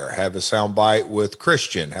soundbite there, have a soundbite with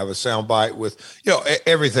Christian, have a soundbite with,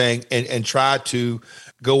 everything, and try to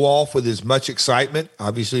go off with as much excitement,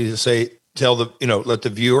 obviously let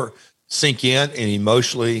the viewer sink in and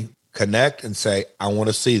emotionally connect and say, I want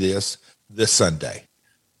to see this Sunday.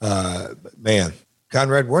 Man,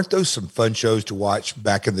 Conrad, weren't those some fun shows to watch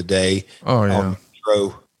back in the day? Oh yeah.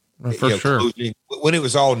 For sure. When it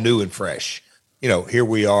was all new and fresh, here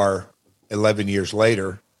we are 11 years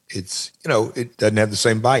later. It's, it doesn't have the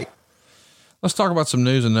same bite. Let's talk about some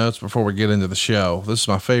news and notes before we get into the show. This is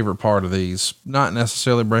my favorite part of these, not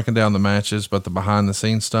necessarily breaking down the matches, but the behind the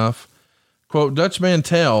scenes stuff. Quote, Dutch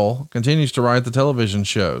Mantell continues to write the television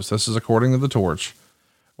shows. This is according to the Torch,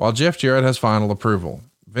 while Jeff Jarrett has final approval.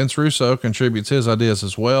 Vince Russo contributes his ideas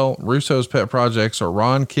as well. Russo's pet projects are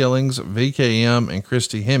Ron Killings, VKM, and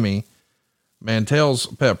Christy Hemme. Mantell's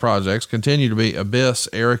pet projects continue to be Abyss,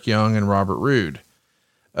 Eric Young, and Robert Roode.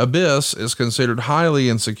 Abyss is considered highly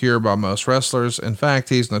insecure by most wrestlers. In fact,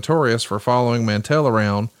 he's notorious for following Mantell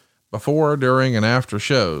around before, during, and after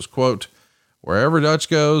shows. Quote, wherever Dutch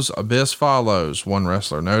goes, Abyss follows, one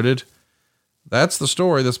wrestler noted. That's the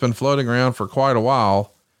story that's been floating around for quite a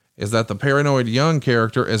while, is that the paranoid Young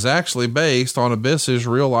character is actually based on Abyss's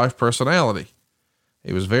real life personality.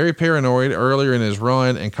 He was very paranoid earlier in his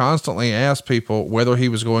run and constantly asked people whether he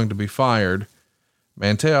was going to be fired.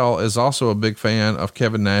 Mantell is also a big fan of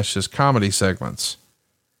Kevin Nash's comedy segments.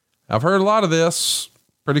 I've heard a lot of this.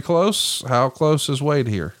 Pretty close. How close is Wade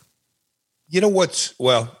here? As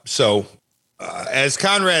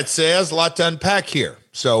Conrad says, a lot to unpack here.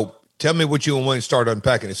 So tell me what you want to start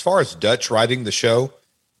unpacking. As far as Dutch writing the show,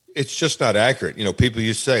 it's just not accurate. People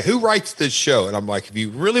used to say, who writes this show? And I'm like, if you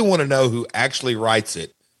really want to know who actually writes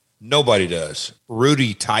it, nobody does.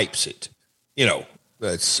 Rudy types it.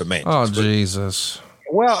 That's semantics. Oh, Jesus.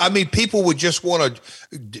 Well, I mean, people would just want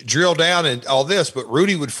to drill down and all this, but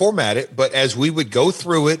Rudy would format it. But as we would go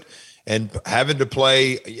through it and having to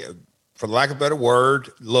play, for lack of a better word,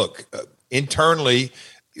 look, internally,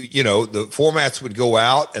 the formats would go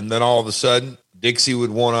out, and then all of a sudden Dixie would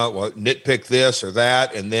want to nitpick this or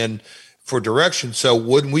that. And then for direction. So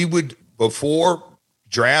when before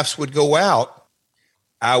drafts would go out,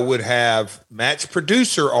 I would have match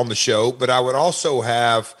producer on the show, but I would also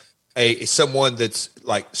have someone that's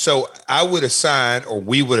like, so I would assign, or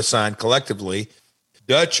we would assign collectively,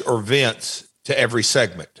 Dutch or Vince to every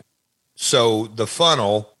segment. So the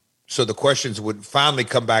funnel, so the questions would finally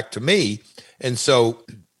come back to me. And so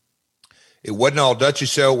it wasn't all Dutch's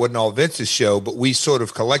show, wasn't all Vince's show, but we sort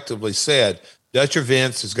of collectively said Dutch or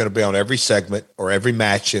Vince is going to be on every segment or every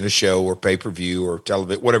match in a show or pay-per-view or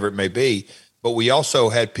television, whatever it may be. But we also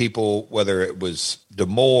had people, whether it was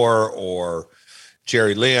D'Amore or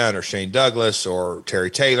Jerry Lynn or Shane Douglas or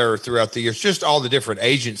Terry Taylor throughout the years, just all the different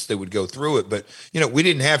agents that would go through it. But, we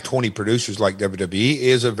didn't have 20 producers like WWE. It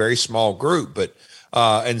is a very small group. But,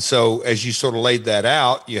 and so as you sort of laid that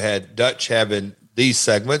out, you had Dutch having these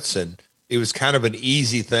segments, and it was kind of an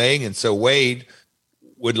easy thing. And so Wade,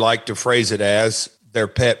 would like to phrase it as their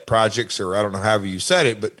pet projects, or I don't know however you said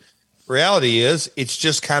it, but reality is it's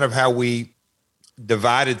just kind of how we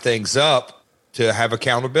divided things up to have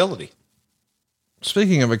accountability.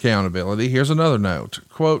 Speaking of accountability, here's another note.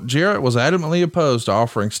 Quote, Jarrett was adamantly opposed to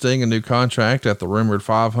offering Sting a new contract at the rumored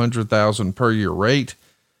 $500,000 per year rate.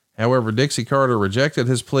 However, Dixie Carter rejected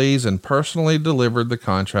his pleas and personally delivered the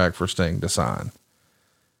contract for Sting to sign.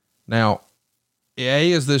 Now,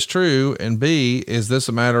 A, is this true? And B, is this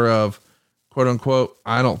a matter of quote unquote,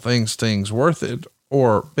 I don't think Sting's worth it,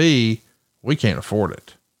 or B, we can't afford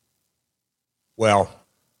it? Well,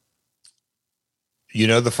 you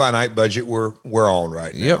know, the finite budget we're on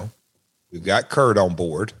right now. Yep. We've got Kurt on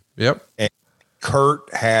board. Yep. And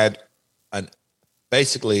Kurt had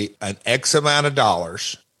basically an X amount of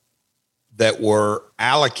dollars that were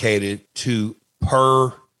allocated to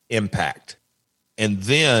per impact. And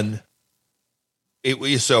then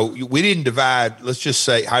so we didn't divide, let's just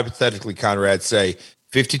say hypothetically, Conrad, say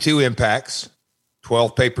 52 impacts,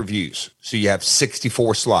 12 pay-per-views. So you have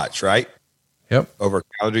 64 slots, right? Yep. Over a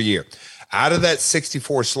calendar year. Out of that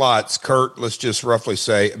 64 slots, Kurt, let's just roughly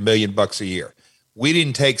say $1 million a year. We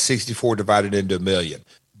didn't take 64 divided into $1 million.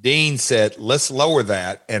 Dean said, let's lower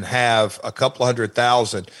that and have a couple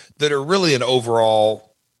 $100,000 that are really an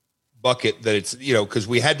overall bucket that it's, you know, because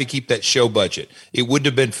we had to keep that show budget. It wouldn't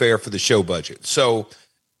have been fair for the show budget. So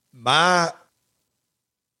my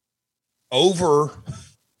over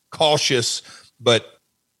cautious, but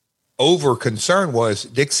over concern was,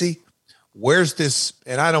 Dixie, where's this?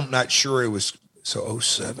 And I'm not sure it was, so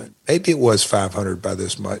 07, maybe it was 500 by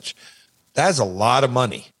this much. That's a lot of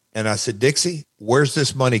money. And I said, Dixie, where's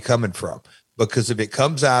this money coming from? Because if it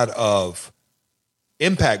comes out of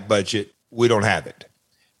impact budget, we don't have it.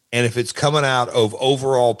 And if it's coming out of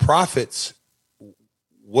overall profits,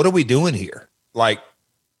 what are we doing here? Like,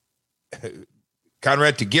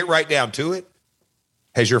 Conrad, to get right down to it,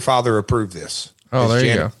 has your father approved this? Oh, there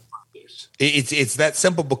you go. It's that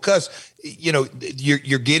simple, because, you know,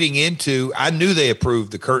 you're getting into, I knew they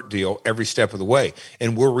approved the Kurt deal every step of the way,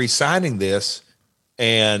 and we're re-signing this.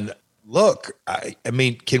 And look, I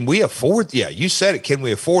mean, can we afford? Yeah, you said it. Can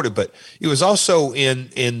we afford it? But it was also in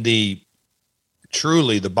the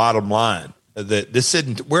truly the bottom line that this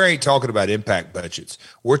isn't, we ain't talking about impact budgets.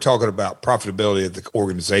 We're talking about profitability of the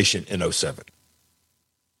organization in 07.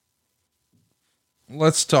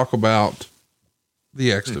 Let's talk about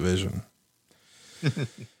the X Division.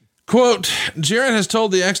 Quote, Jarrett has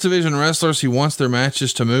told the X Division wrestlers he wants their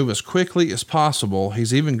matches to move as quickly as possible.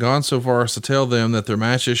 He's even gone so far as to tell them that their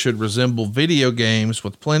matches should resemble video games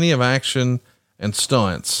with plenty of action and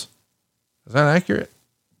stunts. Is that accurate?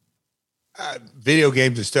 Video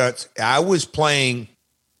games and stunts. I was playing,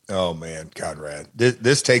 oh man, Conrad,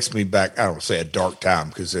 this takes me back. I don't say a dark time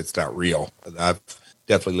because it's not real. I've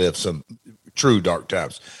definitely lived some true dark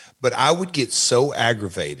times, but I would get so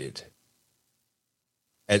aggravated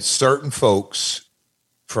at certain folks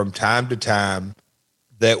from time to time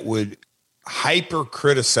that would hyper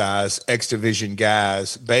criticize X Division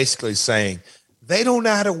guys, basically saying they don't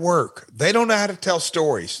know how to work. They don't know how to tell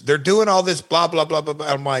stories. They're doing all this blah, blah, blah, blah, blah.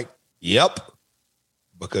 I'm like, yep,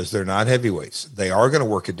 because they're not heavyweights. They are going to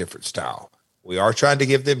work a different style. We are trying to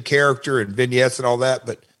give them character and vignettes and all that,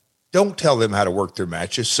 but don't tell them how to work their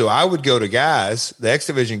matches. So I would go to guys, the X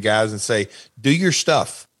Division guys, and say, do your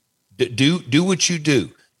stuff. Do what you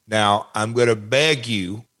do. Now, I'm going to beg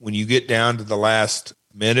you, when you get down to the last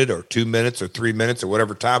minute or 2 minutes or 3 minutes or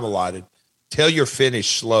whatever time allotted, tell your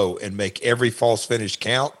finish slow and make every false finish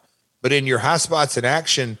count. But in your high spots in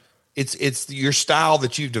action, it's your style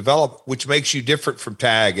that you've developed, which makes you different from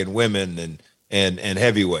tag and women and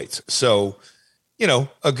heavyweights. So, you know,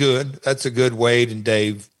 that's a good Wade and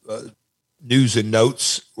Dave news and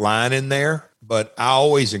notes line in there. But I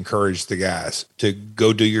always encourage the guys to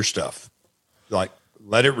go do your stuff. Like,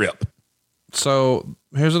 let it rip. So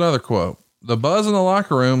here's another quote. The buzz in the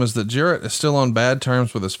locker room is that Jarrett is still on bad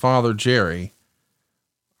terms with his father, Jerry.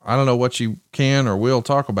 I don't know what you can or will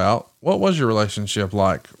talk about. What was your relationship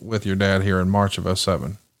like with your dad here in March of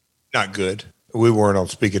 07? Not good. We weren't on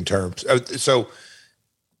speaking terms. So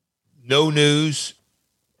no news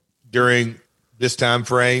during this time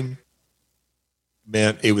frame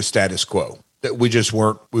meant it was status quo. That we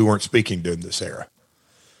weren't speaking during this era.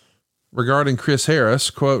 Regarding Chris Harris,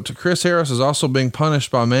 quote, Chris Harris is also being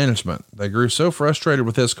punished by management. They grew so frustrated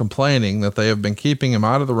with his complaining that they have been keeping him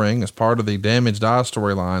out of the ring as part of the Damaged Eye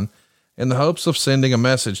storyline in the hopes of sending a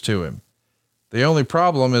message to him. The only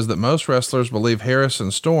problem is that most wrestlers believe Harris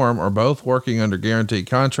and Storm are both working under guaranteed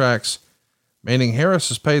contracts, meaning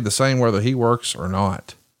Harris is paid the same whether he works or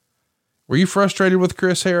not. Were you frustrated with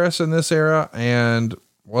Chris Harris in this era? And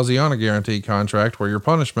was he on a guaranteed contract where your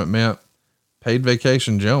punishment meant paid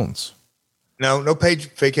vacation Jones? No paid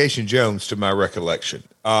vacation Jones to my recollection.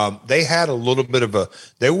 They had a little bit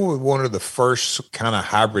of they were one of the first kind of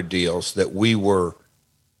hybrid deals that we were,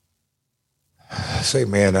 say,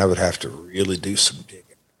 man, I would have to really do some digging.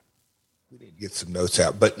 We need to get some notes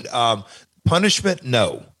out, but punishment,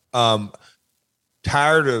 no.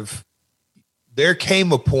 Tired of, there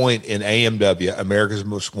came a point in AMW, America's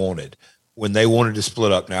Most Wanted, when they wanted to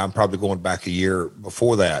split up. Now I'm probably going back a year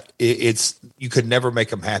before that. You could never make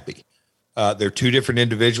them happy. They're two different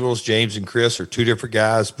individuals. James and Chris are two different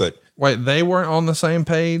guys, but wait, they weren't on the same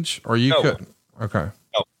page, or you couldn't? Okay.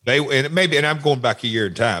 No, and I'm going back a year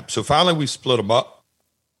in time. So finally we split them up,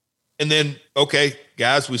 and then, okay,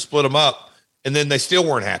 guys, we split them up, and then they still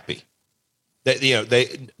weren't happy.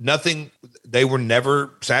 They were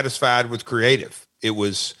never satisfied with creative. It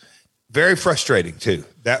was very frustrating too.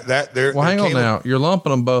 Hang on now. You're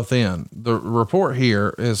lumping them both in. The report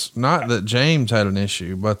here is not that James had an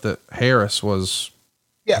issue, but that Harris was.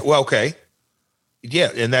 Yeah. Well, okay.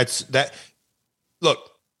 Yeah. And that's that.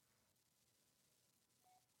 Look,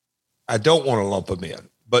 I don't want to lump him in,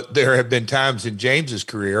 but there have been times in James's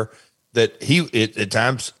career that at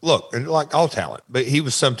times, look, and like all talent, but he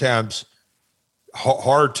was sometimes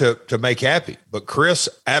hard to make happy. But Chris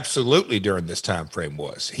absolutely during this time frame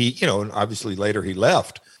was. And obviously later he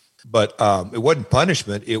left, but it wasn't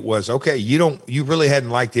punishment. It was, okay, you really hadn't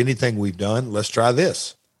liked anything we've done. Let's try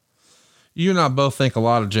this. You and I both think a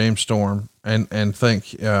lot of James Storm and think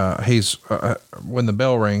he's when the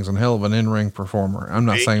bell rings, and hell of an in-ring performer. I'm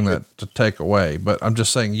not saying that to take away, but I'm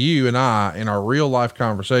just saying you and I, in our real life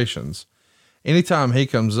conversations, anytime he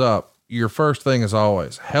comes up, your first thing is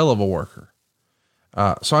always hell of a worker.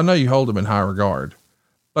 So I know you hold him in high regard,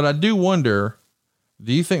 but I do wonder,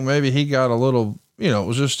 do you think maybe he got a little, it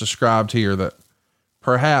was just described here that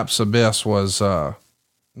perhaps Abyss was,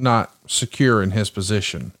 not secure in his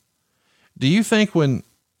position. Do you think when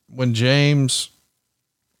James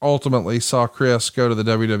ultimately saw Chris go to the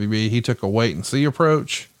WWE, he took a wait and see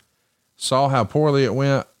approach, saw how poorly it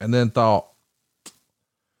went, and then thought,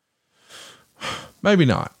 maybe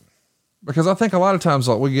not? Because I think a lot of times,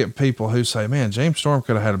 like, we get people who say, man, James Storm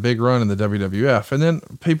could have had a big run in the WWF. And then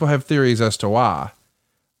people have theories as to why.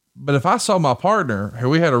 But if I saw my partner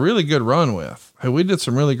who we had a really good run with, who we did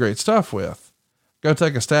some really great stuff with, go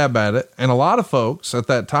take a stab at it. And a lot of folks at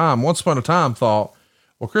that time, once upon a time, thought,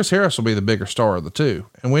 well, Chris Harris will be the bigger star of the two.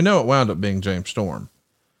 And we know it wound up being James Storm.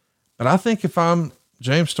 But I think if I'm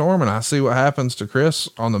James Storm and I see what happens to Chris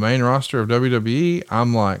on the main roster of WWE,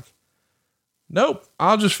 I'm like, nope,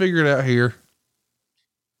 I'll just figure it out here.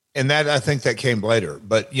 And that, I think that came later,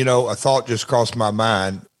 but a thought just crossed my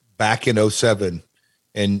mind back in 2007,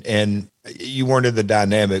 and you weren't in the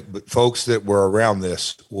dynamic, but folks that were around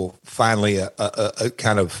this will finally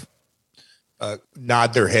kind of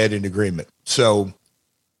nod their head in agreement. So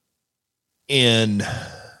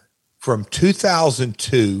from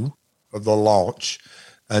 2002 of the launch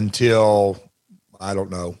until, I don't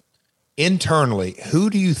know, internally, who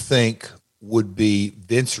do you think would be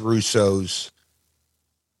Vince Russo's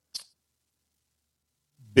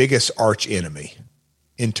biggest arch enemy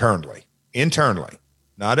internally,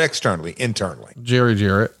 not externally, internally? Jerry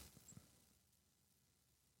Jarrett.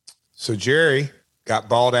 So Jerry got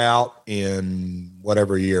bought out in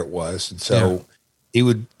whatever year it was. And so he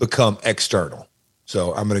would become external.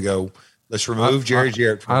 So I'm going to go, let's remove Jerry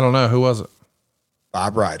Jarrett. I don't know. Who was it?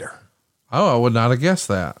 Bob Ryder. Oh, I would not have guessed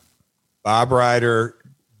that. Bob Ryder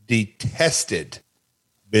detested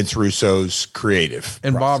Vince Russo's creative.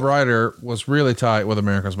 And process. Bob Ryder was really tight with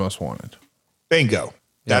America's Most Wanted. Bingo.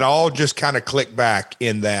 Yeah. That all just kind of clicked back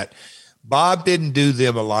in that Bob didn't do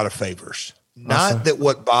them a lot of favors. Not that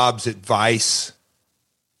what Bob's advice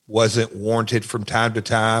wasn't warranted from time to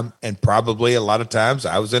time. And probably a lot of times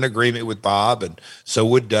I was in agreement with Bob, and so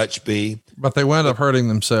would Dutch be. But they wound up hurting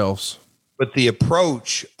themselves. But the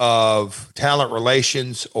approach of talent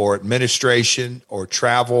relations or administration or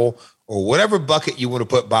travel or whatever bucket you want to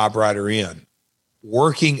put Bob Ryder in,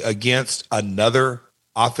 working against another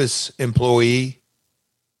office employee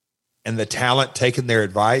and the talent taking their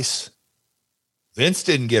advice, Vince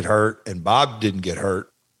didn't get hurt and Bob didn't get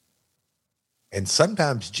hurt. And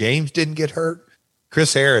sometimes James didn't get hurt.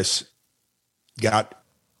 Chris Harris got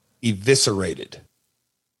eviscerated.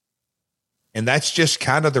 And that's just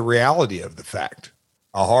kind of the reality of the fact.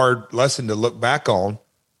 A hard lesson to look back on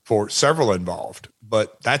for several involved,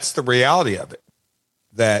 but that's the reality of it,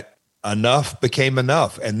 that enough became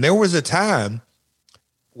enough. And there was a time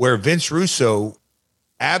where Vince Russo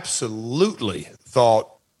absolutely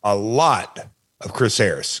thought a lot of Chris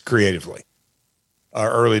Harris creatively.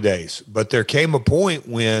 early days. But there came a point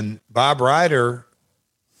when Bob Ryder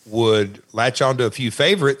would latch onto a few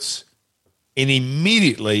favorites, and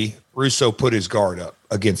immediately Russo put his guard up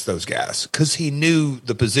against those guys because he knew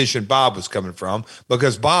the position Bob was coming from.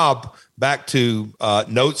 Because Bob, back to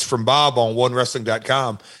notes from Bob on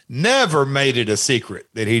OneWrestling.com, never made it a secret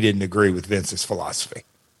that he didn't agree with Vince's philosophy.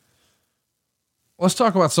 Let's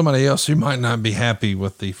talk about somebody else who might not be happy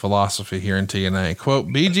with the philosophy here in TNA. Quote,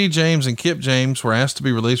 BG James and Kip James were asked to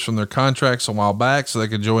be released from their contracts a while back so they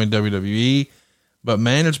could join WWE, but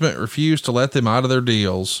management refused to let them out of their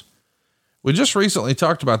deals. We just recently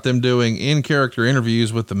talked about them doing in-character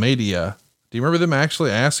interviews with the media. Do you remember them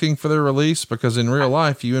actually asking for their release? Because in real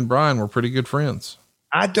life, you and Brian were pretty good friends.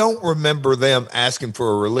 I don't remember them asking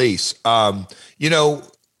for a release.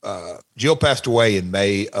 Jill passed away in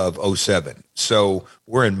May of 2007. So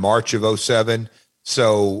we're in March of 2007.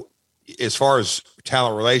 So as far as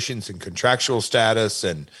talent relations and contractual status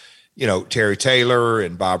and, Terry Taylor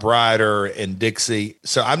and Bob Ryder and Dixie.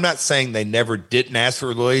 So I'm not saying they never didn't ask for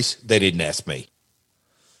a release. They didn't ask me.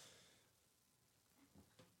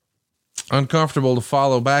 Uncomfortable to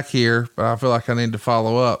follow back here, but I feel like I need to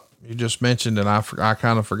follow up. You just mentioned, and I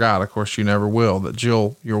kind of forgot, of course you never will, that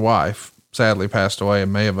Jill, your wife, sadly passed away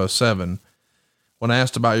in May of 2007. When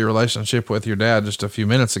asked about your relationship with your dad just a few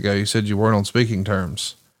minutes ago, you said you weren't on speaking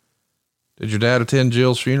terms. Did your dad attend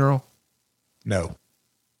Jill's funeral? No.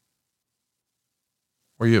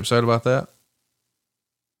 Were you upset about that?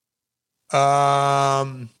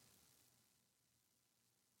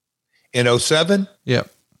 In 2007?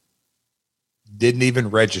 Yep. Didn't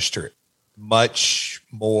even register it. Much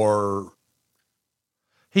more.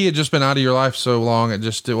 He had just been out of your life so long, it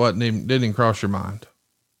didn't even cross your mind.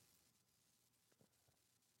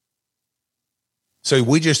 So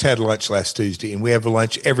we just had lunch last Tuesday, and we have a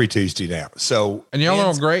lunch every Tuesday now. So, and y'all are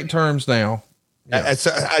on great terms now. Yeah.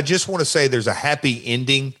 I just want to say there's a happy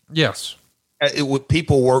ending. Yes.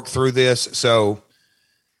 People work through this. So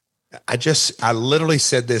I literally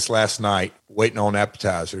said this last night, waiting on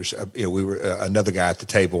appetizers. We were another guy at the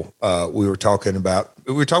table. We were talking about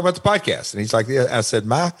the podcast, and he's like, yeah, I said,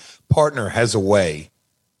 my partner has a way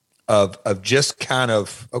of just kind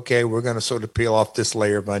of, okay, we're going to sort of peel off this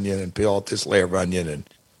layer of onion and peel off this layer of onion and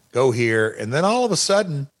go here. And then all of a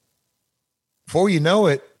sudden, before you know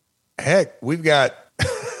it, heck, we've got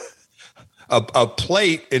a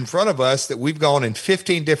plate in front of us that we've gone in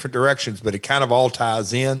 15 different directions, but it kind of all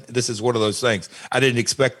ties in. This is one of those things. I didn't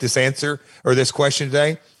expect this answer or this question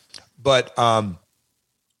today, but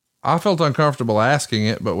I felt uncomfortable asking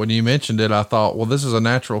it, but when you mentioned it, I thought, well, this is a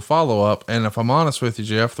natural follow-up. And if I'm honest with you,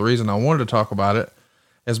 Jeff, the reason I wanted to talk about it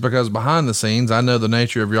is because behind the scenes, I know the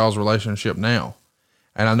nature of y'all's relationship now.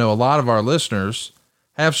 And I know a lot of our listeners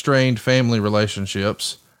have strained family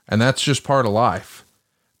relationships, and that's just part of life.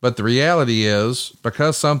 But the reality is,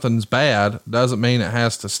 because something's bad doesn't mean it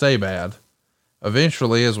has to stay bad.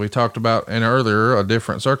 Eventually, as we talked about in earlier, a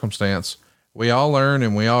different circumstance, we all learn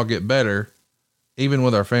and we all get better, even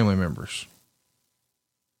with our family members.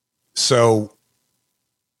 So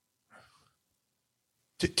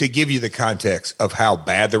to give you the context of how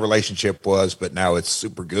bad the relationship was, but now it's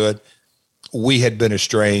super good. We had been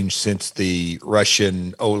estranged since the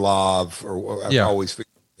Russian Olav, or I've always,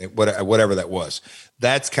 whatever that was.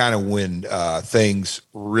 That's kind of when things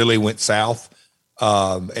really went south.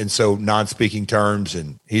 And so non-speaking terms,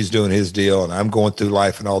 and he's doing his deal and I'm going through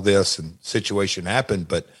life and all this, and situation happened.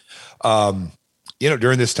 But,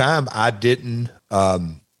 during this time I didn't,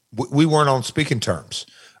 we weren't on speaking terms.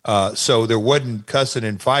 So there wasn't cussing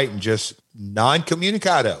and fighting, just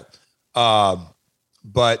non-communicado.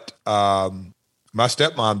 But my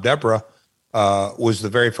stepmom, Deborah, was the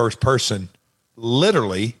very first person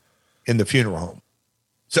literally in the funeral home.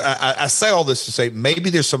 So I say all this to say, maybe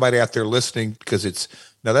there's somebody out there listening, because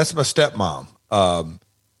that's my stepmom.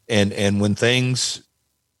 And when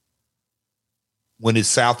as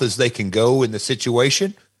south as they can go in the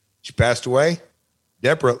situation, she passed away.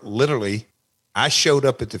 Deborah, literally, I showed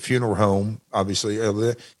up at the funeral home.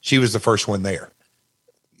 Obviously, she was the first one there.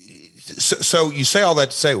 So you say all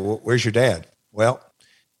that to say, well, where's your dad? Well,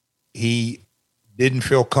 he didn't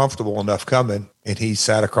feel comfortable enough coming, and he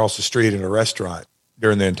sat across the street in a restaurant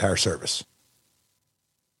during the entire service.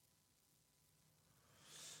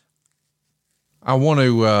 I want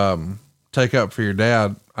to take up for your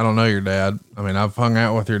dad. I don't know your dad. I mean, I've hung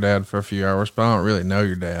out with your dad for a few hours, but I don't really know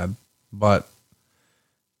your dad. But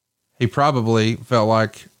he probably felt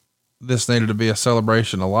like this needed to be a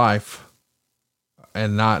celebration of life,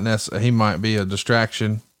 and not necessarily, he might be a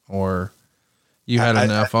distraction, or you had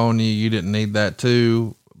enough on you. You didn't need that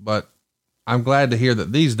too. But I'm glad to hear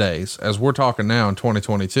that these days, as we're talking now in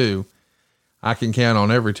 2022, I can count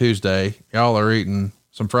on every Tuesday, y'all are eating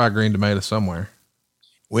some fried green tomatoes somewhere.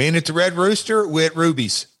 We ain't at the Red Rooster, we at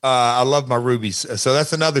Ruby's. I love my Ruby's. So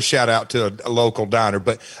that's another shout out to a local diner.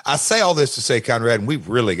 But I say all this to say, Conrad, and we've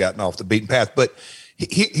really gotten off the beaten path, but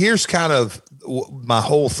here's kind of my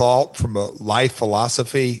whole thought from a life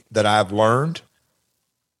philosophy that I've learned.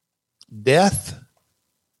 Death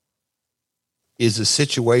is a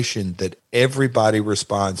situation that everybody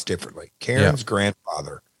responds differently. Karen's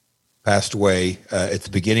grandfather passed away at the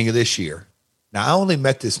beginning of this year. Now, I only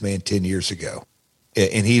met this man 10 years ago,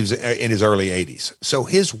 and he was in his early 80s. So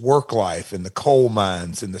his work life and the coal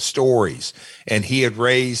mines and the stories, and he had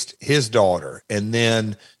raised his daughter, and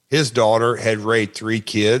then his daughter had raised 3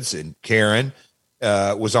 kids, and Karen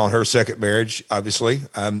was on her second marriage, obviously,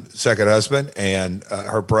 second husband, and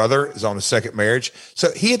her brother is on a second marriage.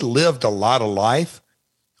 So he had lived a lot of life,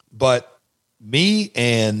 but me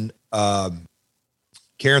and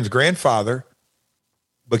Karen's grandfather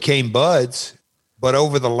became buds. But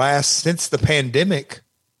over the since the pandemic,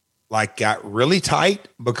 like got really tight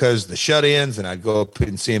because the shut-ins, and I'd go up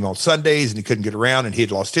and see him on Sundays and he couldn't get around, and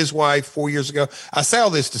he'd lost his wife 4 years ago. I say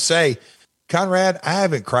all this to say, Conrad, I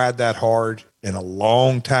haven't cried that hard in a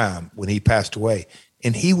long time when he passed away.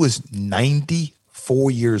 And he was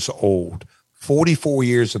 94 years old, 44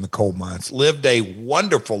 years in the coal mines, lived a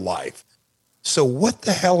wonderful life. So what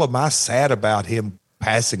the hell am I sad about him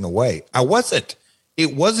passing away? I wasn't.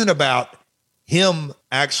 It wasn't about him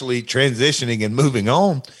actually transitioning and moving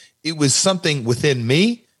on. It was something within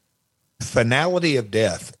me, finality of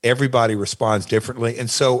death. Everybody responds differently. And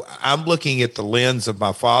so I'm looking at the lens of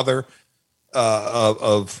my father,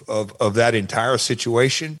 of that entire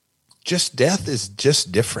situation. Just death is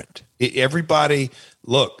just different. Everybody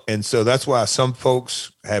look. And so that's why some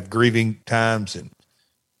folks have grieving times. And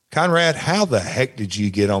Conrad, how the heck did you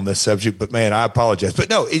get on this subject? But man, I apologize. But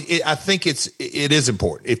no, I think it is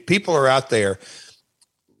important. If people are out there,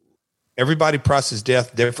 everybody processes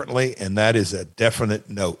death differently. And that is a definite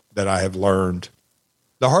note that I have learned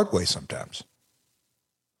the hard way sometimes.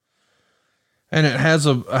 And it has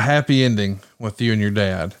a happy ending with you and your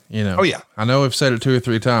dad, you know. Oh yeah. I know I've said it 2 or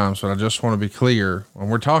 3 times, but I just want to be clear when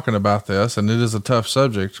we're talking about this, and it is a tough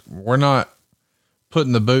subject. We're not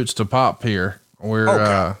putting the boots to pop here.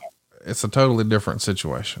 We're, it's a totally different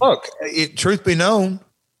situation. Look, truth be known,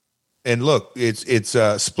 and look, it's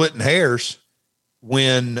splitting hairs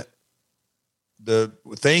when the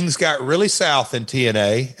things got really south in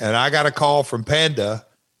TNA, and I got a call from Panda,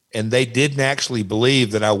 and they didn't actually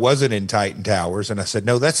believe that I wasn't in Titan Towers. And I said,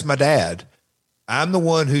 no, that's my dad. I'm the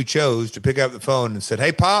one who chose to pick up the phone and said,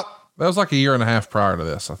 hey, Pop. That was like a year and a half prior to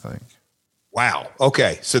this, I think. Wow.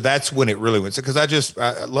 Okay. So that's when it really went. Because I just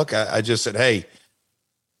said, hey,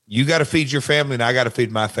 you got to feed your family and I got to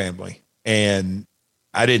feed my family. And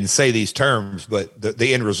I didn't say these terms, but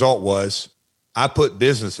the end result was I put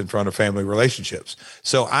business in front of family relationships.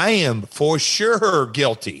 So I am for sure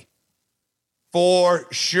guilty. For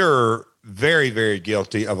sure, very, very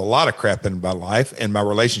guilty of a lot of crap in my life and my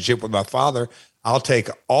relationship with my father. I'll take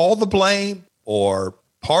all the blame or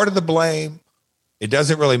part of the blame. It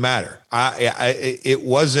doesn't really matter. He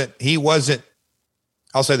wasn't,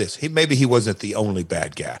 I'll say this. Maybe he wasn't the only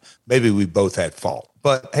bad guy. Maybe we both had fault,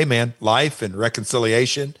 but hey man, life and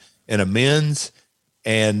reconciliation and amends.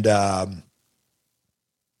 And,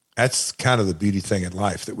 that's kind of the beauty thing in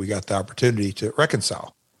life, that we got the opportunity to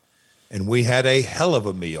reconcile. And we had a hell of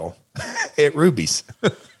a meal at Ruby's.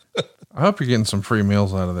 I hope you're getting some free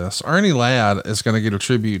meals out of this. Ernie Ladd is going to get a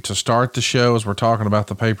tribute to start the show as we're talking about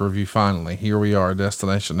the pay-per-view. Finally, here we are,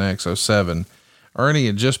 Destination X07. Ernie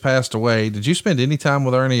had just passed away. Did you spend any time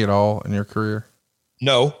with Ernie at all in your career?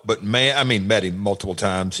 No, but man, met him multiple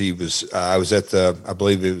times. He was, I was at I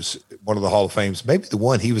believe it was one of the Hall of Fames, maybe the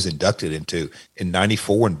one he was inducted into in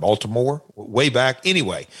 94 in Baltimore, way back.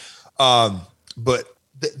 Anyway. But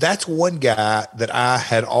that's one guy that I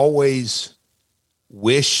had always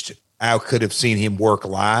wished I could have seen him work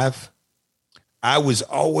live. I was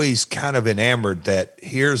always kind of enamored that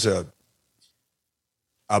here's a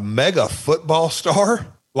mega football star,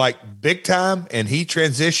 like big time, and he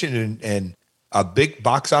transitioned and a big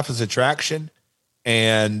box office attraction,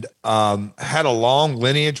 and had a long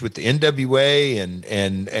lineage with the NWA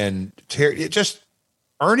and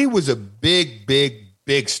Ernie was a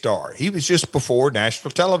big star. He was just before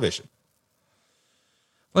national television.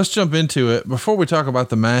 Let's jump into it. Before we talk about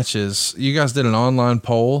the matches, you guys did an online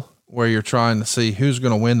poll where you're trying to see who's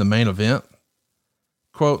going to win the main event.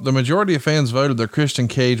 Quote, the majority of fans voted that Christian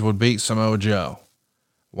Cage would beat Samoa Joe.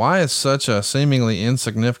 Why is such a seemingly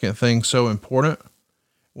insignificant thing so important?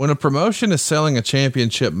 When a promotion is selling a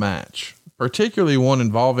championship match, particularly one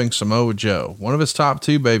involving Samoa Joe, one of his top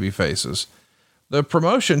 2 baby faces, the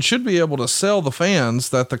promotion should be able to sell the fans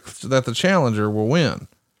that the challenger will win.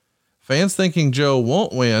 Fans thinking Joe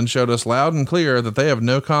won't win showed us loud and clear that they have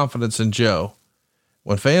no confidence in Joe.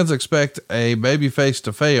 When fans expect a babyface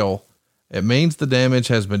to fail, it means the damage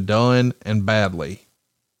has been done and badly.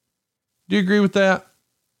 Do you agree with that?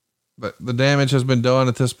 But the damage has been done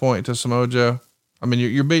at this point to Samoa Joe? I mean,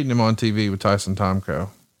 you're beating him on TV with Tyson Tomko.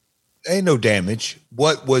 Ain't no damage.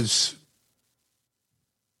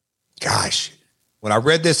 Gosh, when I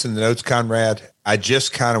read this in the notes, Conrad, I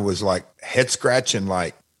just kind of was like head scratching,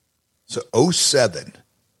 like, so 07,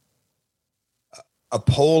 a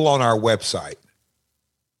poll on our website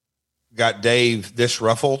got Dave this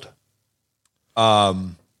ruffled. Or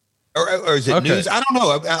is it news? I don't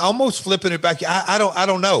know. I almost flipping it back. I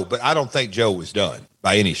don't know, but I don't think Joe was done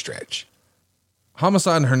by any stretch.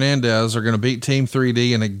 Homicide and Hernandez are going to beat Team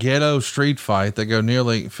 3D in a ghetto street fight that go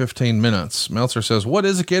nearly 15 minutes. Meltzer says, what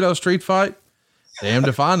is a ghetto street fight? Damned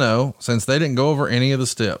if I know, since they didn't go over any of the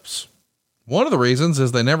steps. One of the reasons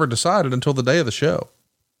is they never decided until the day of the show.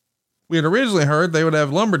 We had originally heard they would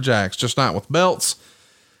have lumberjacks, just not with belts,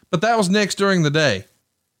 but that was next during the day.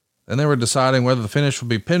 Then they were deciding whether the finish would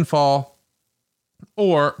be pinfall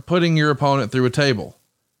or putting your opponent through a table.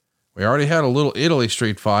 We already had a little Italy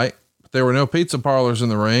street fight, but there were no pizza parlors in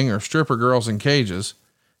the ring or stripper girls in cages.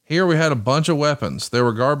 Here we had a bunch of weapons. There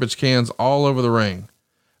were garbage cans all over the ring.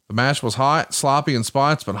 The match was hot, sloppy in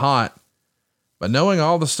spots, but hot. But knowing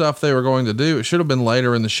all the stuff they were going to do, it should have been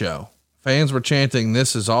later in the show. Fans were chanting,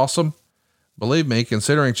 "This is awesome." Believe me,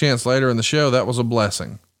 considering chants later in the show, that was a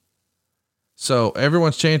blessing. So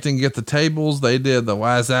everyone's chanting, "Get the tables." They did the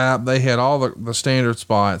wise up. They had all the standard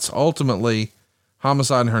spots. Ultimately,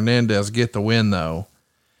 Homicide and Hernandez get the win though.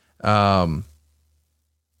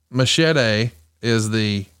 Machete is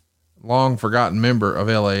the long forgotten member of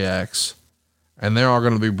LAX, and they're all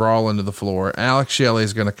going to be brawling to the floor. Alex Shelley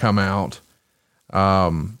is going to come out.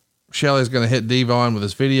 Shelley's going to hit Devon with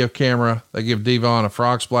his video camera. They give Devon a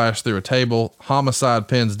frog splash through a table. Homicide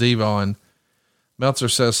pins Devon. Meltzer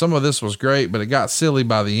says some of this was great, but it got silly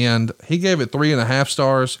by the end. He gave it 3.5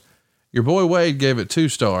 stars. Your boy Wade gave it 2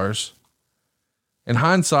 stars. In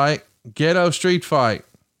hindsight, ghetto street fight.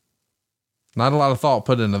 Not a lot of thought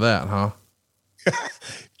put into that, huh?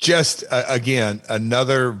 Just again,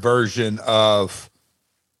 another version of,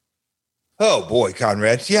 oh boy,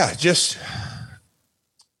 Conrad. Yeah. Just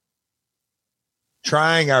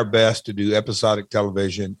trying our best to do episodic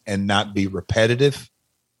television and not be repetitive.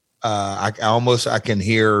 I can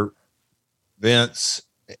hear Vince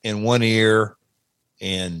in one ear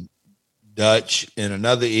and Dutch in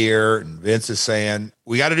another ear. And Vince is saying,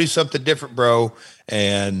 we got to do something different, bro.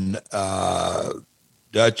 And,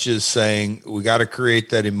 Dutch is saying, we got to create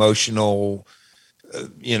that emotional,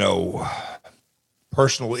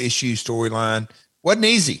 personal issue storyline. Wasn't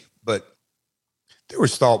easy, but there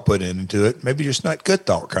was thought put into it. Maybe just not good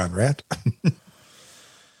thought, Conrad.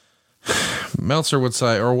 Meltzer would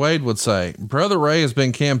say, or Wade would say, Brother Ray has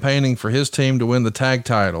been campaigning for his team to win the tag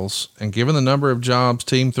titles. And given the number of jobs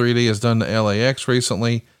Team 3D has done to LAX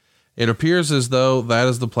recently, it appears as though that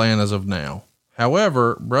is the plan as of now.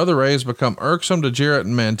 However, Brother Ray has become irksome to Jarrett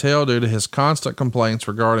and Mantell due to his constant complaints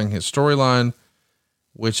regarding his storyline,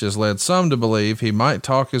 which has led some to believe he might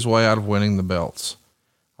talk his way out of winning the belts.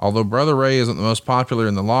 Although Brother Ray isn't the most popular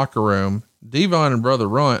in the locker room, Devon and Brother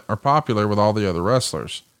Runt are popular with all the other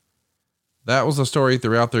wrestlers. That was the story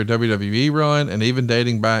throughout their WWE run and even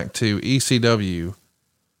dating back to ECW.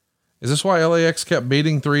 Is this why LAX kept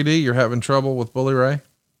beating 3D? You're having trouble with Bully Ray?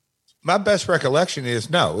 My best recollection is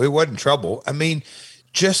no, it wasn't trouble. I mean,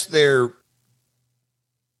 just when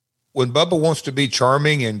Bubba wants to be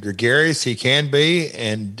charming and gregarious, he can be,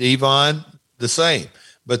 and Devon the same.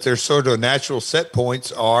 But there's sort of natural set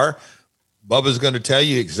points are Bubba's going to tell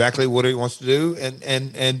you exactly what he wants to do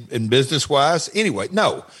and business wise. Anyway,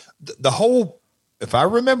 no, the whole, if I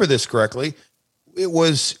remember this correctly, it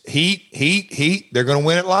was heat. They're going to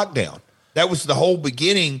win at lockdown. That was the whole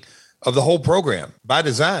beginning of the whole program by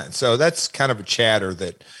design. So that's kind of a chatter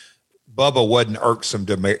that Bubba wasn't irksome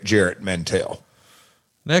to Jarrett Mantell.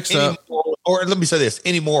 Next up, or let me say this,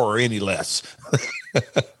 any more or any less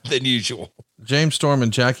than usual. James Storm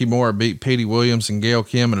and Jackie Moore beat Petey Williams and Gail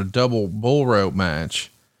Kim in a double bull rope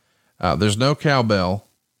match. There's no cowbell.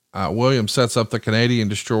 Williams sets up the Canadian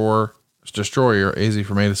destroyer, easy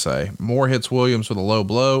for me to say. Moore hits Williams with a low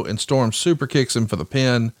blow and Storm super kicks him for the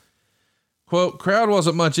pin. Quote, crowd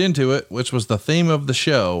wasn't much into it, which was the theme of the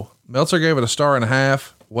show. Meltzer gave it 1.5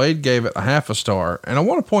 stars. Wade gave it 0.5 stars. And I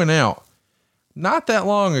want to point out, not that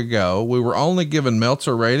long ago, we were only given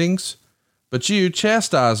Meltzer ratings, but you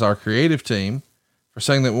chastised our creative team for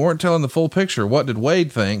saying that we weren't telling the full picture. What did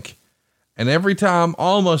Wade think? And every time,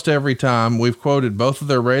 almost every time we've quoted both of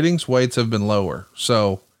their ratings, Wade's have been lower.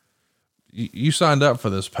 So you signed up for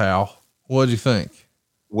this, pal. What did you think?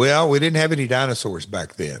 Well, we didn't have any dinosaurs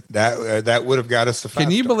back then. That would have got us the 5-star.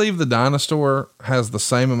 Can you believe the dinosaur has the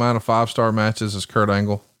same amount of 5-star matches as Kurt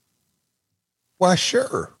Angle? Why,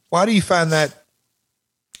 sure. Why do you find that?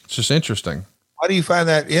 It's just interesting. Why do you find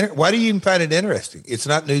that? Why do you even find it interesting? It's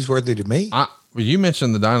not newsworthy to me. Well, you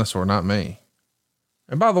mentioned the dinosaur, not me.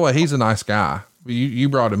 And by the way, he's a nice guy. You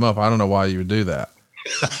brought him up. I don't know why you would do that.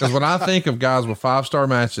 Because when I think of guys with 5-star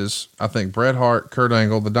matches, I think Bret Hart, Kurt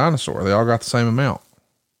Angle, the dinosaur. They all got the same amount.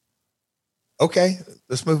 Okay,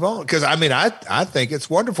 let's move on. Because I think it's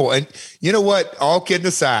wonderful. And you know what? All kidding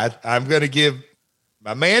aside, I'm going to give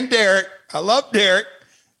my man Derek. I love Derek.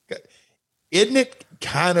 Isn't it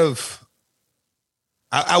kind of?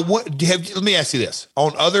 Let me ask you this: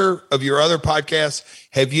 on other of your other podcasts,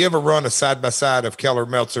 have you ever run a side by side of Keller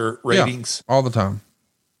Meltzer ratings? Yeah, all the time.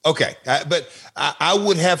 Okay, but I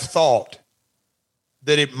would have thought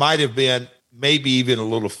that it might have been maybe even a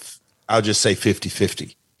little. I'll just say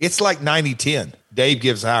 50-50. It's like 90-10. Dave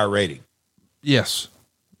gives a higher rating. Yes.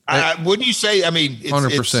 Wouldn't you say? I mean,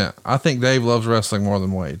 100%. I think Dave loves wrestling more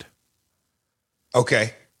than Wade.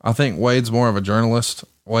 Okay. I think Wade's more of a journalist.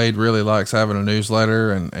 Wade really likes having a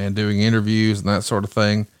newsletter and doing interviews and that sort of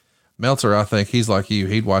thing. Meltzer, I think he's like you.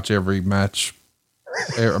 He'd watch every match.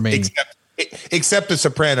 I mean, except the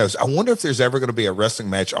Sopranos. I wonder if there's ever going to be a wrestling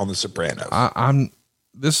match on the Sopranos.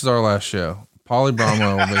 This is our last show. Paulie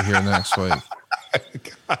Bromwell will be here next week.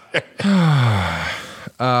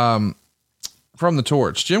 From the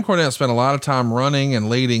Torch, Jim Cornette spent a lot of time running and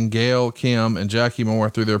leading Gail, Kim, and Jackie Moore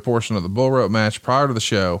through their portion of the bull rope match prior to the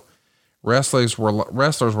show. Wrestlers were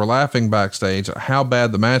laughing backstage at how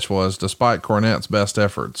bad the match was, despite Cornette's best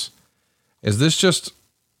efforts. Is this just,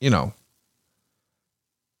 it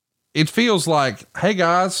feels like, hey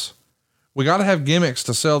guys, we got to have gimmicks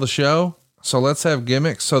to sell the show. So let's have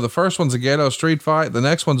gimmicks. So the first one's a ghetto street fight. The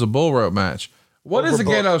next one's a bull rope match. What is a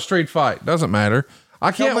ghetto street fight? Doesn't matter.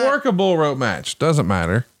 I can't work a bull rope match. Doesn't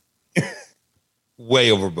matter. Way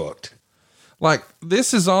overbooked. Like,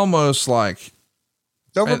 this is almost like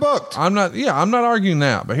it's overbooked. I'm not arguing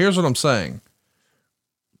that, but here's what I'm saying.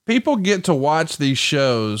 People get to watch these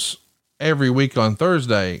shows every week on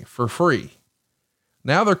Thursday for free.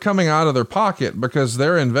 Now they're coming out of their pocket because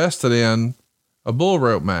they're invested in a bull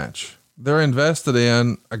rope match. They're invested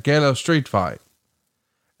in a ghetto street fight.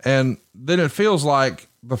 And then it feels like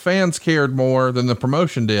the fans cared more than the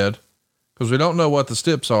promotion did, because we don't know what the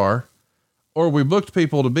steps are, or we booked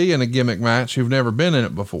people to be in a gimmick match who've never been in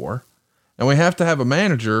it before. And we have to have a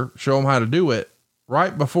manager show them how to do it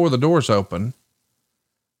right before the doors open.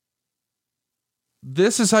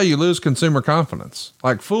 This is how you lose consumer confidence.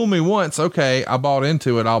 Like, fool me once. Okay, I bought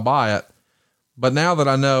into it. I'll buy it. But now that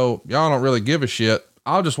I know y'all don't really give a shit,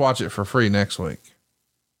 I'll just watch it for free next week.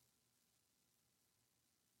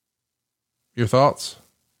 Your thoughts?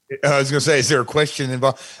 I was going to say, is there a question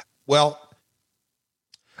involved? Well,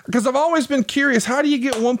 because I've always been curious, how do you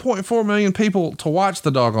get 1.4 million people to watch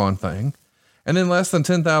the doggone thing, and then less than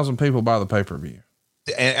 10,000 people buy the pay-per-view?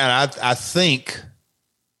 And I think,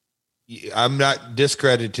 I'm not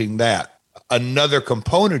discrediting that. Another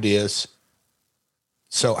component is,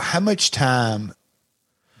 so how much time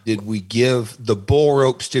did we give the bull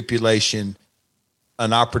rope stipulation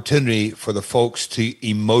an opportunity for the folks to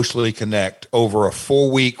emotionally connect over a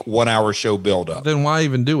 4-week, 1-hour show buildup? Then why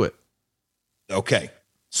even do it? Okay.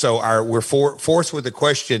 So we're forced with the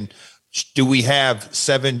question, do we have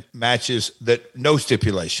 7 matches that no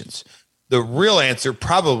stipulations? The real answer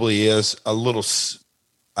probably is a little, what's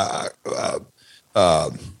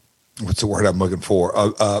the word I'm looking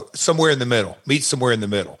for? Somewhere in the middle. Meet somewhere in the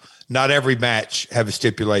middle. Not every match have a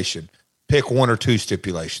stipulation. Pick 1 or 2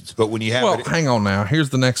 stipulations. But when you have hang on now.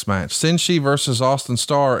 Here's the next match. Senshi versus Austin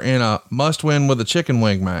Starr in a must win with a chicken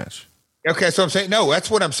wing match. Okay. So I'm saying, no, that's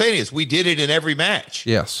what I'm saying is we did it in every match.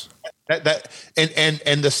 Yes. And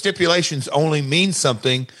the stipulations only mean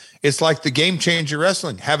something. It's like the Game Changer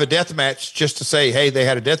Wrestling. Have a death match just to say, hey, they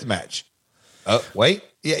had a death match. Wait.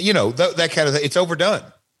 Yeah. That kind of thing. It's overdone.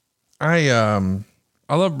 I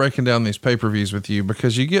love breaking down these pay-per-views with you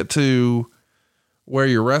because you get to wear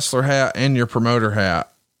your wrestler hat and your promoter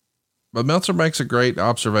hat. But Meltzer makes a great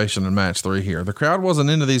observation in match 3 here. The crowd wasn't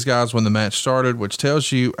into these guys when the match started, which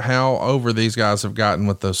tells you how over these guys have gotten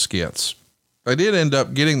with those skits. They did end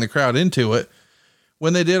up getting the crowd into it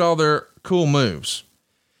when they did all their cool moves.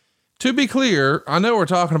 To be clear, I know we're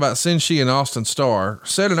talking about Senshi and Austin Starr.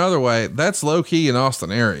 Said another way, that's Low Ki and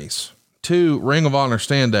Austin Aries, two Ring of Honor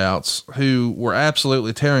standouts who were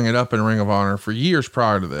absolutely tearing it up in Ring of Honor for years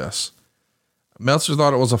prior to this. Meltzer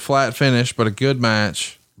thought it was a flat finish, but a good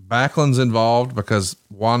match. Backlund's involved because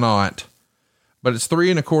why not? But it's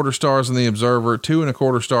 3.25 stars in the Observer,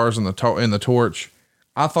 2.25 stars in the Torch.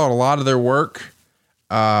 I thought a lot of their work,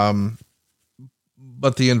 but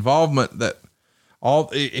the involvement that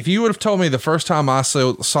if you would have told me the first time I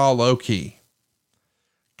saw Low Ki,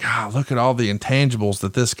 God, look at all the intangibles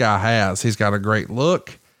that this guy has. He's got a great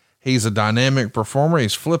look. He's a dynamic performer.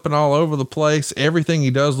 He's flipping all over the place. Everything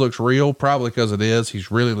he does looks real, probably because it is.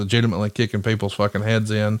 He's really legitimately kicking people's fucking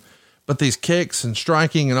heads in. But these kicks and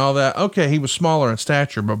striking and all that, okay, he was smaller in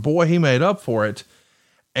stature, but boy, he made up for it.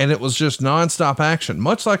 And it was just nonstop action,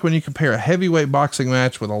 much like when you compare a heavyweight boxing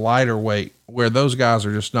match with a lighter weight, where those guys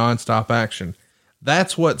are just nonstop action.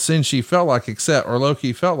 That's what Senshi felt like, or Low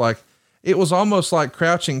Ki felt like. It was almost like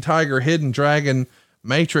Crouching Tiger, Hidden Dragon,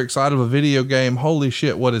 Matrix out of a video game. Holy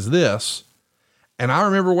shit, what is this? And I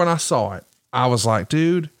remember when I saw it, I was like,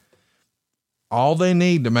 dude, all they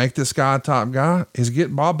need to make this guy a top guy is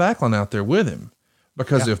get Bob Backlund out there with him.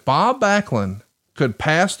 Because if Bob Backlund could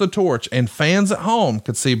pass the torch and fans at home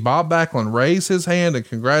could see Bob Backlund raise his hand and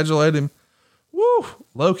congratulate him, woo,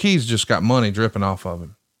 Low Ki's just got money dripping off of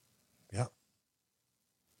him. Yeah.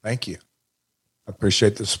 Thank you. I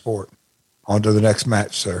appreciate the support. On to the next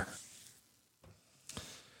match, sir.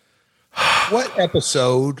 What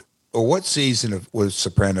episode or what season was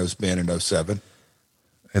Sopranos been in 07?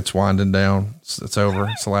 It's winding down. It's over.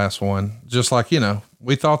 It's the last one. Just like,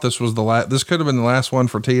 we thought this was this could have been the last one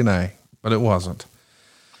for TNA, but it wasn't.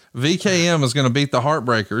 VKM is going to beat the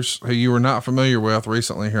Heartbreakers, who you were not familiar with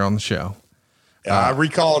recently here on the show. I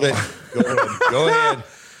recalled it. Go ahead.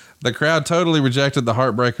 The crowd totally rejected the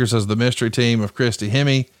Heartbreakers as the mystery team of Christy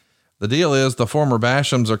Hemme. The deal is the former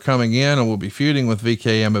Bashams are coming in and will be feuding with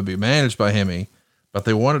VKM and be managed by Hemme, but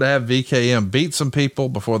they wanted to have VKM beat some people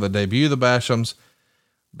before they debut the Bashams.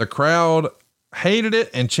 The crowd hated it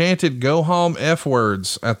and chanted "Go home F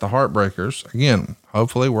words" at the Heartbreakers. Again,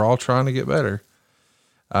 hopefully we're all trying to get better.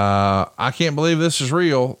 I can't believe this is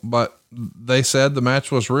real, but they said the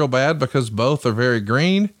match was real bad because both are very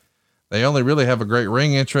green. They only really have a great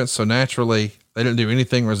ring entrance. So naturally they didn't do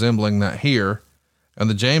anything resembling that here. And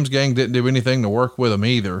the James gang didn't do anything to work with them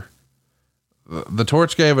either. The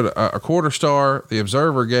Torch gave it a 1/4 star. The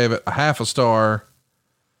Observer gave it a 1/2 star.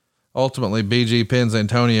 Ultimately, BG pins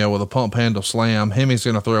Antonio with a pump handle slam. Hemme's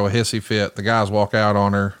going to throw a hissy fit. The guys walk out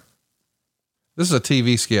on her. This is a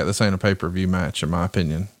TV skit. This ain't a pay-per-view match, in my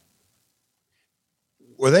opinion.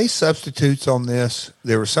 Were they substitutes on this?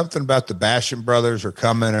 There was something about the Basham brothers are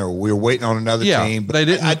coming, or we were waiting on another team. But they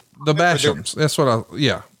didn't. The Bashams. That's what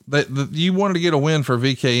you wanted to get a win for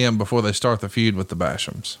VKM before they start the feud with the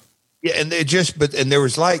Bashams. Yeah. And and there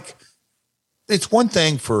was it's one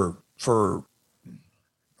thing for,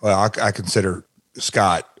 well, I consider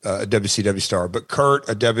Scott a WCW star, but Kurt,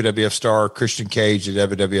 a WWF star, Christian Cage, a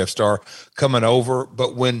WWF star coming over.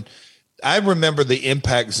 But when I remember the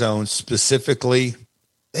Impact Zone specifically,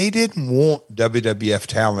 they didn't want WWF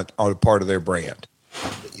talent on a part of their brand.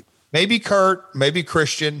 Maybe Kurt, maybe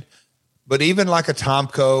Christian, but even like a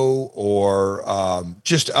Tomko or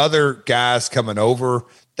just other guys coming over,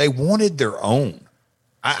 they wanted their own.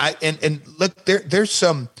 And look, there's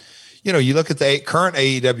some, you look at the current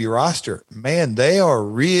AEW roster, man, they are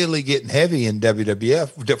really getting heavy in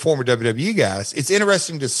WWF, the former WWE guys. It's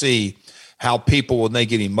interesting to see how people, when they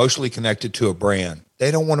get emotionally connected to a brand,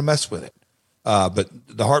 they don't want to mess with it. But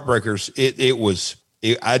the Heartbreakers, it was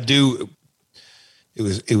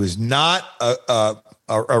not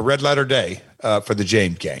a red letter day for the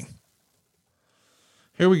James gang.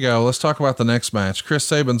 Here we go. Let's talk about the next match. Chris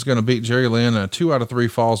Sabin's going to beat Jerry Lynn in a 2 out of 3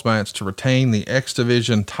 falls match to retain the X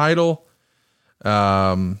Division title.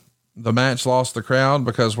 The match lost the crowd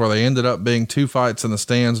because where they ended up being 2 fights in the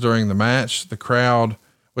stands during the match, the crowd,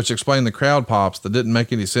 which explained the crowd pops that didn't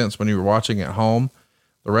make any sense when you were watching at home.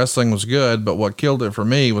 The wrestling was good, but what killed it for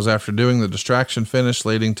me was after doing the distraction finish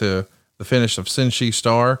leading to the finish of Senshi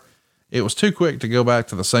Star, it was too quick to go back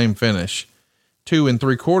to the same finish. 2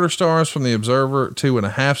 3/4 stars from the Observer,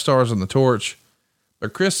 2.5 stars in the Torch.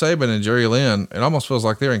 But Chris Sabin and Jerry Lynn, it almost feels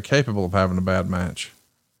like they're incapable of having a bad match.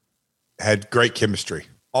 Had great chemistry.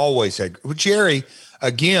 Always had. Well, Jerry,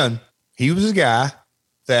 again, he was a guy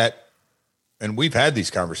that, and we've had these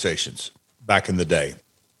conversations back in the day.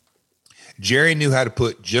 Jerry knew how to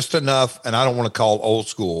put just enough, and I don't want to call it old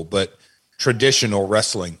school, but traditional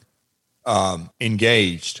wrestling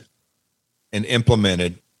engaged and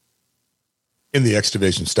implemented in the X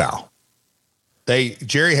Division style.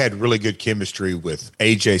 Jerry had really good chemistry with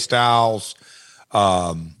AJ Styles,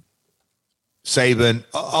 Saban,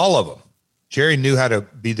 all of them. Jerry knew how to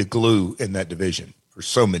be the glue in that division for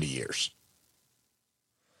so many years.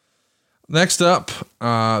 Next up,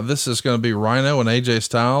 this is going to be Rhino and AJ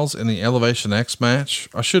Styles in the Elevation X match.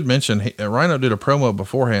 I should mention Rhino did a promo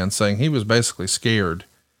beforehand saying he was basically scared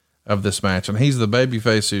of this match, and he's the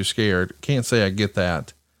babyface who's scared. Can't say I get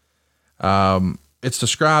that. It's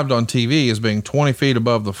described on TV as being 20 feet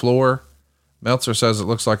above the floor. Meltzer says it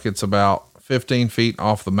looks like it's about 15 feet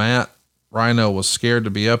off the mat. Rhino was scared to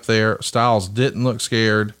be up there. Styles didn't look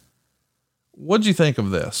scared. What'd you think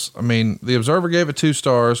of this? I mean, the Observer gave it 2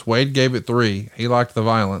 stars. Wade gave it 3. He liked the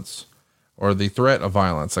violence, or the threat of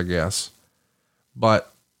violence, I guess.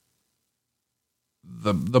 But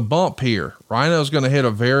the bump here, Rhino's going to hit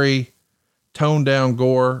a very toned down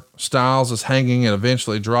gore. Styles is hanging and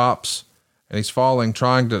eventually drops, and he's falling,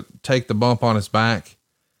 trying to take the bump on his back.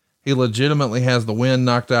 He legitimately has the wind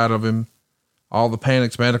knocked out of him. All the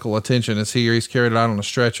Panic's medical attention is here. He's carried out on a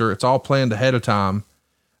stretcher. It's all planned ahead of time,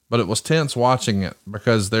 but it was tense watching it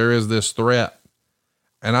because there is this threat.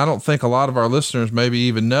 And I don't think a lot of our listeners maybe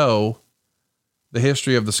even know the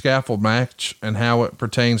history of the scaffold match and how it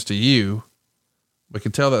pertains to you. We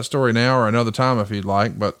can tell that story now or another time if you'd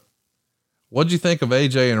like, but what'd you think of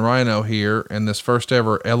AJ and Rhino here in this first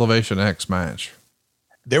ever Elevation X match?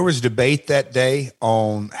 There was debate that day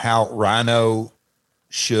on how Rhino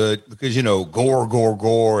should, because, you know,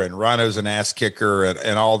 gore, and Rhino's an ass kicker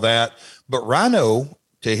and all that. But Rhino,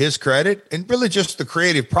 to his credit, and really just the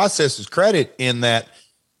creative process's credit, in that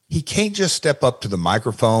he can't just step up to the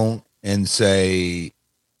microphone and say,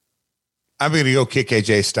 I'm going to go kick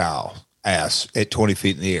AJ Styles ass at 20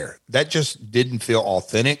 feet in the air. That just didn't feel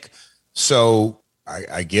authentic. So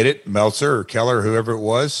I get it. Meltzer or Keller, whoever it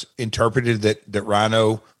was, interpreted that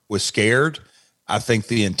Rhino was scared. I think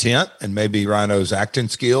the intent and maybe Rhino's acting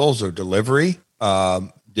skills or delivery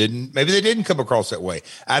didn't come across that way.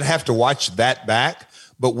 I'd have to watch that back,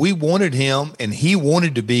 but we wanted him, and he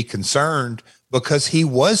wanted to be concerned because he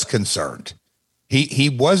was concerned. He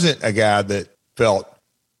wasn't a guy that felt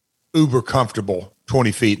uber comfortable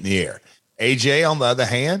 20 feet in the air. AJ, on the other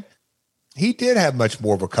hand, he did have much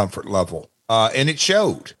more of a comfort level, and it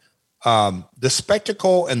showed. The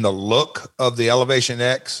spectacle and the look of the Elevation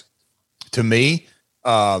X, to me,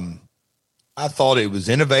 I thought it was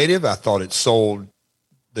innovative. I thought it sold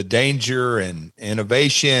the danger and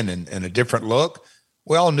innovation and a different look.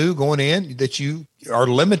 We all knew going in that you are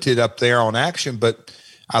limited up there on action, but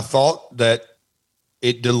I thought that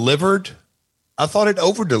it delivered. I thought it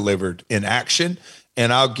over-delivered in action,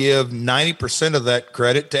 and I'll give 90% of that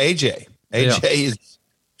credit to AJ. AJ is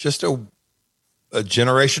just a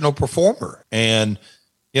generational performer. And,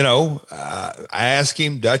 you know, I ask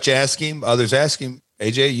him, Dutch ask him, others ask him,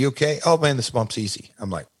 AJ, you okay? Oh man, this bump's easy. I'm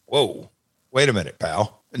like, whoa, wait a minute,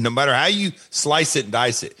 pal. And no matter how you slice it and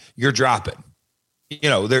dice it, you're dropping. You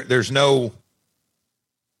know, there's a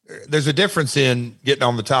difference in getting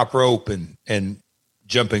on the top rope and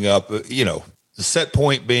jumping up, you know, the set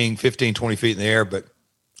point being 15, 20 feet in the air, but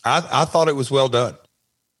I thought it was well done.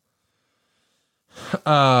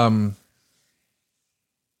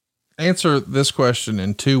 Answer this question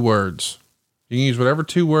in 2 words. You can use whatever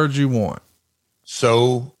 2 words you want.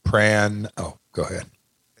 Oh, go ahead.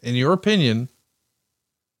 In your opinion,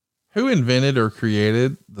 who invented or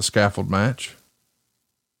created the scaffold match?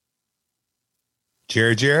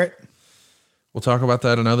 Jerry Jarrett. We'll talk about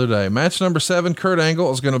that another day. Match number 7, Kurt Angle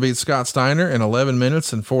is going to beat Scott Steiner in 11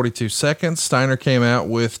 minutes and 42 seconds. Steiner came out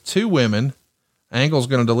with 2 women. Angle's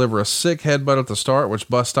going to deliver a sick headbutt at the start, which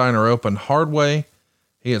busts Steiner open hard way.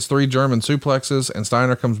 He hits 3 German suplexes, and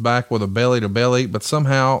Steiner comes back with a belly to belly, but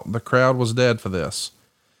somehow the crowd was dead for this.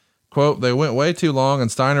 Quote, they went way too long and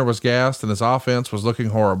Steiner was gassed and his offense was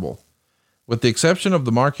looking horrible. With the exception of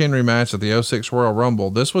the Mark Henry match at the 06 Royal Rumble,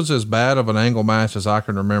 this was as bad of an Angle match as I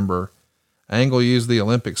can remember. Angle used the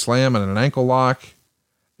Olympic slam and an ankle lock.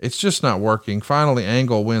 It's just not working. Finally,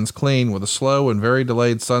 Angle wins clean with a slow and very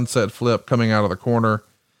delayed sunset flip coming out of the corner.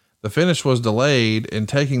 The finish was delayed in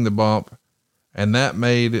taking the bump, and that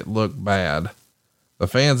made it look bad. The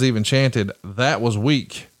fans even chanted, "That was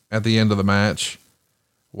weak," at the end of the match.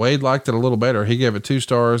 Wade liked it a little better. He gave it 2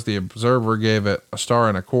 stars. The Observer gave it 1.25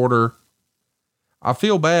 stars. I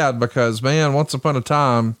feel bad because, man, once upon a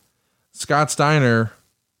time, Scott Steiner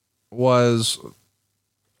was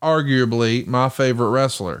arguably my favorite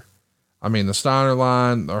wrestler. I mean, the Steiner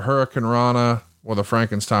line, the Hurricane Rana, or the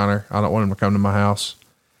Frankensteiner. I don't want him to come to my house.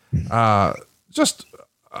 Just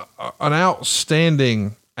an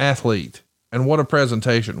outstanding athlete, and what a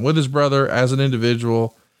presentation with his brother as an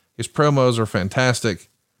individual. His promos are fantastic.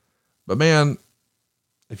 But man,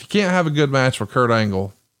 if you can't have a good match with Kurt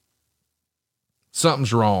Angle,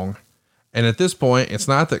 something's wrong. And at this point, it's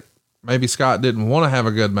not that maybe Scott didn't want to have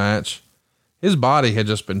a good match. His body had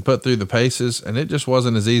just been put through the paces, and it just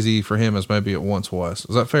wasn't as easy for him as maybe it once was.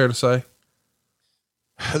 Is that fair to say?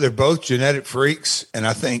 They're both genetic freaks. And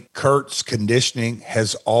I think Kurt's conditioning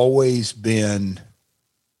has always been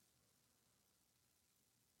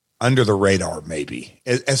under the radar, maybe.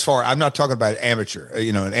 As far, I'm not talking about amateur.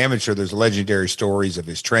 An amateur, there's legendary stories of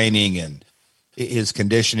his training and his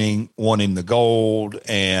conditioning, wanting the gold,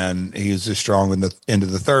 and he was as strong in the end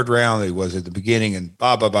of the third round he was at the beginning, and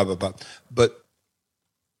blah, blah, blah, blah, blah. But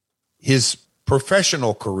his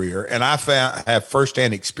professional career, and I have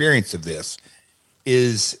firsthand experience of this,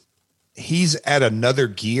 is he's at another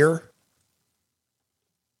gear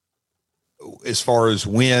as far as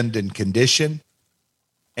wind and condition,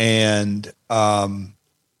 and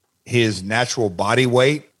his natural body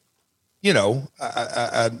weight. I'm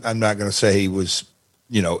not going to say he was,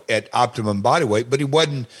 at optimum body weight, but he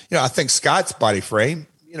wasn't, I think Scott's body frame,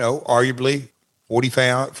 arguably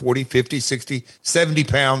 40, 50, 60, 70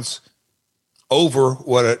 pounds over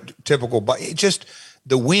what a typical body, just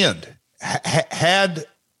the wind had,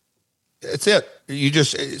 that's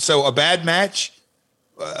it. So a bad match,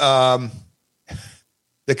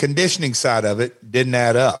 the conditioning side of it didn't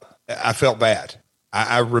add up. I felt bad.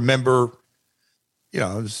 I remember,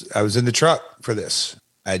 I was in the truck for this.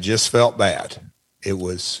 I just felt bad.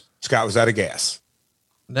 Scott was out of gas.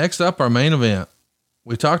 Next up, our main event.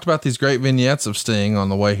 We talked about these great vignettes of Sting on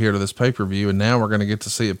the way here to this pay-per-view, and now we're going to get to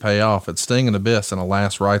see it pay off. It's Sting and Abyss in a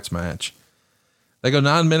last rites match. They go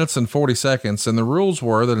 9 minutes and 40 seconds, and the rules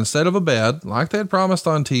were that instead of a bed, like they had promised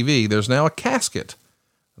on TV, there's now a casket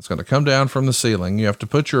that's going to come down from the ceiling. You have to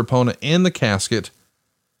put your opponent in the casket.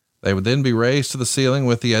 They would then be raised to the ceiling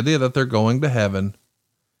with the idea that they're going to heaven.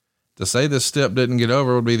 To say this step didn't get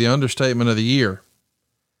over would be the understatement of the year.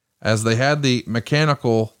 As they had the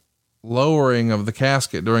mechanical lowering of the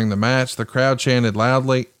casket during the match, the crowd chanted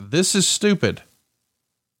loudly, "This is stupid."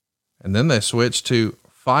 And then they switched to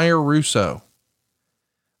 "Fire Russo."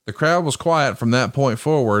 The crowd was quiet from that point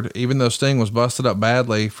forward, even though Sting was busted up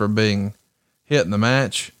badly from being hit in the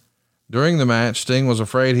match. During the match, Sting was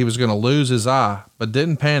afraid he was going to lose his eye, but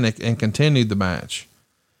didn't panic and continued the match.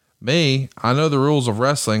 I know the rules of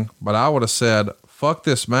wrestling, but I would have said, fuck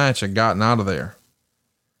this match and gotten out of there.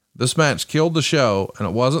 This match killed the show, and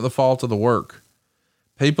it wasn't the fault of the work.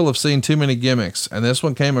 People have seen too many gimmicks, and this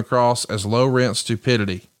one came across as low rent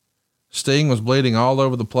stupidity. Sting was bleeding all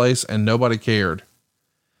over the place and nobody cared.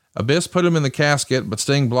 Abyss put him in the casket, but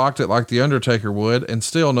Sting blocked it like the Undertaker would, and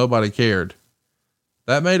still nobody cared.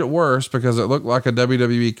 That made it worse because it looked like a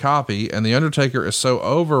WWE copy, and the Undertaker is so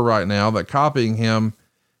over right now that copying him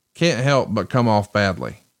can't help but come off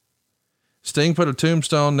badly. Sting put a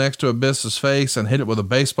tombstone next to Abyss's face and hit it with a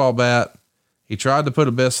baseball bat. He tried to put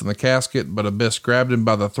Abyss in the casket, but Abyss grabbed him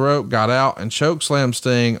by the throat, got out, and chokeslammed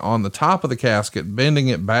Sting on the top of the casket, bending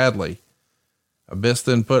it badly. Abyss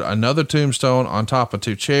then put another tombstone on top of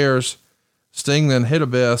 2 chairs. Sting then hit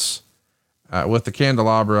Abyss with the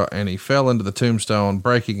candelabra, and he fell into the tombstone,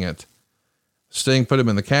 breaking it. Sting put him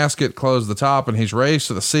in the casket, closed the top, and he's raised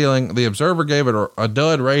to the ceiling. The Observer gave it a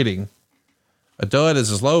dud rating. A dud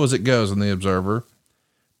is as low as it goes in the Observer.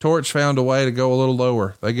 Torch found a way to go a little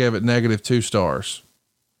lower. They gave it -2 stars.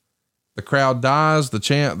 The crowd dies.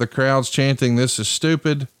 The crowd's chanting, "This is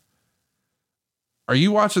stupid." Are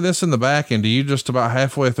you watching this in the back, and do you just about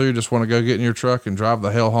halfway through just want to go get in your truck and drive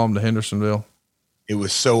the hell home to Hendersonville? It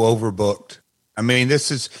was so overbooked. I mean, this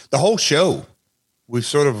is the whole show. We've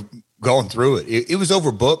sort of gone through it. It was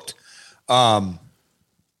overbooked.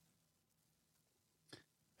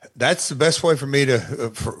 That's the best way for me to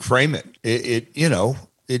frame it. It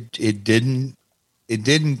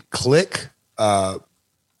didn't click.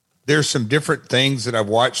 There's some different things that I've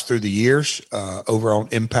watched through the years over on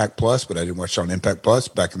Impact Plus, but I didn't watch it on Impact Plus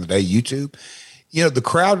back in the day, YouTube. The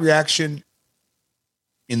crowd reaction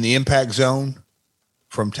in the Impact Zone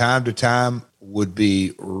from time to time would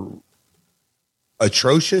be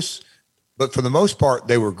atrocious, but for the most part,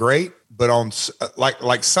 they were great. But on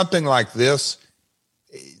like something like this,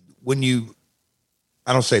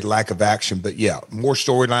 I don't say lack of action, but yeah, more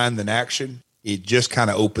storyline than action. It just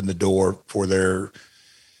kind of opened the door for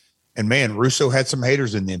and man, Russo had some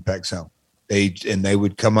haters in the Impact Zone. They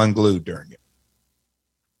would come unglued during it.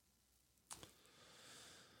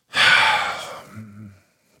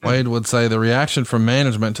 Wade would say the reaction from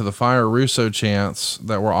management to the Fire Russo chants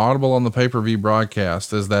that were audible on the pay-per-view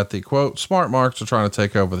broadcast is that the quote, smart marks are trying to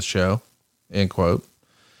take over the show, end quote.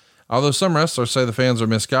 Although some wrestlers say the fans are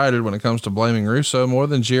misguided when it comes to blaming Russo more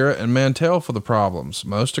than Jarrett and Mantell for the problems,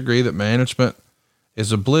 most agree that management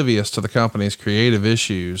is oblivious to the company's creative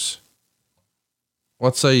issues.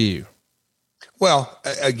 What say you? Well,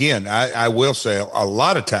 again, I will say a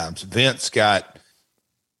lot of times Vince got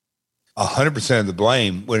 100% of the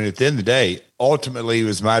blame when at the end of the day, ultimately it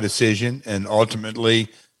was my decision, and ultimately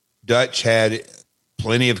Dutch had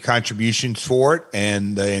plenty of contributions for it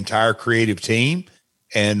and the entire creative team.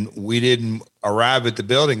 And we didn't arrive at the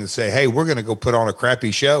building and say, hey, we're going to go put on a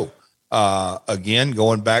crappy show. Again,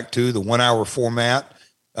 going back to the 1 hour format,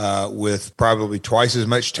 with probably twice as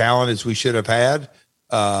much talent as we should have had.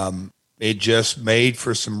 It just made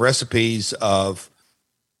for some recipes of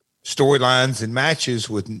storylines and matches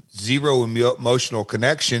with zero emotional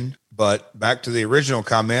connection. But back to the original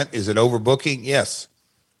comment, is it overbooking? Yes.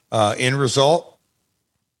 End result,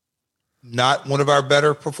 not one of our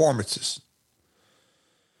better performances.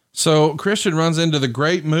 So Christian runs into the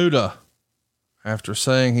great Muta after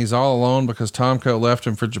saying he's all alone because Tomko left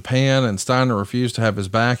him for Japan and Steiner refused to have his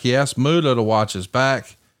back. He asked Muta to watch his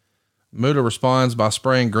back. Muta responds by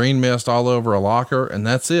spraying green mist all over a locker, and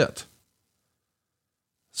that's it.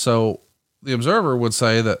 So the Observer would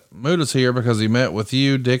say that Muta's here because he met with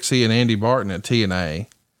you, Dixie, and Andy Barton at TNA.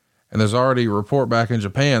 And there's already a report back in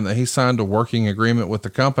Japan that he signed a working agreement with the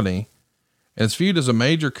company. And it's viewed as a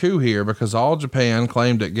major coup here because All Japan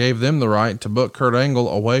claimed it gave them the right to book Kurt Angle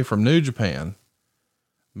away from New Japan.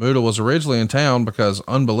 Muta was originally in town because,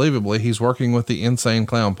 unbelievably, he's working with the Insane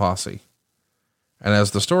Clown Posse. And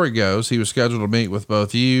as the story goes, he was scheduled to meet with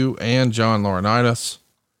both you and John Laurinaitis.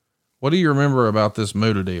 What do you remember about this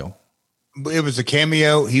Muta deal? It was a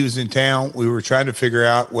cameo. He was in town. We were trying to figure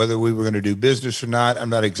out whether we were going to do business or not. I'm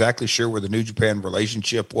not exactly sure where the New Japan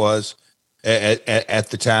relationship was at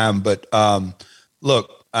the time, but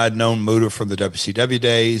look, I'd known Muta from the WCW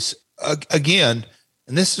days. Again,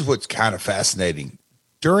 and this is what's kind of fascinating.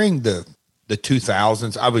 During the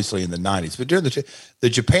 2000s, obviously in the 90s, but during the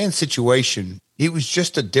Japan situation, it was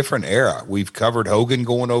just a different era. We've covered Hogan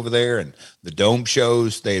going over there and the Dome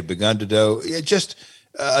shows they had begun to do. It just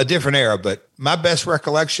a different era. But my best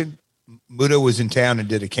recollection, Muta was in town and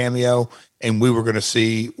did a cameo, and we were going to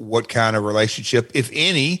see what kind of relationship, if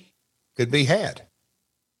any, could be had.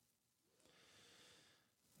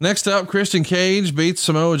 Next up, Christian Cage beats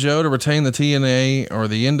Samoa Joe to retain the TNA or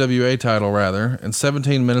the NWA title rather in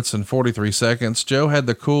 17 minutes and 43 seconds. Joe had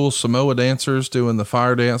the cool Samoa dancers doing the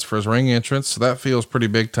fire dance for his ring entrance. So that feels pretty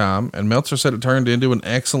big time. And Meltzer said it turned into an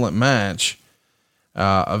excellent match.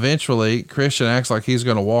 Eventually Christian acts like he's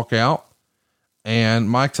going to walk out, and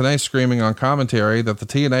Mike Tenay screaming on commentary that the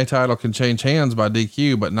TNA title can change hands by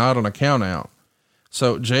DQ, but not on a count out.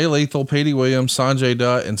 So Jay Lethal, Petey Williams, Sanjay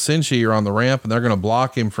Dutt, and Senshi are on the ramp, and they're going to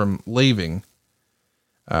block him from leaving.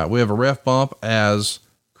 We have a ref bump as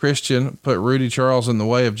Christian put Rudy Charles in the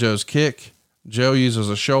way of Joe's kick. Joe uses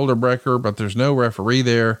a shoulder breaker, but there's no referee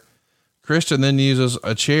there. Christian then uses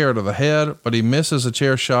a chair to the head, but he misses a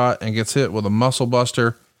chair shot and gets hit with a muscle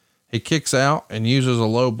buster. He kicks out and uses a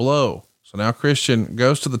low blow. So now Christian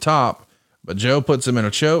goes to the top, but Joe puts him in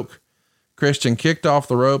a choke. Christian kicked off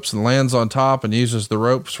the ropes and lands on top and uses the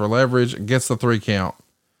ropes for leverage and gets the 3 count.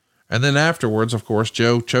 And then afterwards, of course,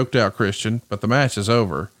 Joe choked out Christian, but the match is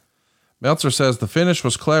over. Meltzer says the finish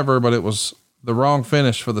was clever, but it was the wrong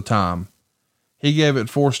finish for the time. He gave it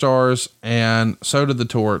 4 stars, and so did the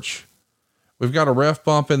Torch. We've got a ref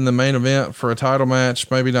bump in the main event for a title match.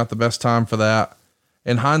 Maybe not the best time for that.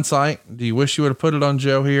 In hindsight, do you wish you would have put it on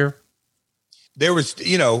Joe here? There was,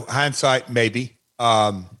 hindsight, maybe.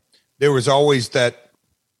 There was always that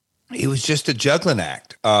it was just a juggling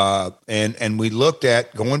act. And we looked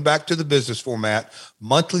at going back to the business format,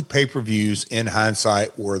 monthly pay-per-views in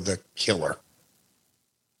hindsight were the killer.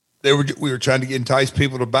 We were trying to entice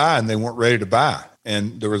people to buy, and they weren't ready to buy,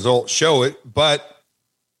 and the results show it. But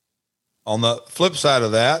on the flip side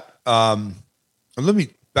of that, let me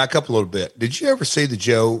back up a little bit. Did you ever see the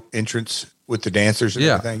Joe entrance with the dancers and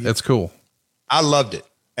everything? Yeah, it's cool. I loved it.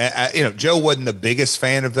 Joe wasn't the biggest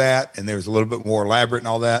fan of that, and there was a little bit more elaborate and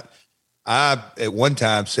all that. I, at one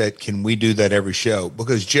time, said, can we do that every show?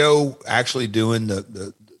 Because Joe actually doing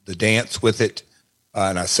the dance with it,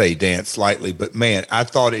 and I say dance lightly, but man, I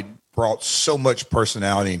thought it brought so much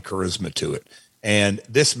personality and charisma to it. And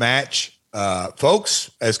this match, folks,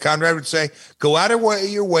 as Conrad would say, go out of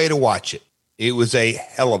your way to watch it. It was a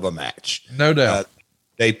hell of a match. No doubt.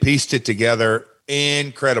 They pieced it together.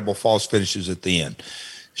 Incredible false finishes at the end.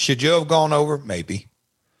 Should Joe have gone over? Maybe.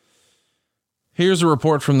 Here's a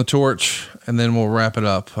report from the Torch, and then we'll wrap it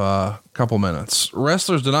up. A couple minutes.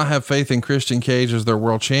 Wrestlers do not have faith in Christian Cage as their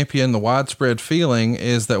world champion. The widespread feeling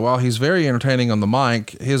is that while he's very entertaining on the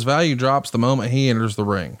mic, his value drops the moment he enters the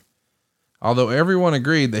ring. Although everyone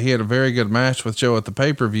agreed that he had a very good match with Joe at the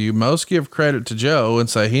pay-per-view, most give credit to Joe and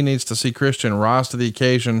say he needs to see Christian rise to the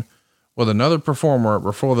occasion with another performer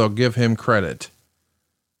before they'll give him credit.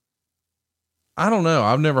 I don't know.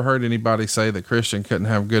 I've never heard anybody say that Christian couldn't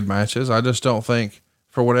have good matches. I just don't think,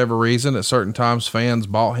 for whatever reason, at certain times fans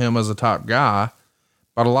bought him as a top guy,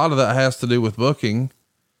 but a lot of that has to do with booking.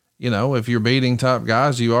 You know, if you're beating top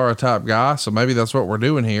guys, you are a top guy. So maybe that's what we're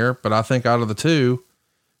doing here. But I think out of the two,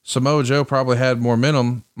 Samoa Joe probably had more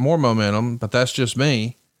momentum, but that's just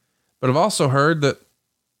me. But I've also heard that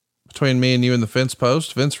between me and you and the fence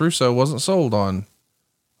post, Vince Russo wasn't sold on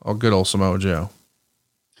good old Samoa Joe.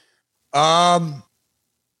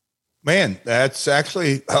 Man, that's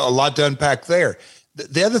actually a lot to unpack there.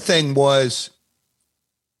 The other thing was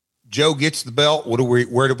Joe gets the belt.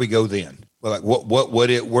 Where do we go then? Well, like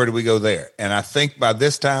where do we go there? And I think by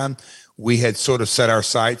this time we had sort of set our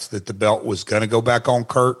sights that the belt was going to go back on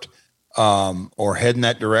Kurt, or head in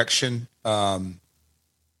that direction, or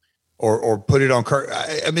put it on Kurt.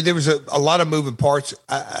 I mean, there was a lot of moving parts.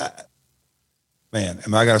 Man,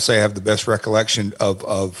 am I going to say I have the best recollection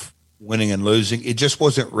of winning and losing? It just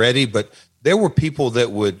wasn't ready, but there were people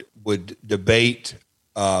that would debate.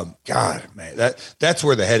 God, man, that's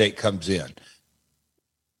where the headache comes in.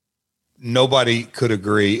 Nobody could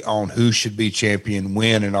agree on who should be champion,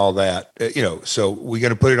 when, and all that, so we're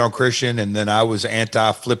going to put it on Christian. And then I was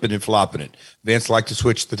anti-flipping and flopping it. Vince liked to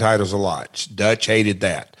switch the titles a lot. Dutch hated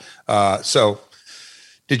that. So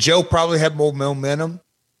did Joe probably have more momentum?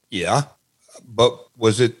 Yeah. But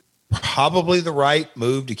was it probably the right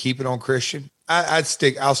move to keep it on Christian? I'll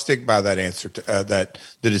stick by that answer to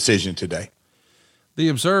the decision today. The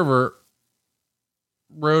Observer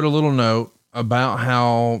wrote a little note about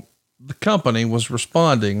how the company was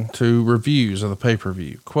responding to reviews of the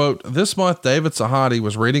pay-per-view. Quote, "This month, David Sahadi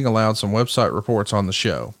was reading aloud some website reports on the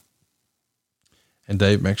show." And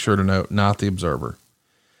Dave, make sure to note, not the Observer.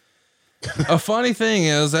 A funny thing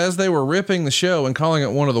is, as they were ripping the show and calling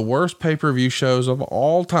it one of the worst pay-per-view shows of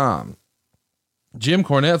all time, Jim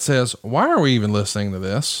Cornette says, "Why are we even listening to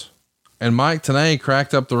this?" And Mike Tenay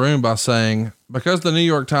cracked up the room by saying, "Because the New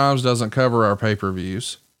York Times doesn't cover our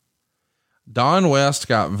pay-per-views." Don West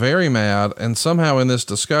got very mad, and somehow in this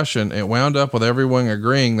discussion, it wound up with everyone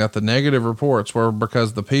agreeing that the negative reports were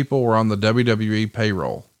because the people were on the WWE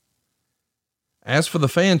payroll. As for the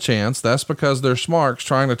fan chants, that's because they're smarks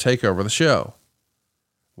trying to take over the show.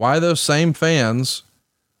 Why those same fans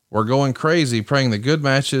were going crazy praying the good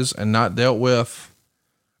matches and not dealt with.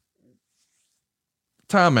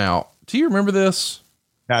 Timeout. Do you remember this?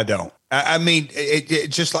 I don't. I mean, it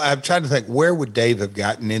just, I'm trying to think, where would Dave have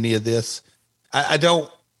gotten any of this? I don't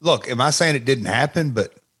look, am I saying it didn't happen?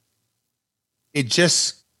 But it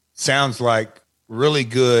just sounds like really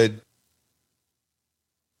good.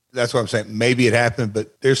 That's what I'm saying. Maybe it happened,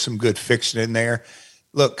 but there's some good fiction in there.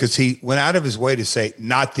 Look, cause he went out of his way to say,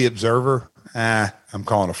 not the Observer. I'm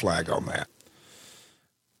calling a flag on that.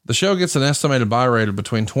 The show gets an estimated buy rate of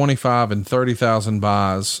between 25 and 30,000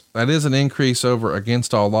 buys. That is an increase over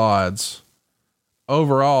Against All Odds.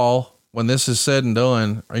 Overall, when this is said and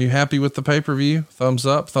done, are you happy with the pay-per-view? Thumbs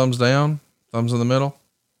up, thumbs down, thumbs in the middle?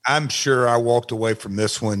 I'm sure I walked away from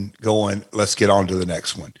this one going, let's get on to the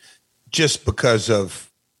next one, just because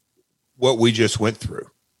of what we just went through.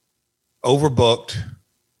 Overbooked,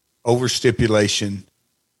 overstipulation,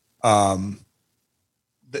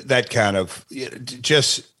 that kind of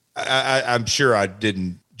just, I'm sure I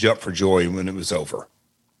didn't jump for joy when it was over.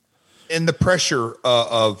 And the pressure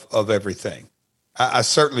of everything. I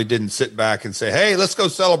certainly didn't sit back and say, hey, let's go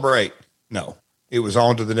celebrate. No, it was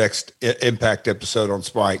on to the next Impact episode on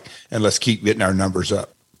Spike, and let's keep getting our numbers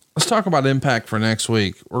up. Let's talk about Impact for next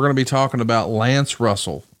week. We're going to be talking about Lance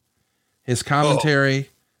Russell, his commentary,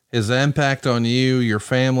 his impact on you, your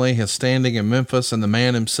family, his standing in Memphis, and the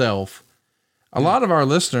man himself. A lot of our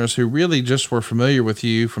listeners who really just were familiar with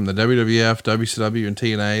you from the WWF, WCW, and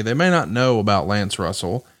TNA, they may not know about Lance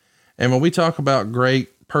Russell. And when we talk about great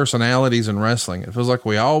personalities in wrestling, it feels like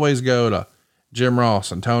we always go to Jim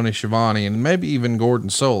Ross and Tony Schiavone and maybe even Gordon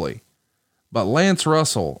Soley. But Lance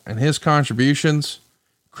Russell and his contributions,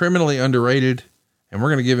 criminally underrated, and we're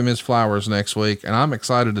going to give him his flowers next week, and I'm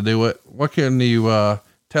excited to do it. What can you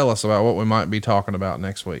tell us about what we might be talking about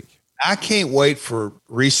next week? I can't wait for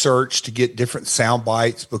research to get different sound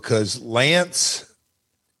bites, because Lance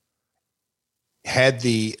had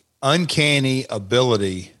the uncanny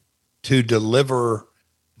ability to deliver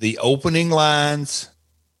the opening lines,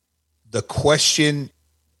 the question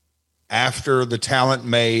after the talent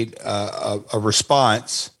made a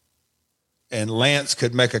response, and Lance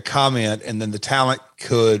could make a comment, and then the talent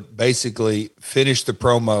could basically finish the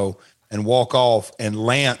promo and walk off, and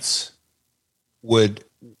Lance would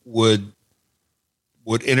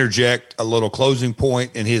interject a little closing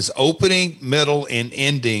point, and his opening, middle, and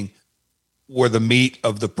ending were the meat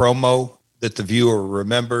of the promo that the viewer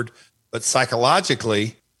remembered. But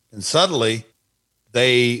psychologically and subtly,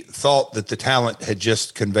 they thought that the talent had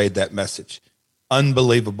just conveyed that message.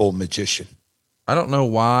 Unbelievable magician. I don't know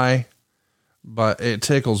why, but it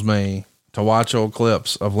tickles me to watch old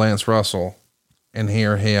clips of Lance Russell and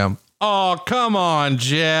hear him. Oh, come on,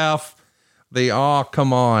 Jeff. Oh,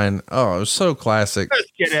 come on. Oh, it was so classic.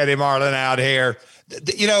 Let's get Eddie Marlin out here.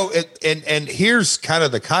 You know, and here's kind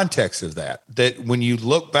of the context of that when you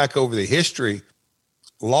look back over the history,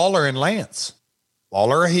 Lawler and Lance,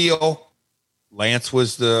 Lawler a heel, Lance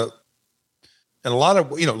was and a lot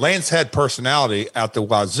of, Lance had personality out the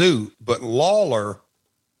wazoo, but Lawler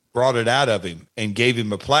brought it out of him and gave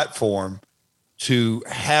him a platform to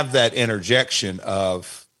have that interjection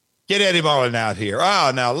of, get Eddie Marlin out here.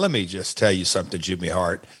 Oh, now let me just tell you something, Jimmy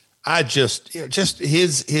Hart. I just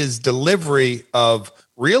his delivery of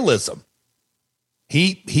realism.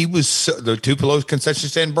 He was the Tupelo concession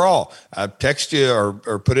stand brawl. I text you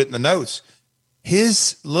or put it in the notes.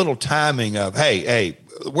 His little timing of, hey,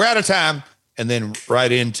 we're out of time. And then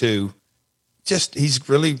right into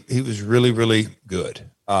he was really, really good.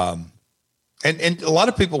 And a lot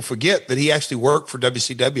of people forget that he actually worked for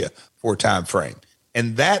WCW for a time frame.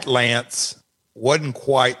 And that Lance wasn't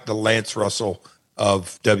quite the Lance Russell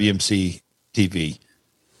of WMC TV,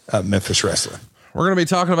 Memphis Wrestling. We're going to be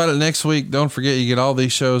talking about it next week. Don't forget, you get all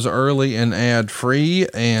these shows early and ad free.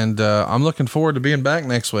 And I'm looking forward to being back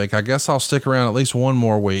next week. I guess I'll stick around at least one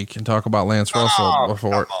more week and talk about Lance Russell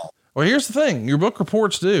before. Well, here's the thing. Your book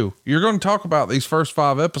reports do. You're going to talk about these first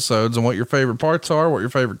 5 episodes and what your favorite parts are, what your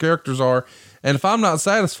favorite characters are. And if I'm not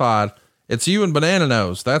satisfied, it's you and Banana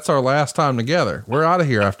Nose. That's our last time together. We're out of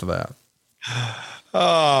here after that.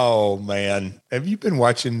 Oh man. Have you been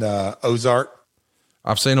watching Ozark?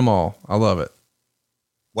 I've seen them all. I love it.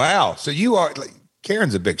 Wow. So you are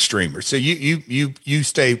Karen's a big streamer. So you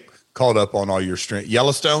stay caught up on all your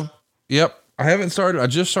Yellowstone? Yep. I just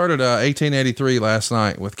started 1883 last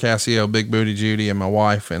night with Cassio, Big Booty Judy, and my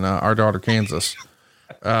wife and our daughter Kansas.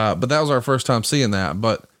 But that was our first time seeing that.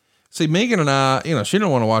 But see, Megan and I, she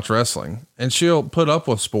didn't want to watch wrestling, and she'll put up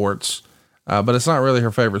with sports, but it's not really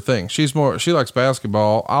her favorite thing. She likes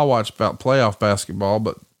basketball. I'll watch about playoff basketball,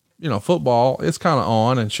 but football, it's kind of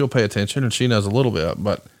on, and she'll pay attention, and she knows a little bit.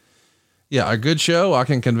 But yeah, a good show I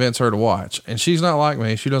can convince her to watch, and she's not like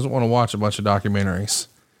me. She doesn't want to watch a bunch of documentaries.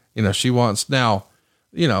 She wants now,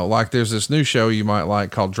 like there's this new show you might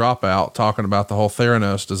like called Dropout, talking about the whole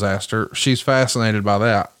Theranos disaster. She's fascinated by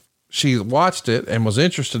that. She watched it and was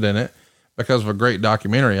interested in it because of a great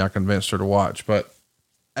documentary I convinced her to watch. But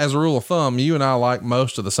as a rule of thumb, you and I like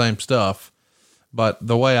most of the same stuff, but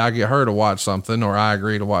the way I get her to watch something, or I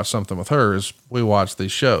agree to watch something with her, is we watch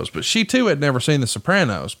these shows. But she too had never seen The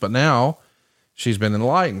Sopranos, but now she's been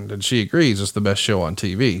enlightened and she agrees it's the best show on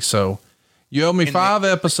TV. So you owe me 5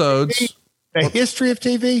 episodes. The history of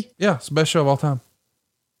TV? Yeah. It's the best show of all time.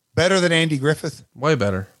 Better than Andy Griffith? Way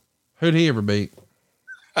better. Who'd he ever beat?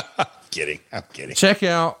 I'm kidding. Check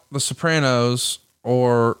out The Sopranos,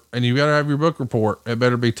 and you got to have your book report. It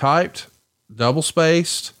better be typed, double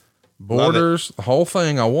spaced, borders, the whole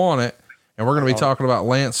thing. I want it. And we're going to be talking about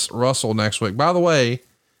Lance Russell next week. By the way,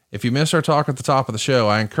 if you missed our talk at the top of the show,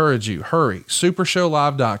 I encourage you, hurry,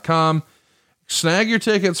 supershowlive.com. Snag your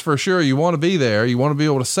tickets for sure. You want to be there. You want to be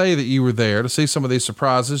able to say that you were there to see some of these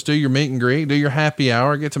surprises, do your meet and greet, do your happy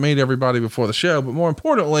hour, get to meet everybody before the show. But more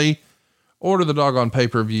importantly, order the doggone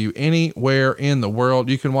pay-per-view anywhere in the world.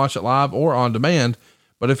 You can watch it live or on demand.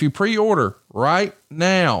 But if you pre-order right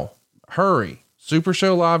now, hurry,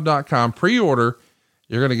 supershowlive.com, pre-order,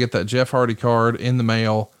 you're going to get that Jeff Hardy card in the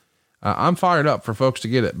mail. I'm fired up for folks to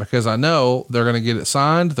get it because I know they're going to get it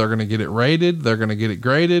signed. They're going to get it rated. They're going to get it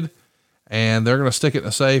graded. And they're going to stick it in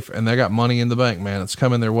a safe, and they got money in the bank, man. It's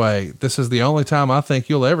coming their way. This is the only time I think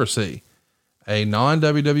you'll ever see a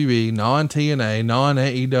non-WWE, non-TNA,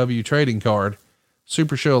 non-AEW trading card.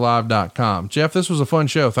 Supershowlive.com. Jeff, this was a fun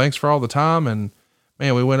show. Thanks for all the time. And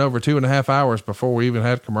man, we went over 2.5 hours before we even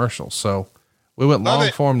had commercials. So we went long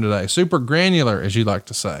form today. Super granular, as you like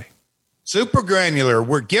to say. Super granular.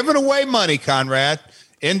 We're giving away money, Conrad.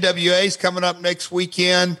 NWA's coming up next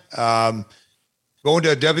weekend. Going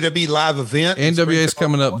to a WWE live event. NWA's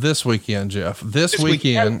coming up this weekend, Jeff. This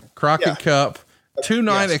weekend, Crockett Cup,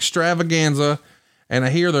 2-night extravaganza. And I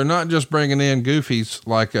hear they're not just bringing in goofies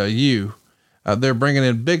like you. They're bringing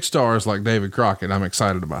in big stars like David Crockett. I'm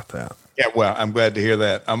excited about that. Yeah, well, I'm glad to hear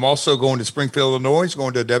that. I'm also going to Springfield, Illinois,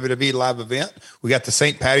 going to a WWE live event. We got the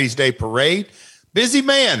St. Patty's Day parade. Busy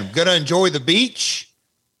man. Going to enjoy the beach.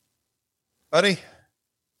 Buddy,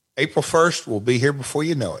 April 1st, we'll be here before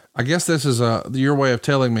you know it. I guess this is your way of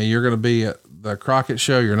telling me you're going to be at the Crockett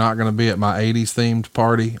show. You're not going to be at my 80s themed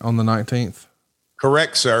party on the 19th.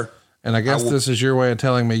 Correct, sir. And I guess this is your way of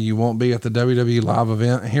telling me you won't be at the WWE live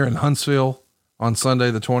event here in Huntsville on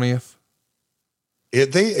Sunday, the 20th. Are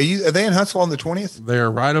they in Huntsville on the 20th? They're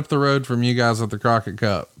right up the road from you guys at the Crockett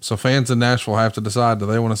Cup. So fans in Nashville have to decide, do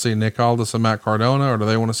they want to see Nick Aldis and Matt Cardona, or do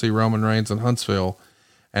they want to see Roman Reigns in Huntsville?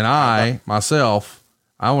 And I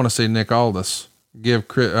want to see Nick Aldis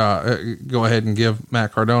go ahead and give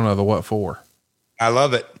Matt Cardona the what for. I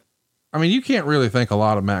love it. I mean, you can't really think a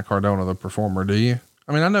lot of Matt Cardona, the performer, do you?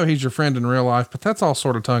 I mean, I know he's your friend in real life, but that's all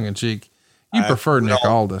sort of tongue in cheek. You prefer Nick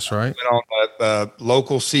Aldis, right? I went on the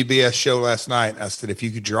local CBS show last night. I said, if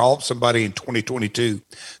you could draw up somebody in 2022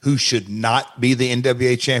 who should not be the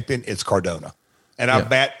NWA champion, it's Cardona. And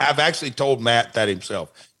I've actually told Matt that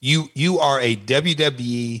himself. You are a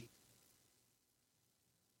WWE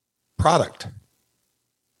product,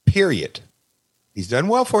 period. He's done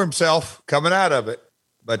well for himself coming out of it,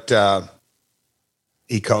 but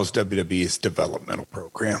he calls WWE his developmental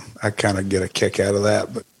program. I kind of get a kick out of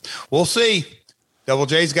that, but we'll see. Double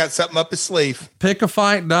J's got something up his sleeve.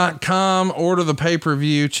 Pickafight.com. Order the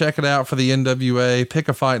pay-per-view. Check it out for the NWA.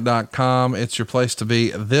 Pickafight.com. It's your place to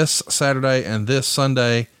be this Saturday and this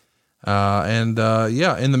Sunday. In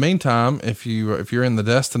the meantime, if you're in the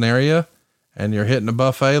Destin area and you're hitting a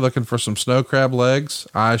buffet looking for some snow crab legs,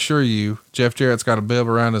 I assure you, Jeff Jarrett's got a bib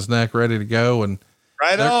around his neck ready to go. And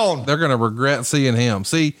they're going to regret seeing him.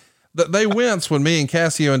 See, they wince when me and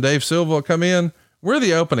Cassio and Dave Silva come in. We're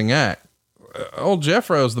the opening act. Old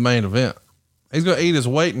Jeffro's the main event. He's going to eat his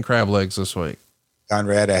weight in crab legs this week.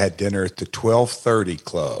 Conrad, I had dinner at the 1230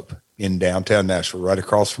 Club in downtown Nashville, right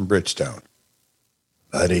across from Bridgestone.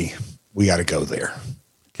 Buddy, we got to go there.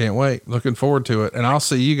 Can't wait. Looking forward to it. And I'll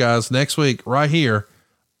see you guys next week right here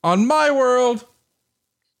on My World.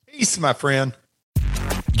 Peace, my friend.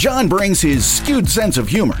 John brings his skewed sense of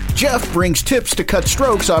humor. Jeff brings tips to cut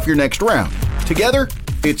strokes off your next round. Together,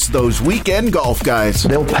 it's those weekend golf guys.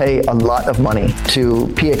 They'll pay a lot of money to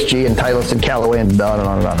PXG and Titleist and Callaway and on and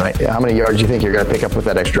on and on, right? How many yards do you think you're going to pick up with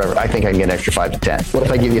that extra driver? I think I can get an extra 5 to 10. What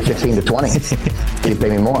if I give you 15 to 20? You pay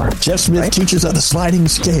me more. Jeff Smith teaches on the sliding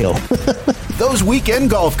scale. Those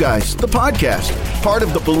Weekend Golf Guys, the podcast, part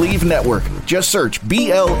of the Believe Network. Just search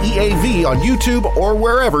BLEAV on YouTube or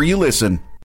wherever you listen.